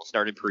everything will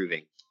start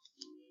improving.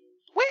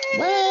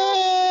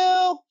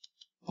 Well,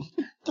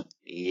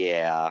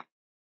 yeah.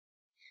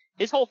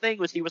 His whole thing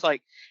was he was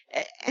like,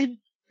 and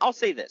I'll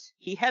say this,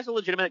 he has a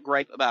legitimate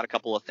gripe about a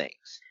couple of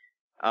things.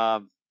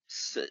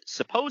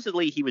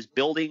 Supposedly he was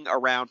building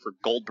around for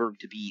Goldberg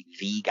to be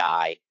the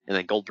guy, and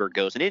then Goldberg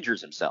goes and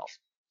injures himself.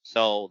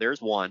 So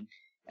there's one.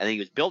 And then he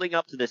was building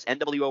up to this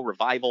NWO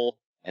revival,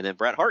 and then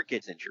Bret Hart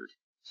gets injured.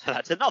 So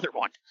that's another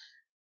one.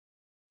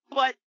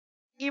 But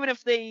even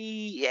if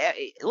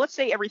let's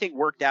say everything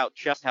worked out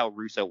just how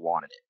Russo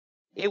wanted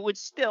it, it would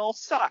still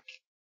suck.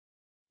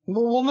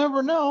 Well, we'll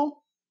never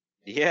know.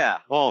 Yeah.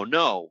 Oh,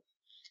 no.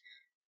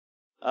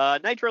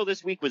 Nitro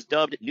this week was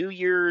dubbed New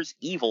Year's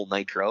Evil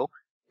Nitro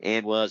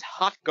and was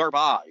hot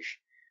garbage.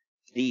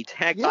 The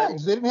tag title... Yeah,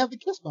 because they didn't have the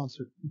Kiss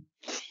concert.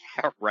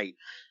 Yeah, right.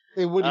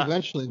 They would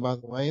eventually, by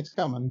the way. It's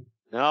coming.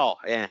 No,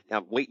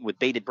 I'm waiting with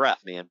bated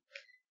breath, man.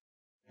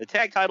 The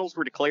tag titles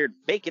were declared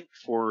vacant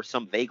for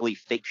some vaguely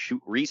fake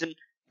shoot reason,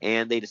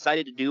 and they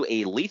decided to do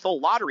a lethal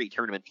lottery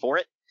tournament for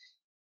it.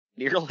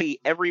 Nearly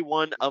every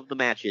one of the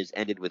matches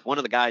ended with one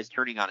of the guys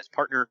turning on his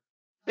partner,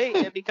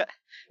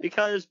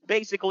 because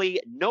basically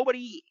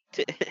nobody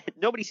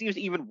seems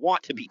to even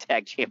want to be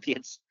tag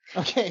champions.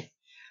 Okay,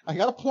 I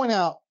gotta point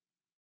out.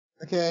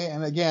 Okay,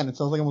 and again, it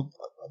sounds like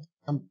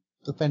I'm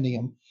defending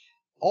him.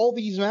 All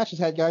these matches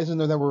had guys in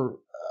there that were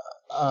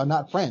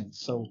not friends,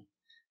 so.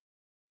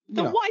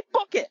 Then why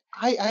book it?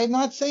 I'm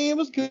not saying it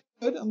was good.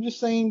 I'm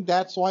just saying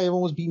that's why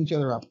everyone was beating each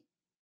other up.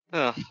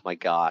 Oh my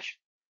gosh.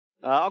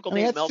 Uncle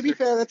Dave Meltzer. To be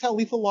fair, that's how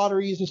Lethal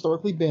Lottery has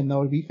historically been,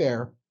 though, to be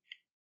fair.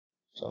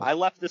 So. I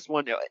left this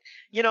one.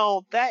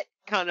 That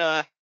kind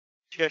of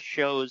just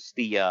shows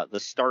the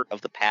start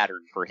of the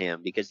pattern for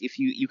him, because if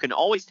you can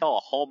always tell a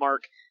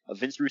hallmark of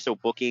Vince Russo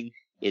booking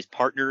is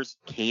partners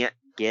can't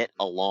get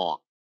along.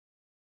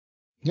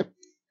 Yep.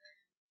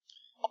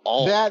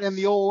 Always. That and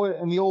the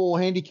old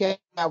handicap,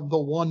 the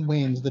one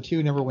wins, the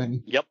two never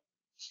win. Yep.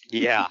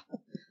 Yeah.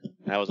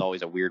 That was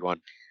always a weird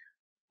one.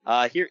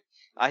 Here,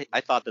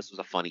 I thought this was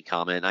a funny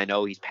comment. I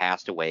know he's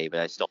passed away, but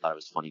I still thought it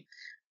was funny.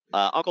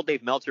 Uncle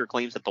Dave Meltzer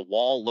claims that the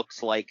wall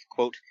looks like,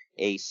 quote,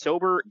 a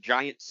sober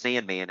giant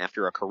Sandman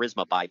after a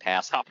charisma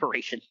bypass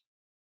operation.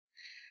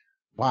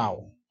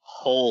 Wow.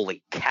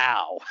 Holy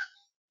cow.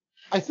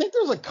 I think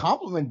there's a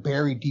compliment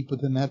buried deep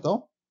within that,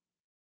 though.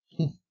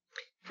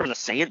 For the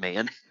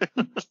Sandman.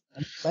 I'm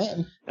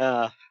saying.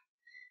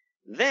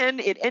 Then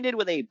it ended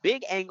with a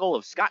big angle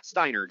of Scott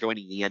Steiner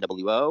joining the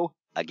NWO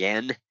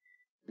again.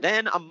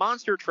 Then a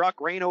monster truck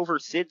ran over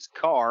Sid's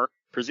car,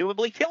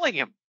 presumably killing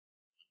him.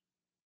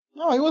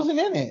 No, he wasn't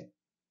in it.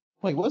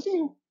 Wait, was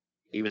he?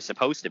 He was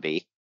supposed to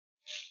be.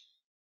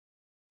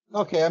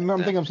 Okay, I'm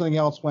thinking of something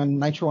else when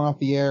Nitro went off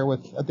the air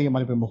with, I think it might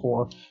have been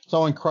before.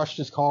 Someone crushed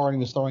his car and he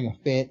was throwing a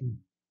fit.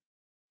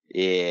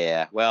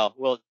 Yeah,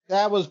 well.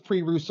 That was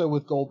pre-Russo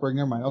with Goldberg.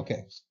 Never mind.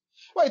 Okay.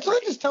 Wait, so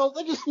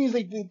that just means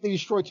they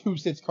destroyed two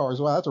Sid's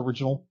cars. Wow, that's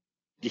original.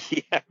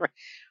 Yeah, right.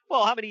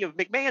 Well, how many of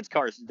McMahon's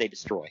cars did they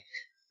destroy?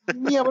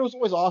 Yeah, but it was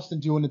always Austin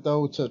doing it,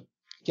 though, to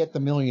get the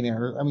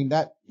millionaire. I mean,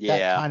 that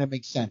kind of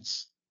makes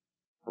sense.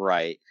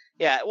 Right.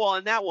 Yeah, well,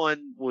 and that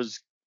one was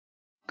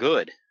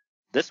good.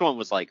 This one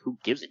was like, who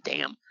gives a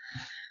damn?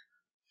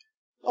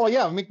 Oh,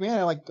 yeah, McMahon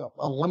had like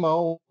a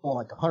limo, or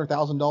like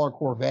 $100,000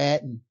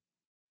 Corvette, and,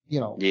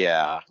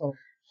 Yeah. So,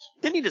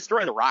 didn't he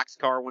destroy the Rock's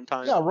car one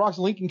time? Yeah, Rock's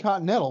Lincoln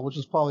Continental, which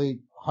is probably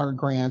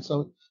 $100,000,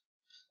 so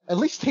at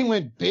least they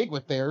went big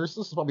with theirs.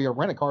 This is probably a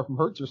rent-a-car from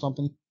Hertz or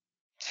something.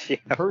 Yeah,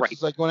 Hertz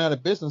is like going out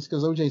of business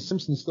because O.J.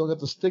 Simpson still got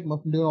the stigma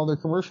from doing all their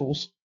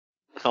commercials.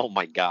 Oh,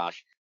 my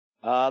gosh.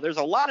 There's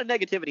a lot of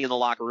negativity in the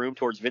locker room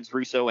towards Vince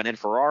Russo and Ed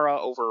Ferrara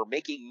over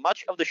making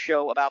much of the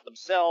show about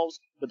themselves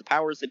with the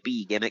powers that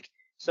be gimmick.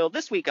 So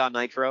this week on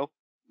Nitro,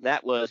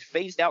 that was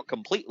phased out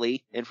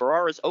completely, and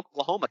Ferrara's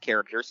Oklahoma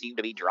character seemed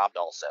to be dropped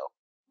also.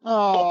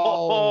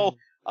 Oh.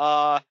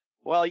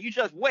 Well, you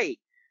just wait.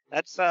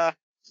 That's, well,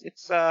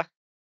 I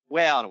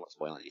don't want to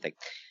spoil anything.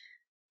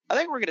 I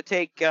think we're going to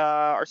take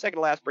our second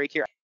to last break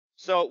here.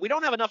 So we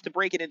don't have enough to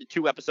break it into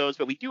 2 episodes,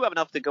 but we do have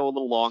enough to go a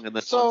little long in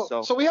this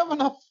one. So we have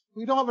enough.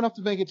 We don't have enough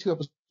to make it 2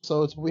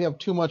 episodes, but we have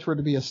too much for it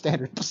to be a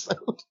standard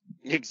episode.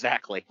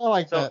 Exactly. I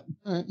like that.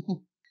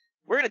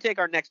 We're going to take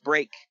our next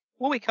break.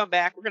 When we come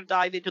back, we're going to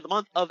dive into the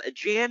month of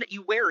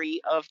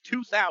January of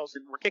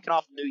 2000. We're kicking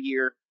off the new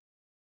year.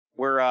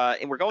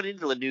 And we're going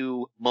into the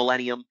new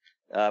millennium.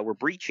 We're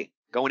breaching,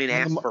 going in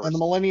ass first. And the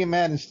Millennium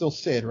Man is still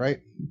Sid, right?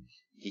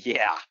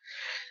 Yeah.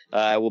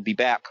 We'll be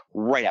back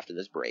right after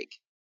this break.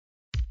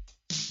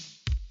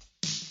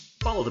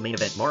 Follow the Main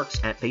Event Marks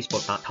at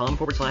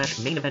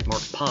Facebook.com/Main Event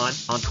Marks Pod,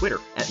 on Twitter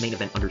at Main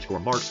Event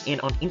 _Marks,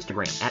 and on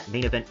Instagram at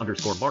Main Event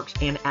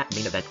 _Marks and at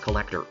Main Event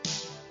Collector.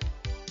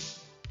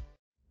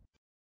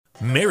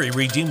 Mary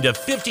redeemed a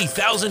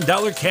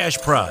 $50,000 cash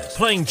prize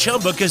playing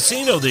Chumba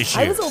Casino this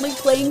year. I was only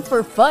playing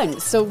for fun,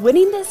 so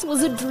winning this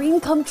was a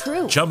dream come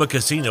true. Chumba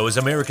Casino is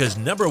America's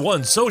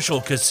 #1 social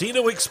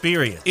casino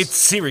experience. It's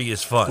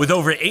serious fun. With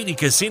over 80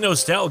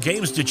 casino-style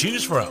games to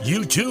choose from,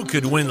 you too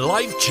could win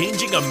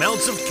life-changing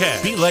amounts of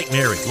cash. Be like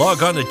Mary.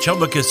 Log on to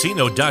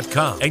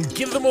ChumbaCasino.com and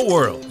give them a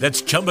whirl.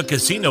 That's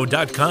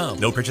ChumbaCasino.com.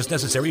 No purchase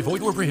necessary.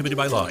 Void where prohibited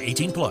by law.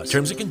 18+.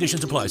 Terms and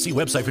conditions apply. See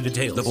website for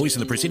details. The voice in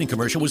the preceding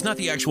commercial was not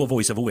the actual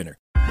voice of a winner.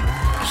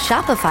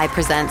 Shopify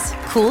presents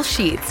cool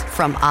sheets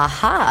from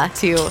AHA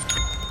to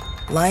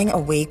lying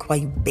awake while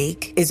you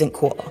bake isn't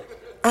cool.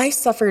 I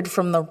suffered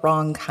from the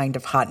wrong kind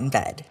of hot in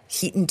bed,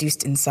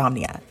 heat-induced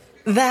insomnia.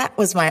 That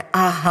was my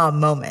aha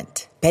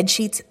moment. Bed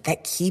sheets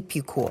that keep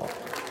you cool.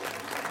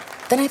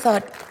 Then I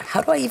thought,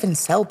 how do I even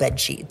sell bed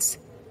sheets?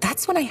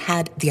 That's when I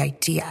had the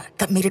idea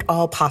that made it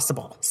all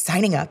possible,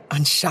 signing up on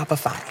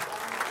Shopify.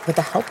 With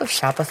the help of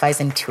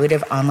Shopify's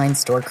intuitive online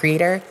store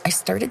creator, I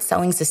started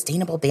selling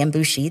sustainable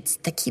bamboo sheets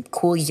that keep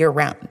cool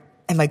year-round.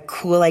 And my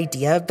cool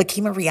idea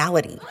became a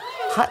reality.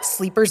 Hot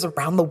sleepers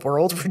around the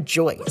world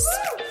rejoice.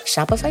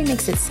 Shopify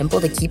makes it simple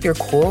to keep your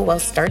cool while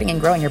starting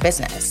and growing your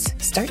business.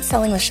 Start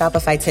selling with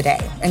Shopify today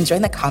and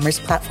join the commerce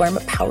platform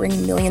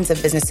powering millions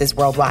of businesses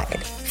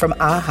worldwide. From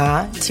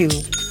aha to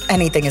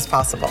anything is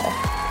possible.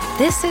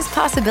 This is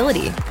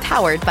Possibility,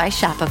 powered by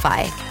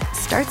Shopify.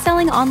 Start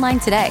selling online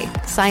today.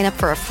 Sign up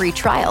for a free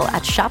trial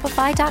at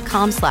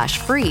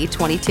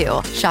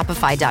shopify.com/free22.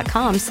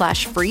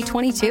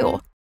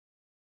 Shopify.com/free22.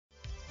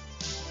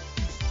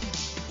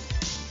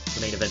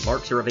 The Main Event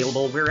Marks are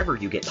available wherever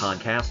you get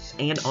podcasts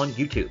and on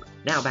YouTube.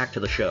 Now back to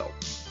the show.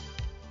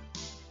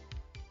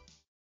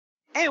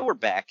 And we're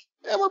back.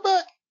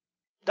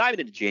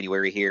 Diving into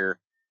January here.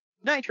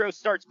 Nitro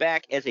starts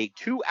back as a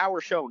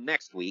 2-hour show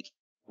next week,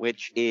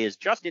 which is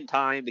just in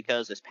time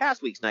because this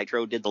past week's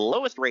Nitro did the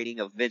lowest rating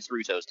of Vince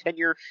Russo's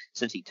tenure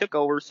since he took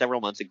over several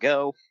months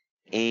ago,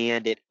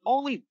 and it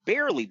only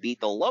barely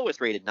beat the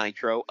lowest rated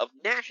Nitro of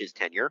Nash's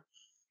tenure.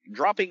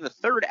 Dropping the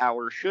third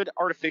hour should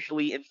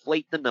artificially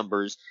inflate the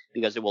numbers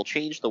because it will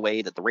change the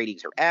way that the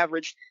ratings are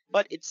averaged,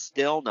 but it's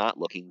still not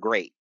looking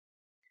great.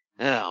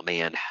 Oh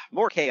man,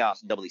 more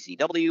chaos in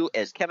WCW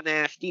as Kevin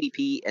Nash,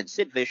 DDP, and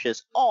Sid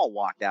Vicious all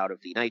walked out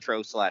of the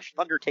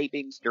Nitro/Thunder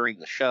tapings during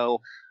the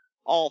show.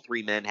 All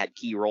three men had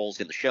key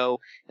roles in the show,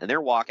 and their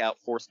walkout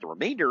forced the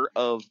remainder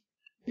of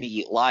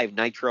the live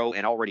Nitro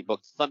and already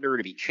booked Thunder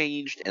to be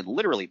changed and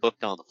literally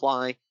booked on the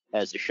fly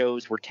as the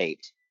shows were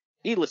taped.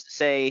 Needless to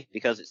say,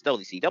 because it's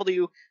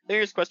WCW,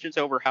 there's questions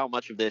over how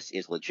much of this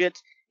is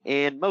legit,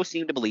 and most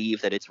seem to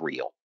believe that it's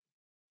real.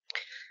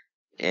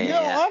 And,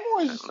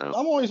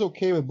 I'm always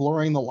okay with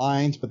blurring the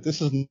lines, but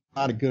this is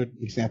not a good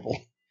example.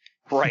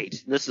 Right.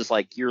 This is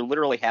like you're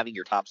literally having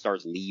your top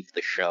stars leave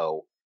the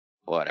show.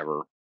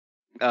 Whatever.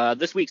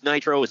 This week's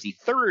Nitro is the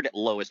third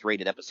lowest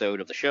rated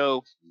episode of the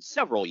show in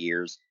several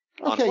years.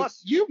 Okay,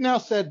 you've now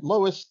said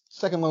lowest,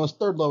 second lowest,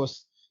 third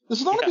lowest. This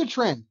is not a good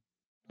trend.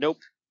 Nope.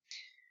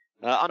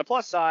 On a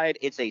plus side,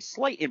 it's a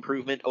slight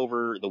improvement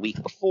over the week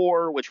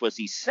before, which was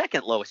the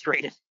second lowest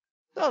rated.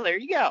 So there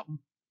you go.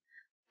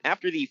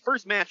 After the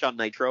first match on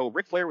Nitro,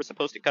 Ric Flair was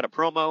supposed to cut a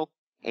promo,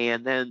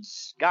 and then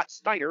Scott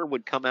Steiner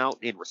would come out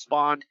and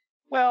respond.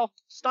 Well,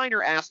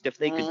 Steiner asked if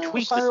they could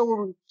tweak Steiner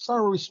will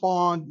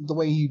respond the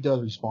way he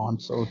does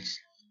respond, so it's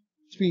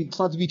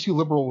not to be too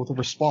liberal with the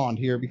respond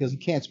here because he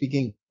can't speak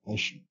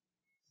English.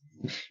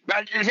 You're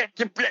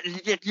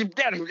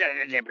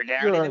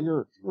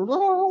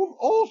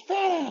old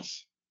fat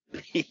ass.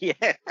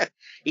 Yeah,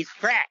 he's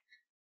fat.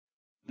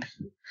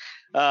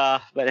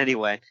 But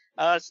anyway,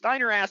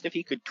 Steiner asked if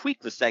he could tweak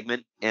the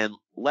segment and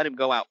let him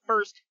go out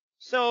first,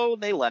 so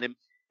they let him.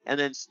 And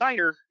then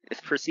Steiner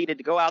proceeded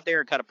to go out there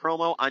and cut a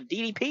promo on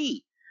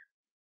DDP.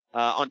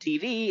 On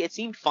TV, it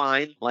seemed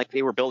fine, like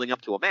they were building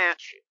up to a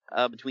match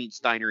between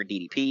Steiner and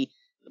DDP.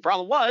 The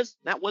problem was,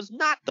 that was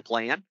not the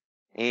plan,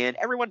 and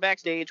everyone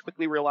backstage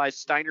quickly realized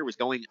Steiner was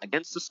going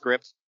against the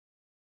script.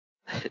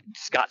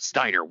 Scott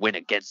Steiner went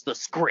against the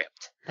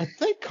script. I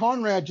think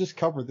Conrad just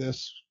covered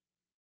this.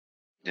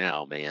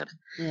 Oh, man.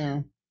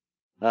 Yeah.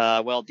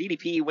 Well,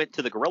 DDP went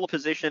to the gorilla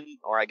position,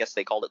 or I guess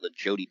they called it the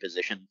Jody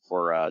position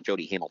for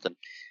Jody Hamilton.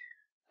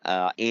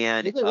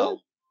 And Did they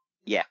really?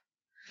 Yeah.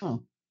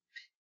 Oh.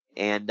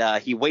 And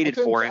he waited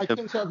for him. I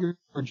couldn't tell if you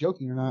were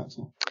joking or not.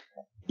 So.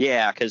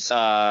 Yeah, because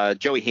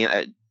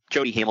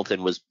Jody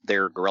Hamilton was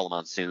their Gorilla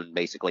Monsoon,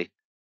 basically.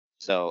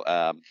 So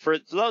for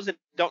those that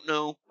don't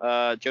know,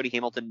 Jody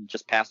Hamilton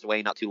just passed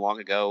away not too long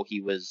ago.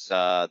 He was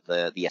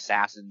the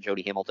assassin,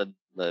 Jody Hamilton,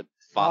 the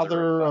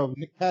father of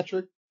Nick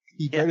Patrick.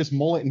 The greatest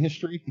mullet in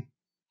history.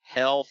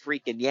 Hell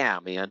freaking yeah,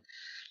 man.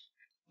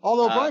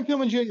 Although Brian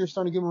Pillman Jr. is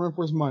starting to give him room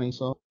for his money,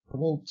 so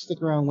we'll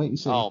stick around and wait and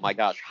see. Oh my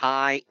gosh,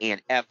 high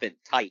and effing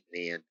tight,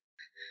 man.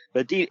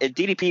 But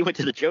DDP went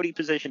to the Jody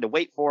position to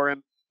wait for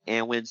him,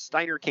 and when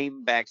Steiner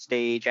came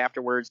backstage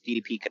afterwards,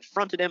 DDP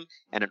confronted him,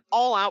 and an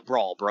all-out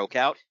brawl broke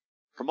out.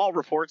 From all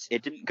reports,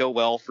 it didn't go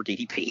well for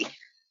DDP.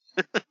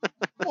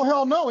 Well,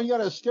 hell no, you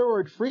got a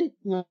steroid freak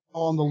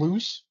on the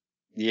loose.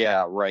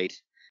 Yeah, right.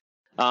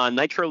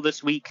 Nitro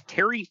this week,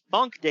 Terry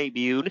Funk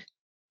debuted,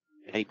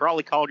 and he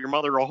probably called your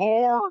mother a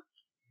whore.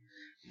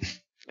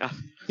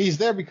 He's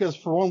there because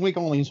for 1 week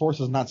only his horse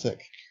is not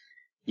sick.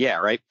 Yeah,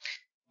 right.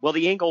 Well,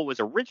 the angle was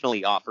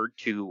originally offered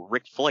to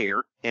Ric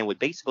Flair and would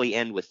basically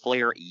end with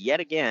Flair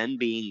yet again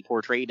being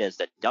portrayed as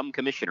the dumb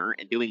commissioner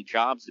and doing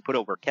jobs to put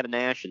over Kevin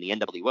Nash and the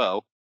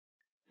NWO.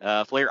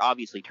 Flair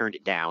obviously turned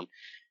it down,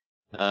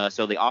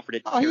 so they offered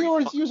it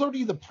to he was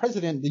already the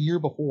president the year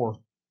before.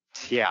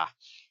 Yeah.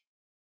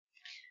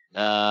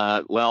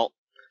 Well,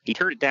 he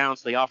turned it down,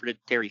 so they offered it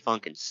to Terry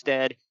Funk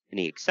instead, and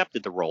he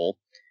accepted the role.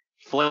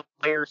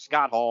 Flair,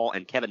 Scott Hall,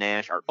 and Kevin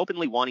Nash are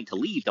openly wanting to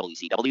leave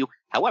WCW.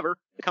 However,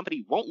 the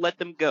company won't let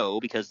them go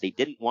because they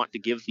didn't want to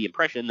give the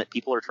impression that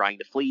people are trying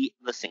to flee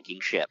the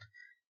sinking ship.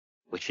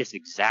 Which is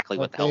exactly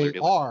what the hell they're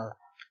doing. They are.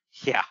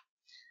 Yeah,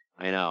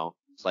 I know.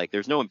 It's like,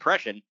 there's no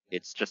impression,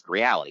 it's just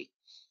reality.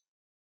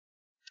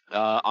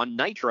 On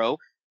Nitro,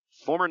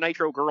 former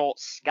Nitro girl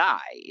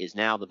Sky is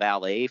now the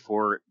valet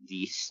for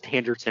the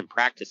Standards and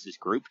Practices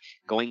group,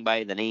 going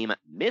by the name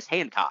Miss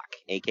Hancock,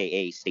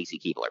 a.k.a. Stacy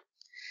Keibler.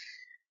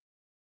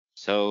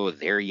 So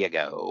there you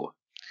go.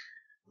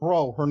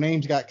 Bro, her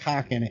name's got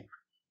cock in it.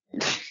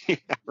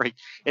 Right.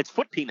 It's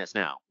foot penis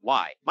now.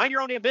 Why? Mind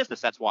your own damn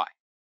business, that's why.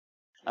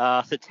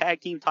 The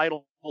tag team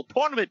title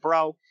tournament,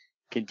 bro,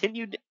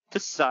 continued to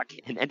suck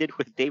and ended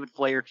with David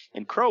Flair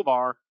and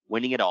Crowbar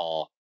winning it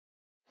all.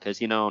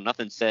 Because,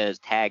 nothing says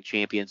tag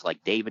champions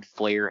like David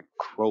Flair and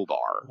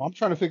Crowbar. Well, I'm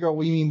trying to figure out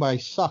what you mean by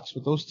sucks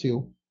with those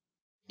two.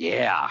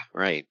 Yeah,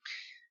 right.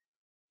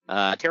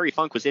 Terry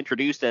Funk was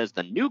introduced as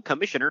the new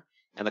commissioner,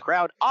 and the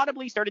crowd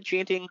audibly started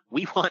chanting,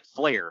 "We want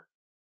Flair,"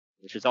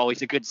 which is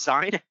always a good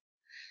sign.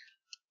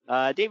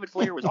 David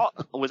Flair was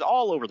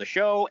all over the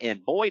show,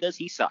 and boy, does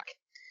he suck.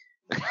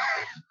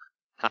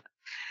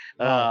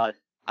 I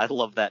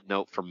love that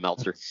note from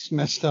Meltzer. It's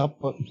messed up,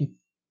 but...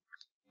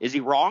 Is he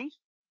wrong?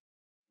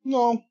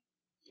 No.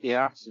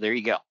 Yeah, so there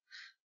you go.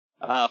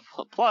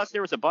 Plus,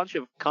 there was a bunch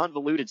of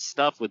convoluted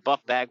stuff with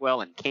Buff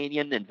Bagwell and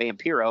Kanyon and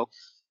Vampiro.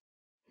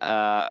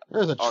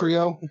 There's a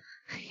trio.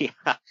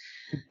 Yeah,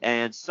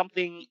 and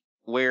something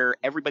where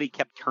everybody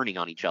kept turning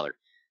on each other.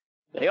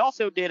 They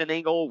also did an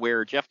angle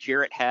where Jeff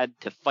Jarrett had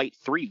to fight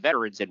 3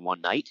 veterans in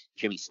one night,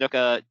 Jimmy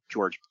Snuka,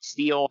 George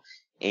Steele,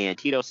 and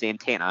Tito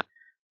Santana.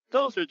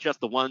 Those are just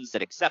the ones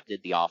that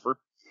accepted the offer.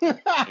 They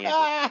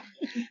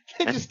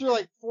just threw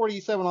like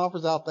 47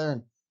 offers out there,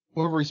 and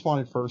whoever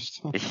responded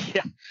first.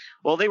 Yeah.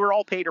 Well, they were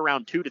all paid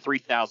around $2,000 to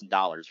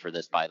 $3,000 for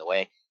this, by the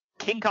way.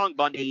 King Kong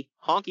Bundy,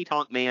 Honky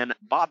Tonk Man,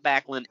 Bob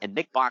Backlund, and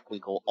Nick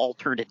Bockwinkel all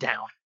turned it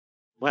down.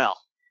 Well,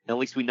 at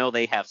least we know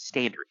they have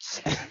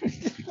standards.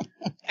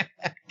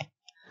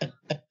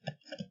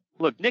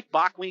 Look, Nick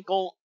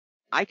Bockwinkel,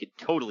 I could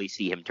totally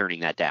see him turning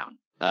that down.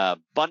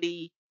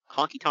 Bundy,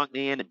 Honky Tonk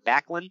Man, and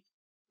Backlund,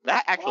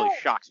 that actually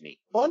shocks me.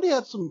 Bundy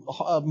had some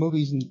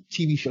movies and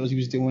TV shows he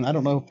was doing. I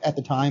don't know at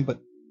the time, but...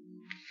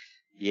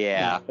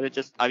 Yeah, but it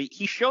just,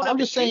 he showed up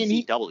at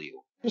JCW.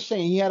 Just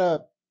saying, he had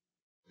a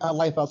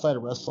life outside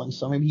of wrestling,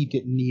 so maybe he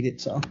didn't need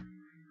it, so...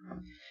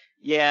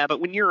 Yeah, but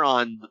when you're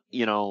on,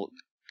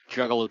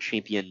 Juggalo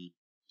Champion,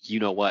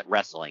 you-know-what,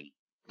 wrestling,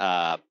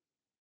 I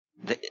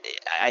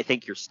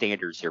think your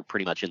standards are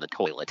pretty much in the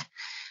toilet.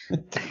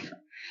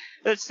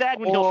 It's sad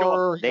when he'll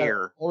show up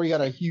there. Or you got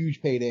a huge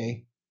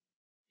payday.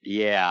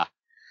 Yeah.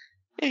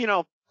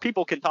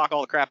 People can talk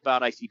all the crap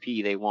about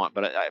ICP they want,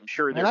 but I'm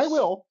sure they're... And I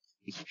will.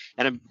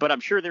 But I'm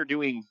sure they're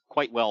doing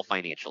quite well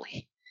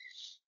financially.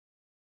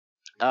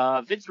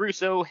 Vince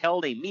Russo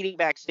held a meeting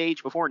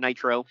backstage before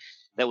Nitro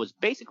that was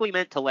basically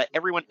meant to let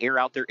everyone air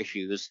out their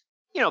issues,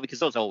 because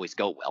those always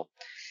go well.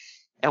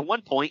 At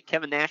one point,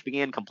 Kevin Nash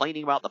began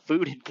complaining about the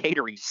food and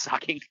catering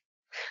sucking,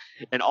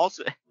 and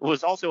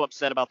was also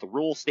upset about the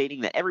rule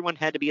stating that everyone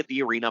had to be at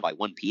the arena by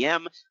 1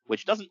 p.m.,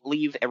 which doesn't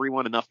leave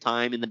everyone enough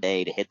time in the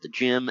day to hit the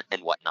gym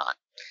and whatnot.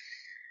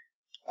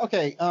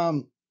 Okay,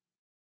 to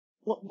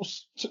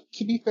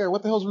be fair,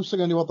 what the hell is Russo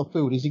going to do about the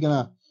food? Is he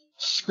going to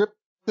script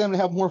them to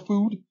have more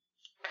food?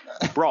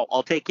 Bro,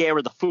 I'll take care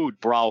of the food,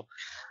 bro.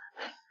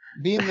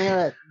 Being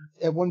there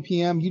at 1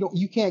 p.m.,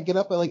 you can't get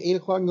up at like 8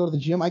 o'clock and go to the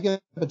gym. I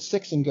get up at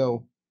 6 and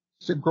go.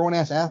 So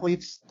grown-ass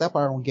athletes, that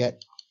part I don't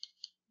get.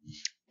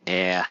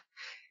 Yeah,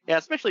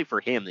 especially for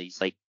him.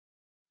 He's like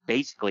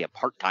basically a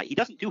part-time. He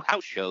doesn't do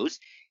house shows.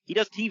 He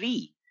does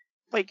TV.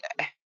 Like,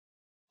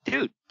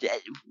 dude,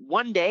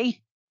 one day,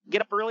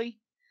 get up early?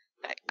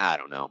 I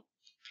don't know.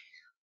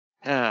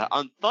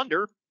 On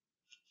Thunder,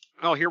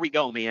 oh, here we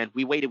go, man.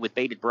 We waited with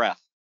bated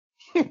breath.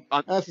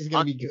 This is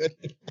going to be good.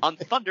 On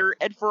Thunder,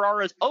 Ed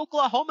Ferrara's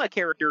Oklahoma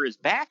character is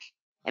back,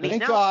 and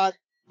Thank God.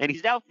 And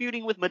he's now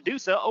feuding with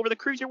Medusa over the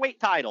Cruiserweight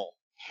title.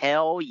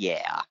 Hell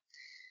yeah.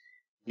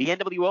 The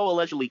NWO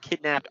allegedly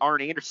kidnapped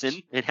Arn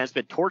Anderson and has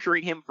been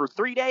torturing him for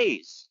 3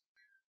 days.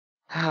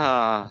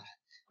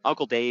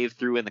 Uncle Dave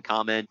threw in the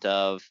comment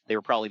of they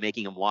were probably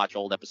making him watch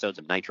old episodes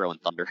of Nitro and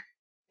Thunder.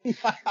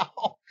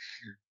 Wow.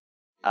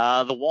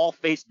 The Wall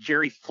faced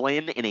Jerry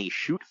Flynn in a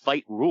shoot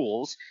fight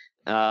rules,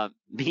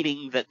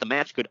 meaning that the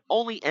match could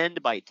only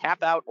end by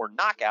tap out or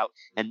knockout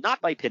and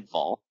not by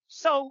pinfall.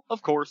 So,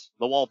 of course,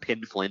 the Wall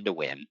pinned Flynn to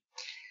win.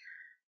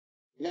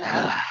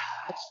 Yeah,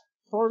 that's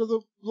part of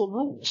the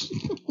rules.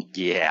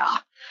 Yeah.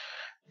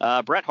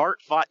 Bret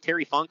Hart fought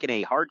Terry Funk in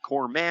a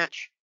hardcore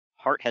match.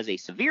 Hart has a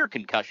severe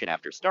concussion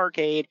after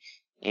Starrcade,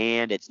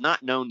 and it's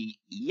not known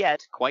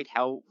yet quite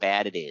how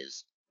bad it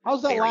is.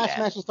 How's that Very last bad.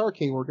 match of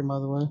Starrcade working, by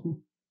the way?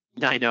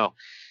 I know.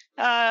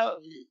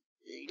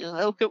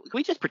 Can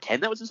we just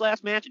pretend that was his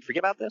last match and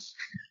forget about this?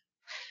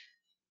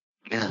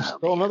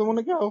 Still another one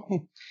to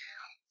go.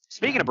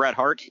 Speaking of Bret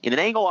Hart, in an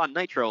angle on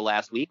Nitro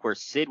last week where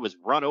Sid was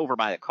run over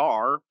by a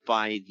car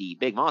by the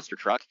big monster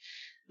truck,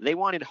 they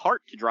wanted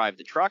Hart to drive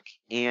the truck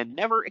and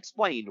never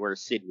explained where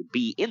Sid would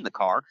be in the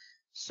car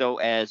so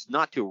as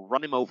not to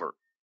run him over.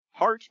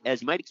 Hart,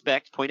 as you might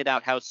expect, pointed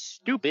out how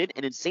stupid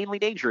and insanely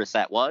dangerous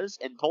that was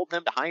and told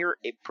them to hire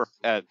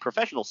a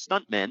professional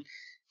stuntman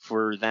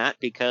for that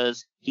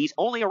because he's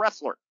only a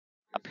wrestler.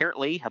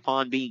 Apparently,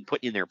 upon being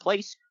put in their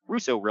place,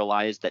 Russo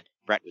realized that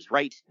Bret was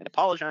right and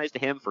apologized to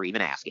him for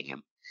even asking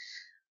him.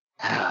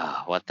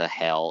 What the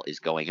hell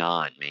is going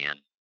on, man?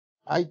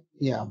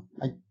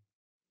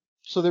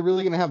 So they're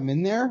really going to have him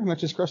in there and not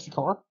just crush the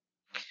car?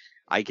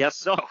 I guess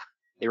so.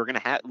 They were going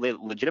to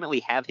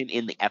legitimately have him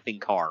in the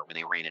effing car when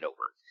they ran it over.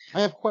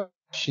 I have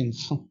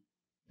questions.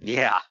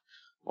 Yeah.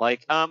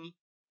 Like,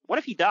 what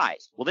if he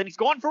dies? Well, then he's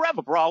gone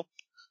forever, bro.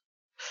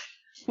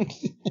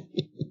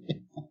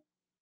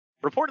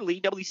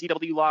 Reportedly,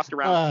 WCW lost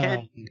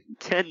around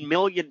 $10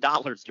 million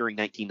during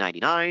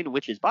 1999,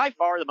 which is by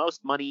far the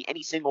most money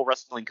any single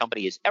wrestling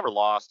company has ever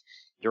lost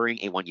during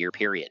a one-year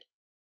period.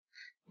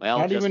 Well,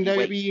 not even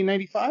WWE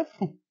 95?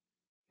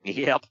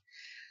 Yep.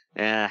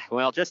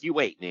 Well, just you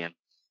wait, man.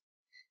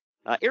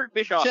 Eric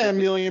Bischoff. 10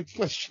 million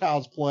plus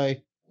child's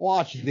play.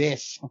 Watch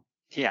this.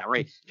 Yeah,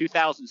 right.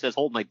 2000 says,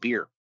 hold my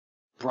beer,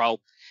 bro.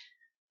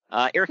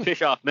 Eric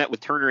Bischoff met with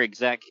Turner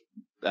exec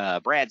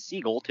Brad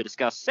Siegel to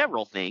discuss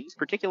several things,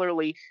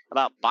 particularly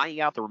about buying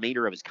out the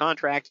remainder of his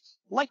contract,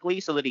 likely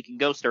so that he can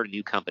go start a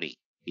new company.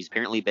 He's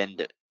apparently been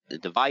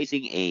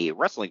devising a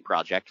wrestling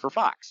project for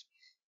Fox.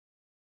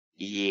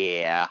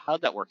 Yeah,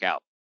 how'd that work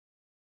out?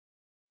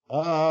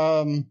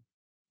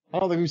 I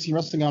don't think we've seen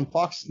wrestling on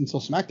Fox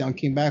until SmackDown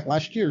came back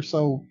last year,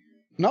 so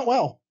not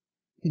well.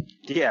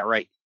 Yeah,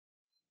 right.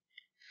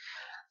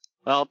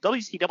 Well,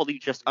 WCW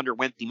just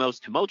underwent the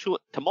most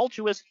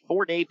tumultuous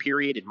 4-day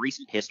period in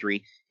recent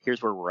history.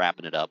 Here's where we're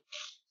wrapping it up.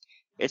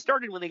 It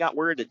started when they got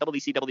word that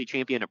WCW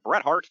champion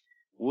Bret Hart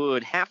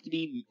would have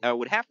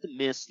to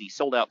miss the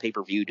sold-out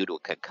pay-per-view due to a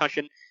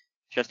concussion.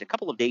 Just a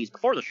couple of days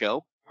before the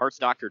show, Hart's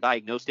doctor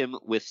diagnosed him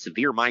with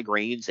severe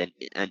migraines and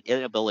an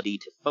inability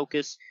to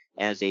focus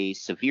as a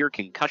severe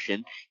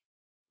concussion,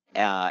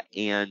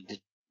 and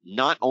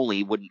not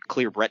only wouldn't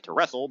clear Bret to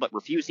wrestle, but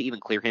refused to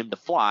even clear him to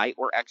fly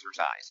or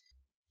exercise.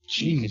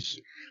 Jeez.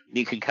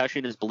 The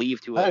concussion is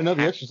believed to have... I didn't know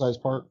the exercise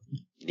part.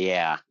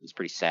 Yeah, it's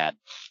pretty sad.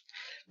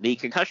 The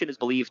concussion is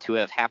believed to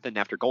have happened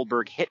after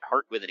Goldberg hit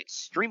Hart with an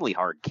extremely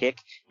hard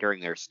kick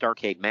during their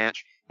Starrcade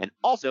match, and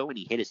also when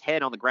he hit his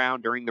head on the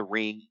ground during the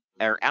ring,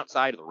 or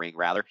outside of the ring,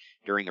 rather,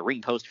 during a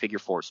ring post figure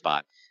 4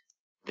 spot.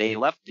 They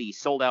left the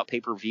sold-out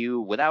pay-per-view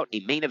without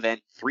a main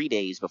event 3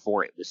 days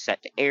before it was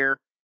set to air.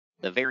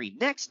 The very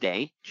next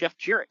day, Jeff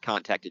Jarrett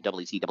contacted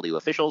WCW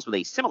officials with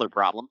a similar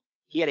problem.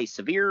 He had a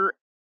severe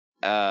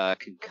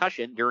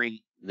concussion during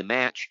the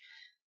match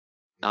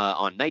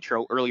on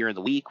Nitro earlier in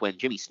the week when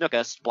Jimmy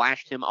Snuka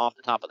splashed him off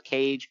the top of the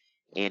cage,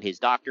 and his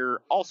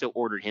doctor also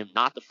ordered him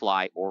not to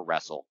fly or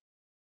wrestle.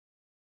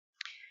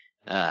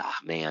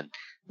 Man.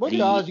 What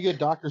the odds you get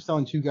doctors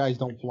telling two guys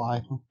don't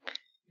fly?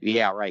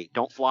 Yeah, right.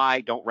 Don't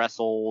fly, don't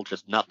wrestle,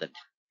 just nothing.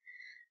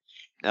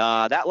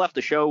 That left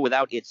the show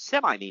without its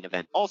semi-main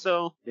event.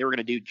 Also, they were going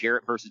to do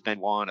Jarrett versus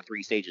Benoit in a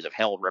 3 Stages of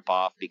Hell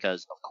ripoff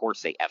because, of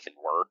course, they effing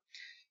were.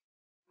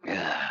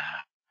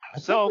 I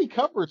think we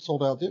covered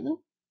Sold Out, didn't we?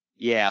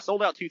 Yeah,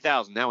 Sold Out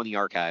 2000, now in the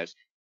archives.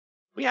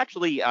 We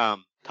actually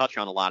touch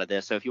on a lot of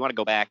this, so if you want to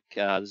go back,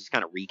 this is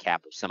kind of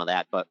recap of some of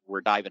that, but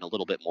we're diving a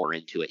little bit more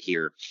into it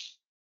here.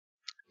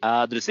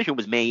 The decision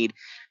was made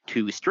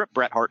to strip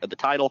Bret Hart of the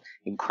title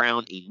and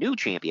crown a new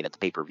champion at the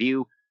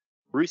pay-per-view.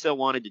 Russo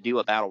wanted to do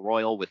a battle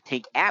royal with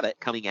Tank Abbott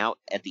coming out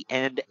at the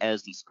end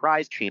as the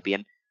surprise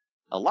champion.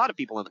 A lot of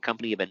people in the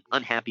company have been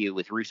unhappy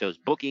with Russo's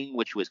booking,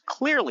 which was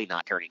clearly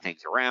not turning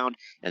things around,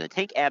 and the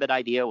Tank Abbott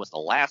idea was the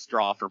last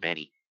straw for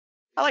many.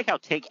 I like how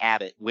Tank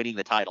Abbott winning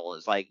the title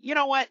is like, you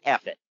know what?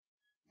 F it.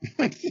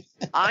 Like,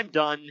 I'm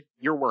done.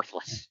 You're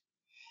worthless.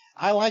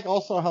 I like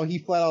also how he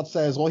flat out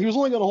says, well, he was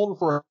only going to hold it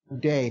for a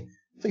day.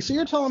 It's like, so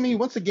you're telling me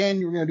once again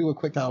you were going to do a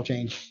quick title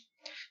change?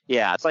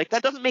 Yeah, it's like,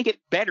 that doesn't make it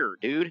better,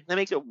 dude. That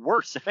makes it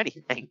worse, if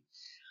anything.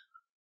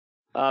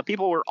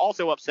 People were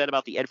also upset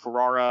about the Ed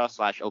Ferrara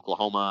 /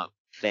 Oklahoma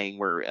thing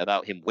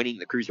about him winning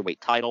the Cruiserweight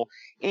title,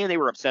 and they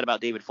were upset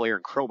about David Flair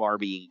and Crowbar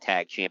being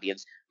tag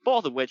champions,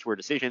 both of which were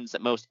decisions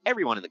that most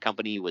everyone in the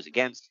company was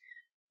against.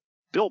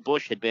 Bill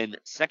Bush had been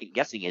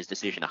second-guessing his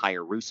decision to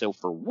hire Russo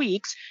for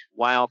weeks,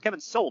 while Kevin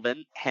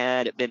Sullivan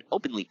had been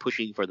openly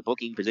pushing for the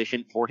booking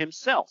position for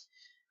himself.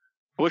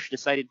 Bush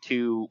decided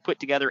to put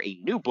together a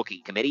new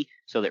booking committee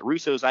so that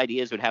Russo's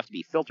ideas would have to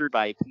be filtered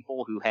by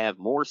people who have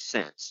more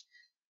sense.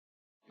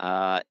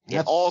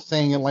 That's all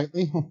saying it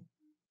lightly.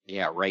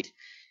 Yeah, right.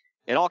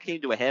 It all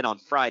came to a head on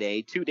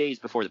Friday, 2 days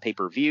before the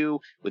pay-per-view,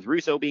 with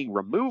Russo being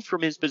removed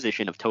from his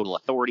position of total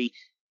authority,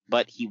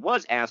 but he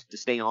was asked to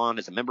stay on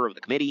as a member of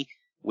the committee,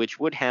 which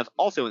would have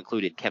also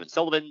included Kevin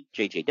Sullivan,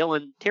 J.J.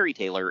 Dillon, Terry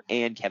Taylor,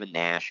 and Kevin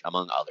Nash,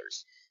 among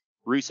others.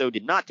 Russo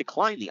did not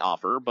decline the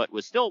offer, but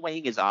was still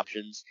weighing his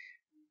options.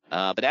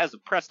 But as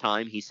of press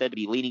time, he said to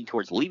be leaning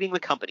towards leaving the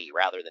company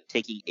rather than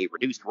taking a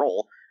reduced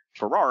role.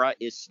 Ferrara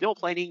is still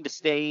planning to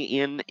stay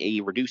in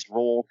a reduced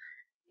role,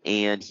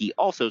 and he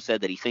also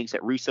said that he thinks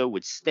that Russo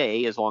would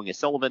stay as long as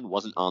Sullivan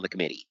wasn't on the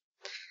committee.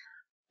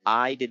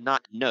 I did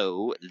not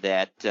know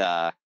that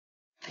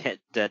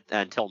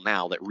until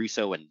now that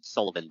Russo and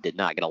Sullivan did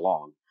not get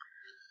along.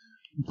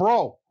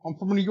 Bro, I'm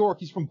from New York.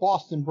 He's from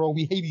Boston, bro.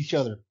 We hate each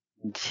other.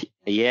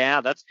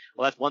 Yeah, that's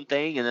one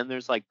thing, and then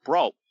there's like,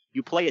 bro,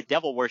 you play a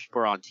devil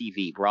worshiper on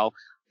TV, bro.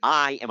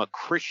 I am a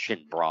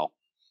Christian, bro.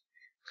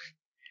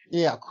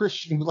 Yeah,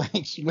 Christian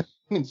likes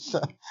women's.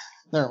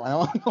 Never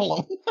mind.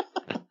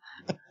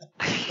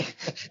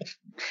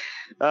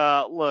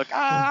 Look,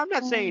 I'm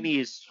not saying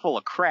he's full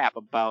of crap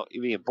about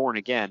being born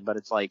again, but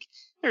it's like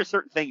there's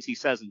certain things he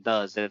says and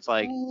does, and it's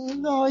like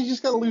no, he's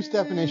just got a loose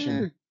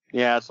definition.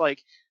 Yeah, it's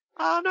like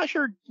I'm not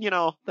sure.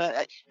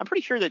 I'm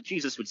pretty sure that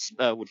Jesus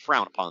would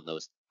frown upon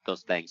those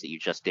things that you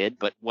just did,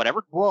 but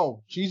whatever.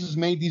 Bro, Jesus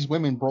made these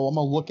women, bro. I'm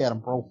gonna look at them,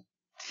 bro.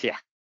 Yeah.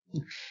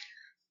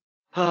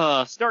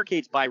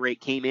 Starrcade's buy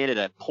rate came in at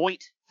a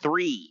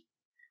 0.3,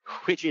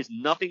 which is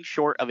nothing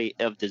short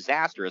of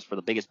disastrous for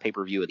the biggest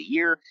pay-per-view of the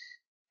year.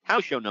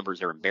 House show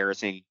numbers are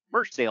embarrassing.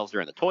 Merch sales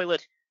are in the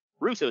toilet.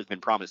 Russo has been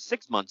promised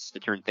 6 months to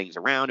turn things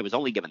around. It was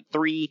only given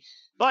 3,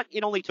 but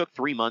it only took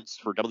 3 months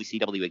for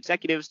WCW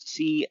executives to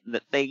see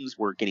that things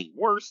were getting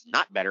worse,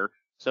 not better,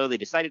 so they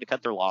decided to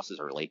cut their losses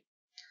early.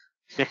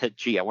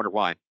 Gee, I wonder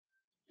why.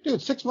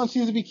 Dude, 6 months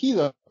seems to be key,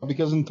 though,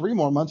 because in 3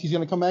 more months he's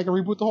going to come back and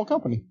reboot the whole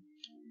company.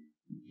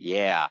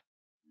 Yeah,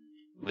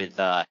 with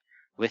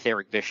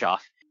Eric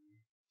Bischoff.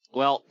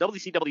 Well,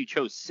 WCW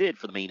chose Sid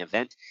for the main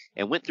event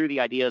and went through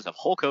the ideas of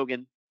Hulk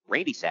Hogan,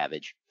 Randy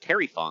Savage,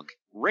 Terry Funk,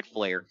 Ric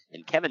Flair,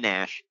 and Kevin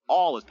Nash,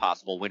 all as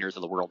possible winners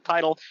of the world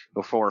title,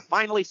 before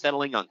finally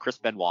settling on Chris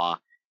Benoit.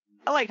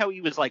 I like how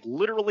he was like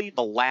literally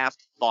the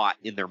last thought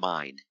in their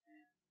mind.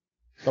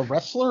 The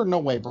wrestler? No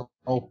way, bro.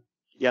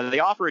 Yeah, they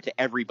offer it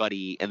to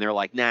everybody, and they're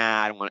like,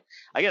 nah, I don't want it.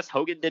 I guess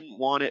Hogan didn't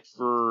want it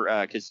for,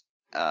 because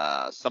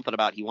something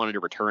about he wanted to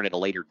return at a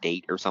later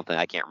date or something,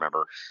 I can't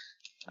remember.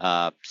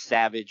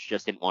 Savage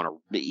just didn't want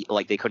to,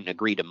 like, they couldn't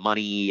agree to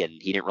money,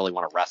 and he didn't really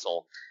want to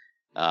wrestle.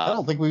 I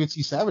don't think we would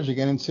see Savage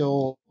again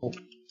until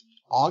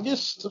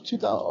August of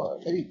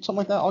 2000, maybe something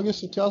like that,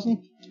 August of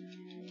 2000.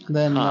 And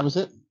then that was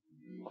it.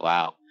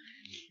 Wow.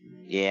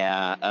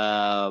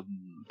 Yeah,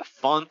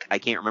 Funk, I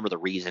can't remember the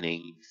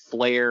reasoning.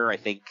 Flair, I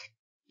think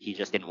he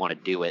just didn't want to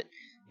do it.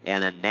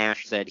 And then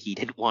Nash said he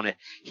didn't want to,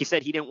 he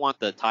said he didn't want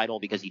the title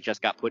because he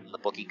just got put in the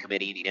booking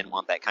committee and he didn't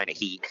want that kind of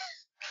heat.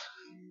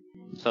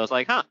 So it's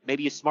like,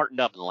 maybe he's smartened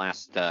up in the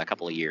last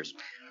couple of years.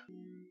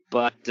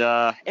 But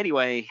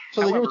anyway.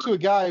 So they give it to a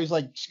guy who's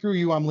like, screw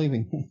you, I'm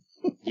leaving.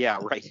 Yeah,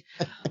 right.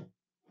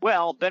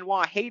 Well,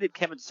 Benoit hated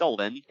Kevin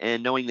Sullivan,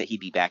 and knowing that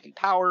he'd be back in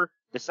power,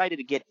 decided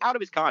to get out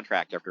of his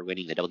contract after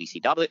winning the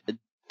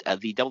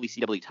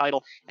WCW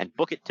title and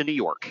book it to New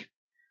York.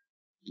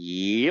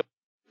 Yep.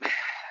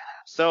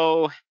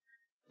 So,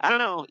 I don't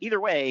know. Either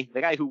way,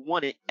 the guy who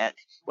won it,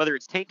 whether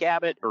it's Tank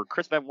Abbott or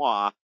Chris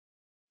Benoit,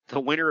 the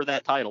winner of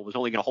that title was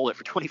only going to hold it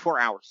for 24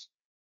 hours.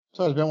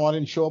 So Benoit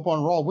didn't show up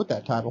on Raw with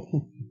that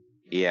title.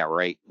 Yeah,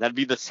 right. That'd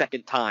be the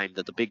second time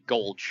that the Big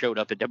Gold showed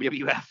up at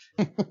WWF.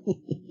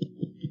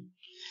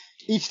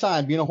 Each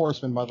time being a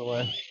horseman, by the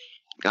way.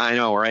 I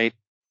know, right?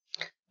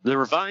 The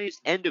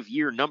revised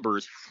end-of-year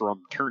numbers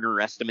from Turner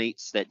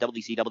estimates that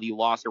WCW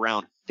lost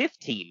around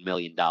 $15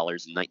 million in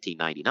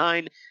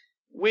 1999,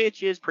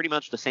 which is pretty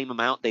much the same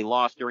amount they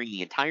lost during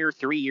the entire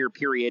 3-year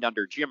period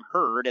under Jim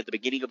Herd at the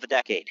beginning of the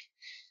decade.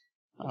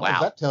 Wow. What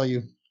does that tell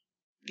you?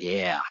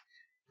 Yeah.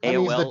 That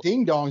means the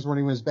ding-dongs weren't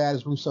even as bad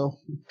as Russo.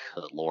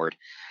 Good Lord.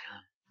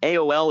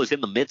 AOL is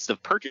in the midst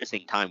of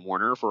purchasing Time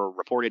Warner for a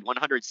reported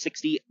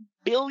 $160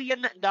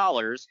 billion,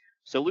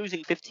 so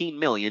losing $15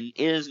 million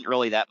isn't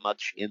really that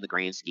much in the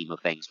grand scheme of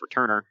things for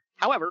Turner.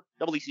 However,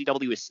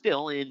 WCW is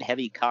still in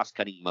heavy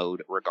cost-cutting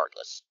mode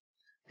regardless,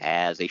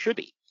 as they should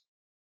be.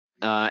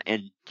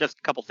 And just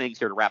a couple things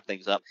here to wrap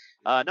things up.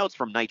 Notes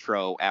from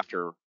Nitro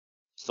after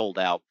Sold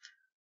Out.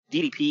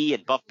 DDP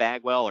and Buff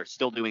Bagwell are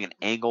still doing an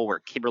angle where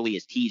Kimberly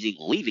is teasing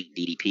leaving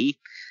DDP.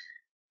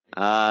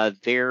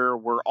 There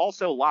were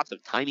also lots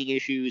of timing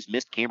issues,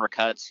 missed camera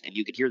cuts, and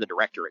you could hear the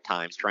director at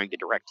times trying to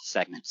direct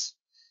segments.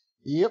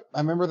 Yep, I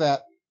remember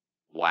that.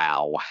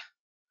 Wow.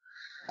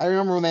 I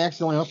remember when they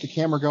accidentally left the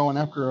camera going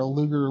after a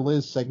Luger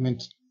Liz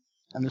segment,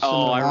 and they're sitting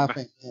there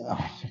laughing.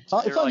 Yeah. It's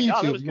on like,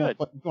 YouTube. You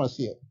want to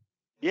see it.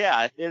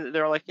 Yeah,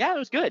 they're like, yeah, it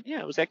was good.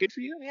 Yeah, was that good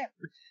for you? Yeah.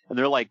 And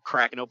they're like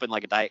cracking open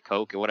like a Diet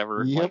Coke or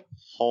whatever. It's like,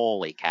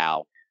 holy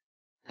cow.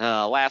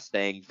 Last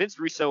thing, Vince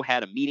Russo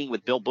had a meeting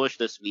with Bill Bush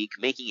this week,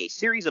 making a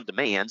series of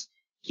demands.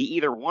 He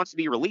either wants to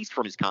be released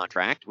from his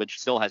contract, which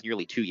still has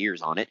nearly 2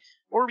 years on it,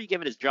 or be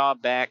given his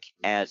job back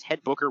as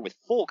head booker with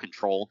full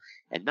control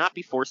and not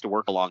be forced to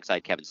work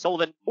alongside Kevin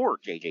Sullivan or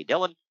J.J.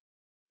 Dillon.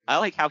 I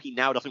like how he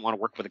now doesn't want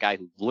to work with a guy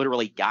who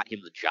literally got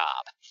him the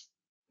job.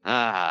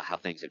 How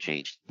things have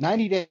changed.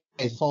 90 days,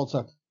 that's all it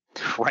took.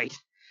 Right.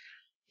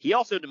 He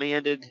also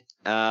demanded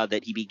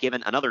that he be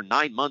given another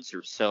 9 months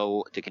or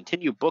so to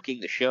continue booking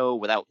the show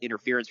without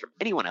interference from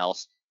anyone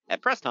else.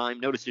 At press time,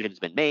 no decision has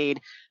been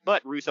made,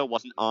 but Russo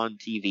wasn't at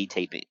the TV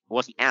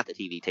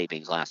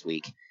tapings last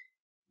week.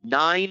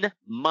 9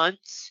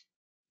 months?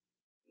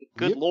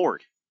 Good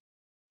Lord.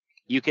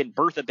 You can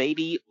birth a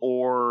baby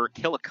or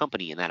kill a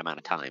company in that amount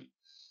of time.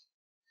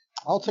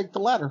 I'll take the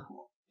latter.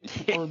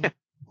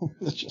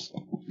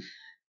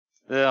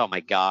 Oh my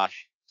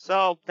gosh.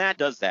 So that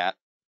does that.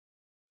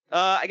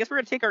 I guess we're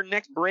going to take our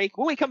next break.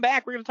 When we come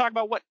back, we're going to talk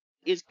about what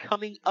is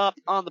coming up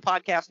on the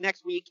podcast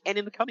next week and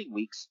in the coming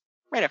weeks,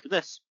 right after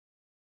this.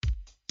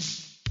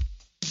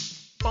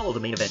 Follow the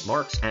Main Event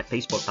Marks at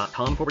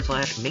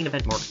facebook.com/Main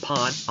Event Marks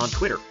Pod, on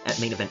Twitter at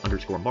Main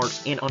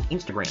Event_Marks, and on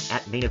Instagram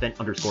at Main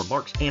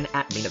Event_Marks and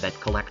at Main Event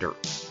Collector.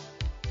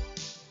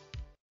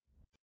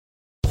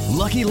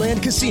 Lucky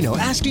Land Casino,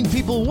 asking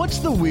people, what's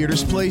the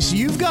weirdest place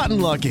you've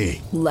gotten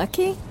lucky?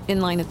 Lucky? In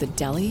line at the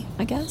deli,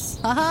 I guess?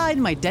 Aha,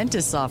 in my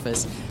dentist's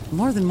office.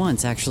 More than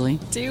once, actually.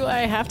 Do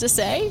I have to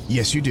say?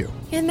 Yes, you do.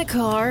 In the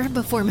car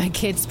before my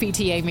kids'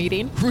 PTA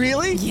meeting.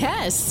 Really?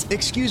 Yes.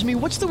 Excuse me,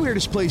 what's the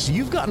weirdest place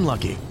you've gotten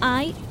lucky?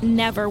 I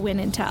never win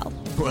and tell.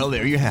 Well,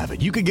 there you have it.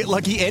 You can get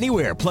lucky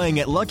anywhere, playing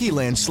at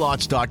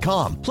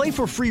LuckyLandSlots.com. Play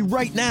for free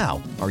right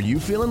now. Are you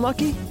feeling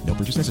lucky? No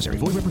purchase necessary.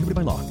 Void where prohibited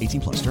by law.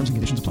 18+. Terms and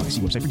conditions apply.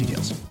 See website for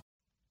details.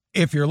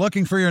 If you're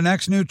looking for your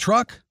next new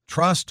truck,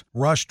 trust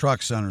Rush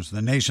Truck Centers,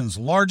 the nation's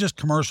largest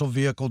commercial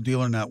vehicle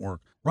dealer network.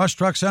 Rush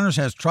Truck Centers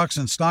has trucks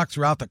in stock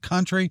throughout the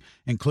country,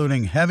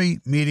 including heavy,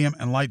 medium,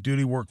 and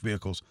light-duty work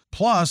vehicles.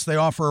 Plus, they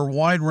offer a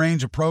wide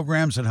range of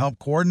programs that help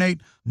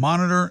coordinate,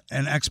 monitor,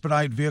 and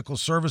expedite vehicle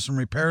service and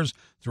repairs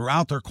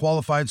throughout their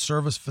qualified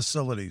service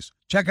facilities.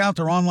 Check out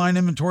their online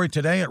inventory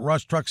today at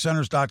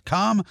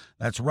rushtruckcenters.com.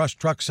 That's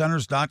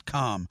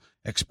rushtruckcenters.com.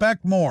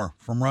 Expect more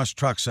from Rush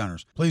Truck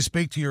Centers. Please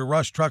speak to your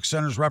Rush Truck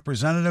Centers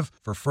representative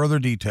for further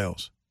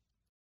details.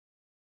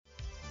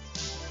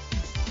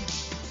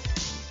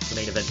 The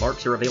Main Event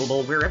Marks are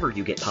available wherever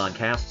you get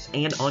podcasts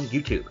and on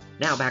YouTube.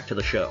 Now back to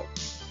the show.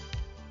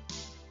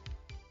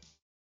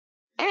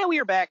 And we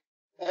are back.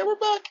 And we're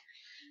back.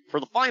 For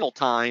the final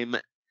time.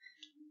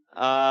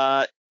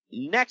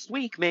 Next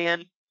week,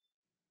 man.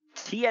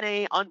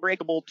 TNA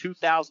Unbreakable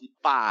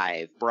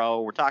 2005,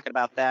 bro. We're talking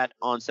about that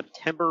on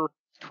September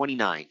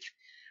 29th.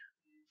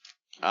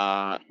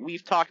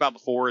 We've talked about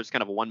before, it's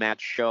kind of a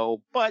one-match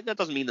show, but that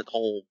doesn't mean that the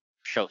whole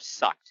show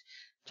sucked.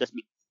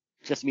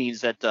 Just means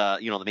that,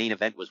 the main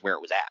event was where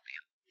it was at, man.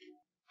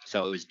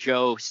 So it was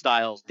Joe,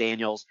 Styles,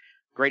 Daniels,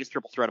 greatest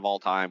triple threat of all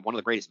time, one of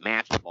the greatest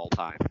matches of all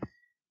time.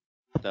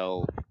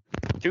 So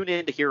tune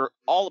in to hear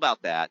all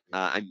about that.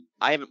 I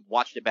haven't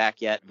watched it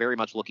back yet. Very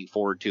much looking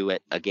forward to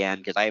it again,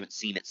 because I haven't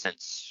seen it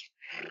since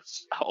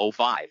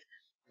 2005.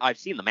 I've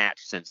seen the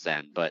match since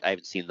then, but I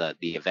haven't seen the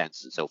event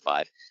since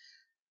 2005.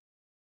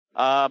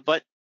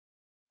 But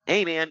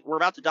hey, man, we're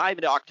about to dive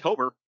into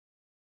October,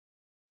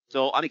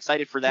 so I'm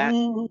excited for that.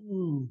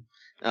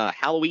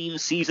 Halloween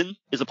season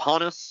is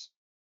upon us,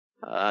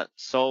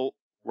 so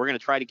we're gonna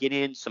try to get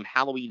in some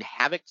Halloween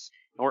Havocs,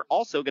 and we're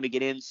also gonna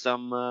get in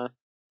some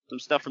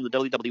stuff from the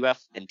WWF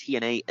and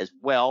TNA as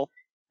well.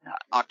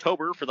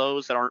 October, for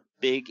those that aren't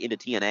big into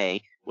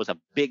TNA, was a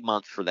big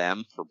month for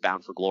them, for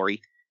Bound for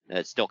Glory.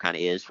 It still kind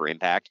of is for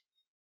Impact.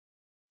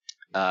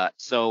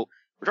 So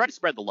we're trying to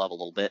spread the love a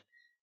little bit.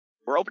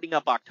 We're opening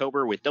up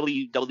October with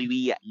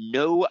WWE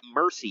No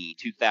Mercy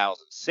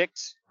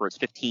 2006 for its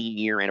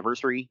 15-year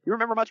anniversary. You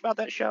remember much about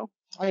that show?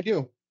 I do.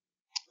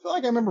 I feel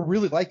like I remember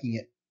really liking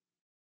it.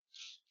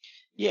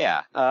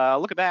 Yeah.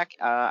 Looking back,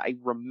 I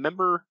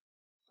remember,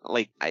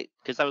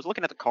 because I was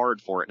looking at the card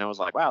for it, and I was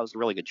like, wow, this is a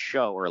really good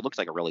show, or it looks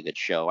like a really good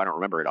show. I don't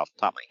remember it off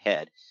the top of my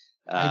head.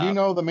 I do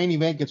know the main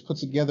event gets put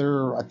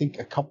together, I think,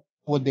 a couple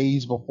of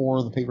days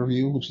before the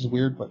pay-per-view, which is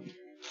weird, but...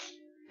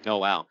 Oh,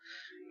 wow.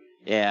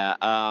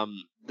 Yeah,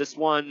 this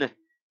one,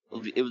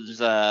 it was,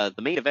 the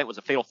main event was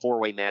a fatal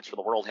four-way match for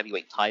the World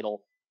Heavyweight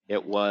title.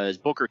 It was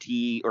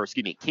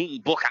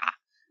King Booker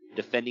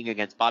defending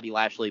against Bobby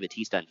Lashley,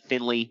 Batista, and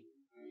Finlay.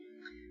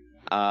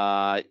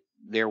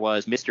 There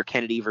was Mr.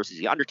 Kennedy versus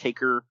The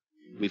Undertaker.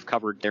 We've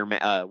covered their one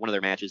of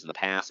their matches in the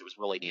past. It was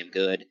really damn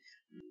good.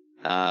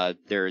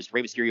 There's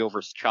Rey Mysterio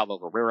versus Chavo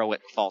Guerrero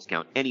at Falls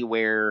Count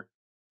Anywhere.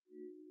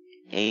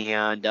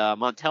 And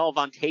Montel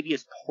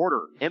Vontavious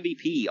Porter,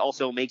 MVP,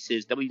 also makes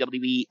his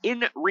WWE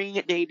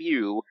in-ring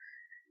debut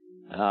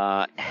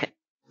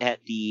at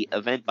the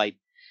event by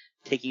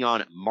taking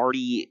on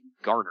Marty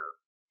Garner.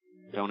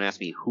 Don't ask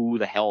me who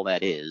the hell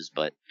that is,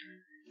 but...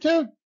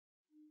 Dude,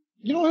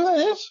 you know who that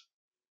is?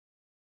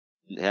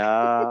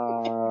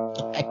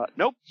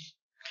 Nope.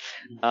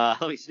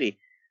 Let me see.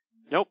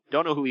 Nope,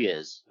 don't know who he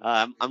is.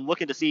 I'm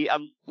looking to see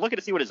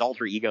what his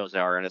alter egos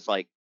are, and it's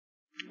like,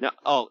 no.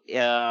 Oh,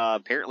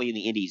 apparently in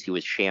the Indies he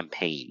was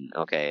Champagne.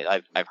 Okay,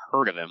 I've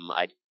heard of him.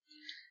 I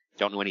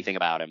don't know anything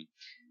about him,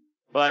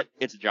 but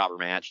it's a jobber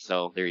match,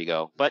 so there you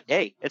go. But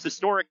hey, it's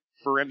historic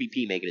for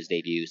MVP making his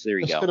debut, so there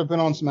you go. This could have been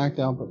on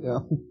SmackDown, but yeah.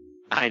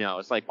 I know.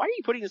 It's like, why are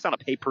you putting this on a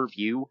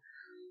pay-per-view?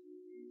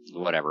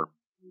 Whatever.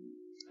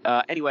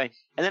 Anyway,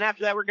 and then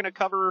after that, we're going to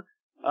cover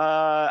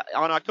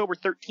on October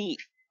 13th.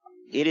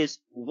 It is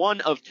one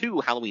of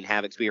two Halloween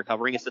Havocs we are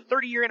covering. It's the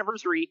 30-year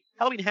anniversary,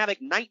 Halloween Havoc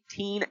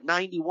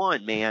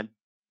 1991, man.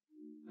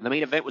 The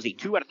main event was a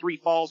 2 out of 3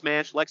 falls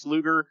match. Lex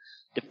Luger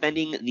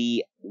defending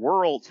the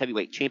World's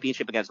Heavyweight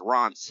Championship against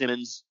Ron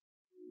Simmons.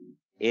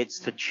 It's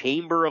the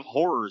Chamber of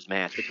Horrors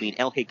match between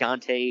El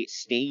Gigante,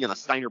 Sting, and the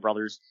Steiner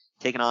Brothers,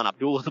 taking on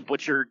Abdullah the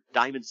Butcher,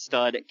 Diamond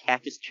Stud,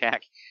 Cactus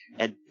Jack,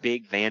 and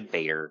Big Van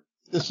Vader.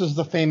 This is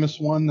the famous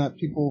one that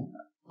people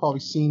probably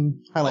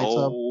seen highlights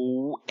of.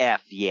 Oh,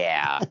 F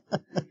yeah.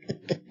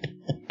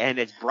 And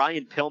it's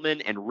Brian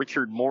Pillman and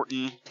Richard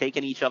Morton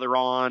taking each other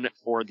on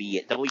for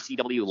the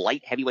WCW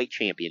Light Heavyweight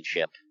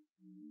Championship.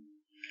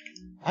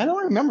 I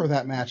don't remember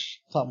that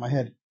match off the top of my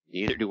head.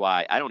 Neither do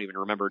I. I don't even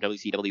remember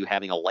WCW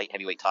having a light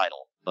heavyweight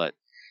title, but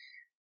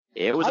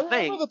it was a thing.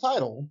 I remember the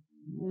title.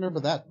 I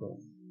remember that, though.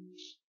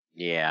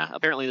 Yeah,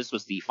 apparently this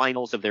was the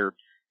finals of their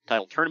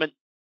title tournament.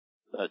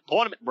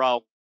 Tournament,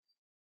 bro.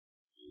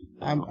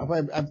 I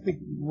think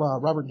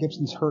Robert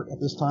Gibson's hurt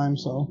at this time,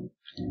 so.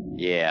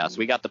 Yeah, so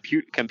we got the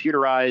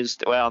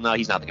computerized. Well, no,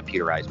 he's not the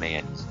computerized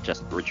man. He's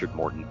just Richard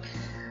Morton.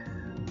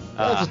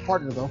 That's his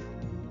partner, though.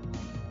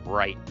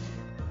 Right.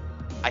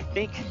 I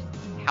think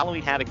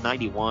Halloween Havoc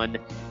 91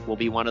 will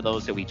be one of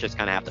those that we just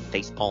kind of have to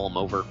facepalm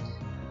over.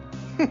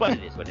 But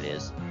it is what it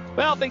is.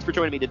 Well, thanks for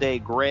joining me today,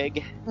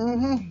 Greg.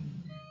 Mm-hmm.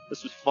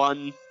 This was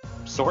fun,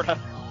 sort of,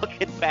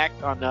 looking back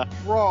on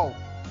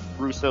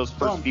Russo's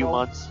first few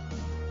months.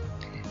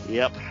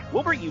 Yep.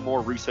 We'll bring you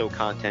more Russo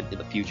content in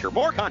the future.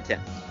 More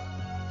content.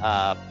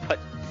 But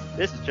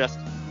this is just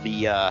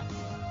the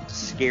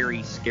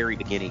scary, scary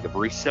beginning of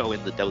Russo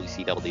in the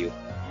WCW.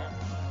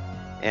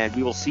 And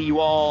we will see you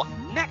all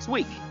next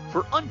week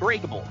for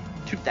Unbreakable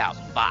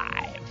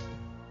 2005.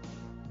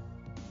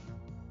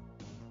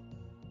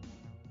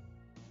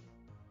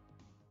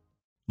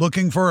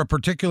 Looking for a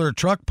particular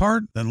truck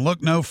part? Then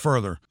look no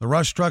further. The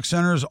Rush Truck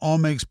Center's All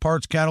Makes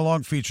Parts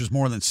catalog features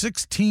more than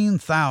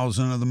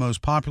 16,000 of the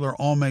most popular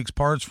All Makes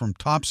parts from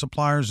top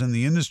suppliers in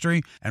the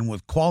industry and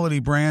with quality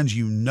brands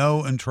you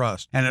know and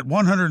trust. And at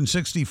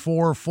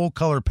 164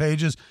 full-color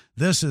pages,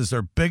 this is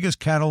their biggest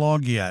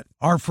catalog yet.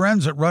 Our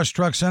friends at Rush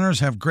Truck Centers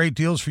have great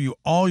deals for you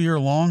all year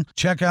long.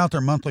 Check out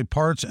their monthly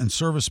parts and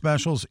service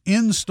specials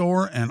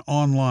in-store and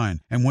online.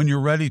 And when you're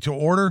ready to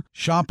order,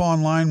 shop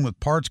online with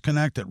Parts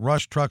Connect at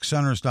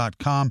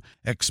rushtruckcenters.com.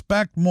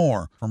 Expect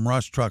more from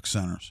Rush Truck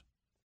Centers.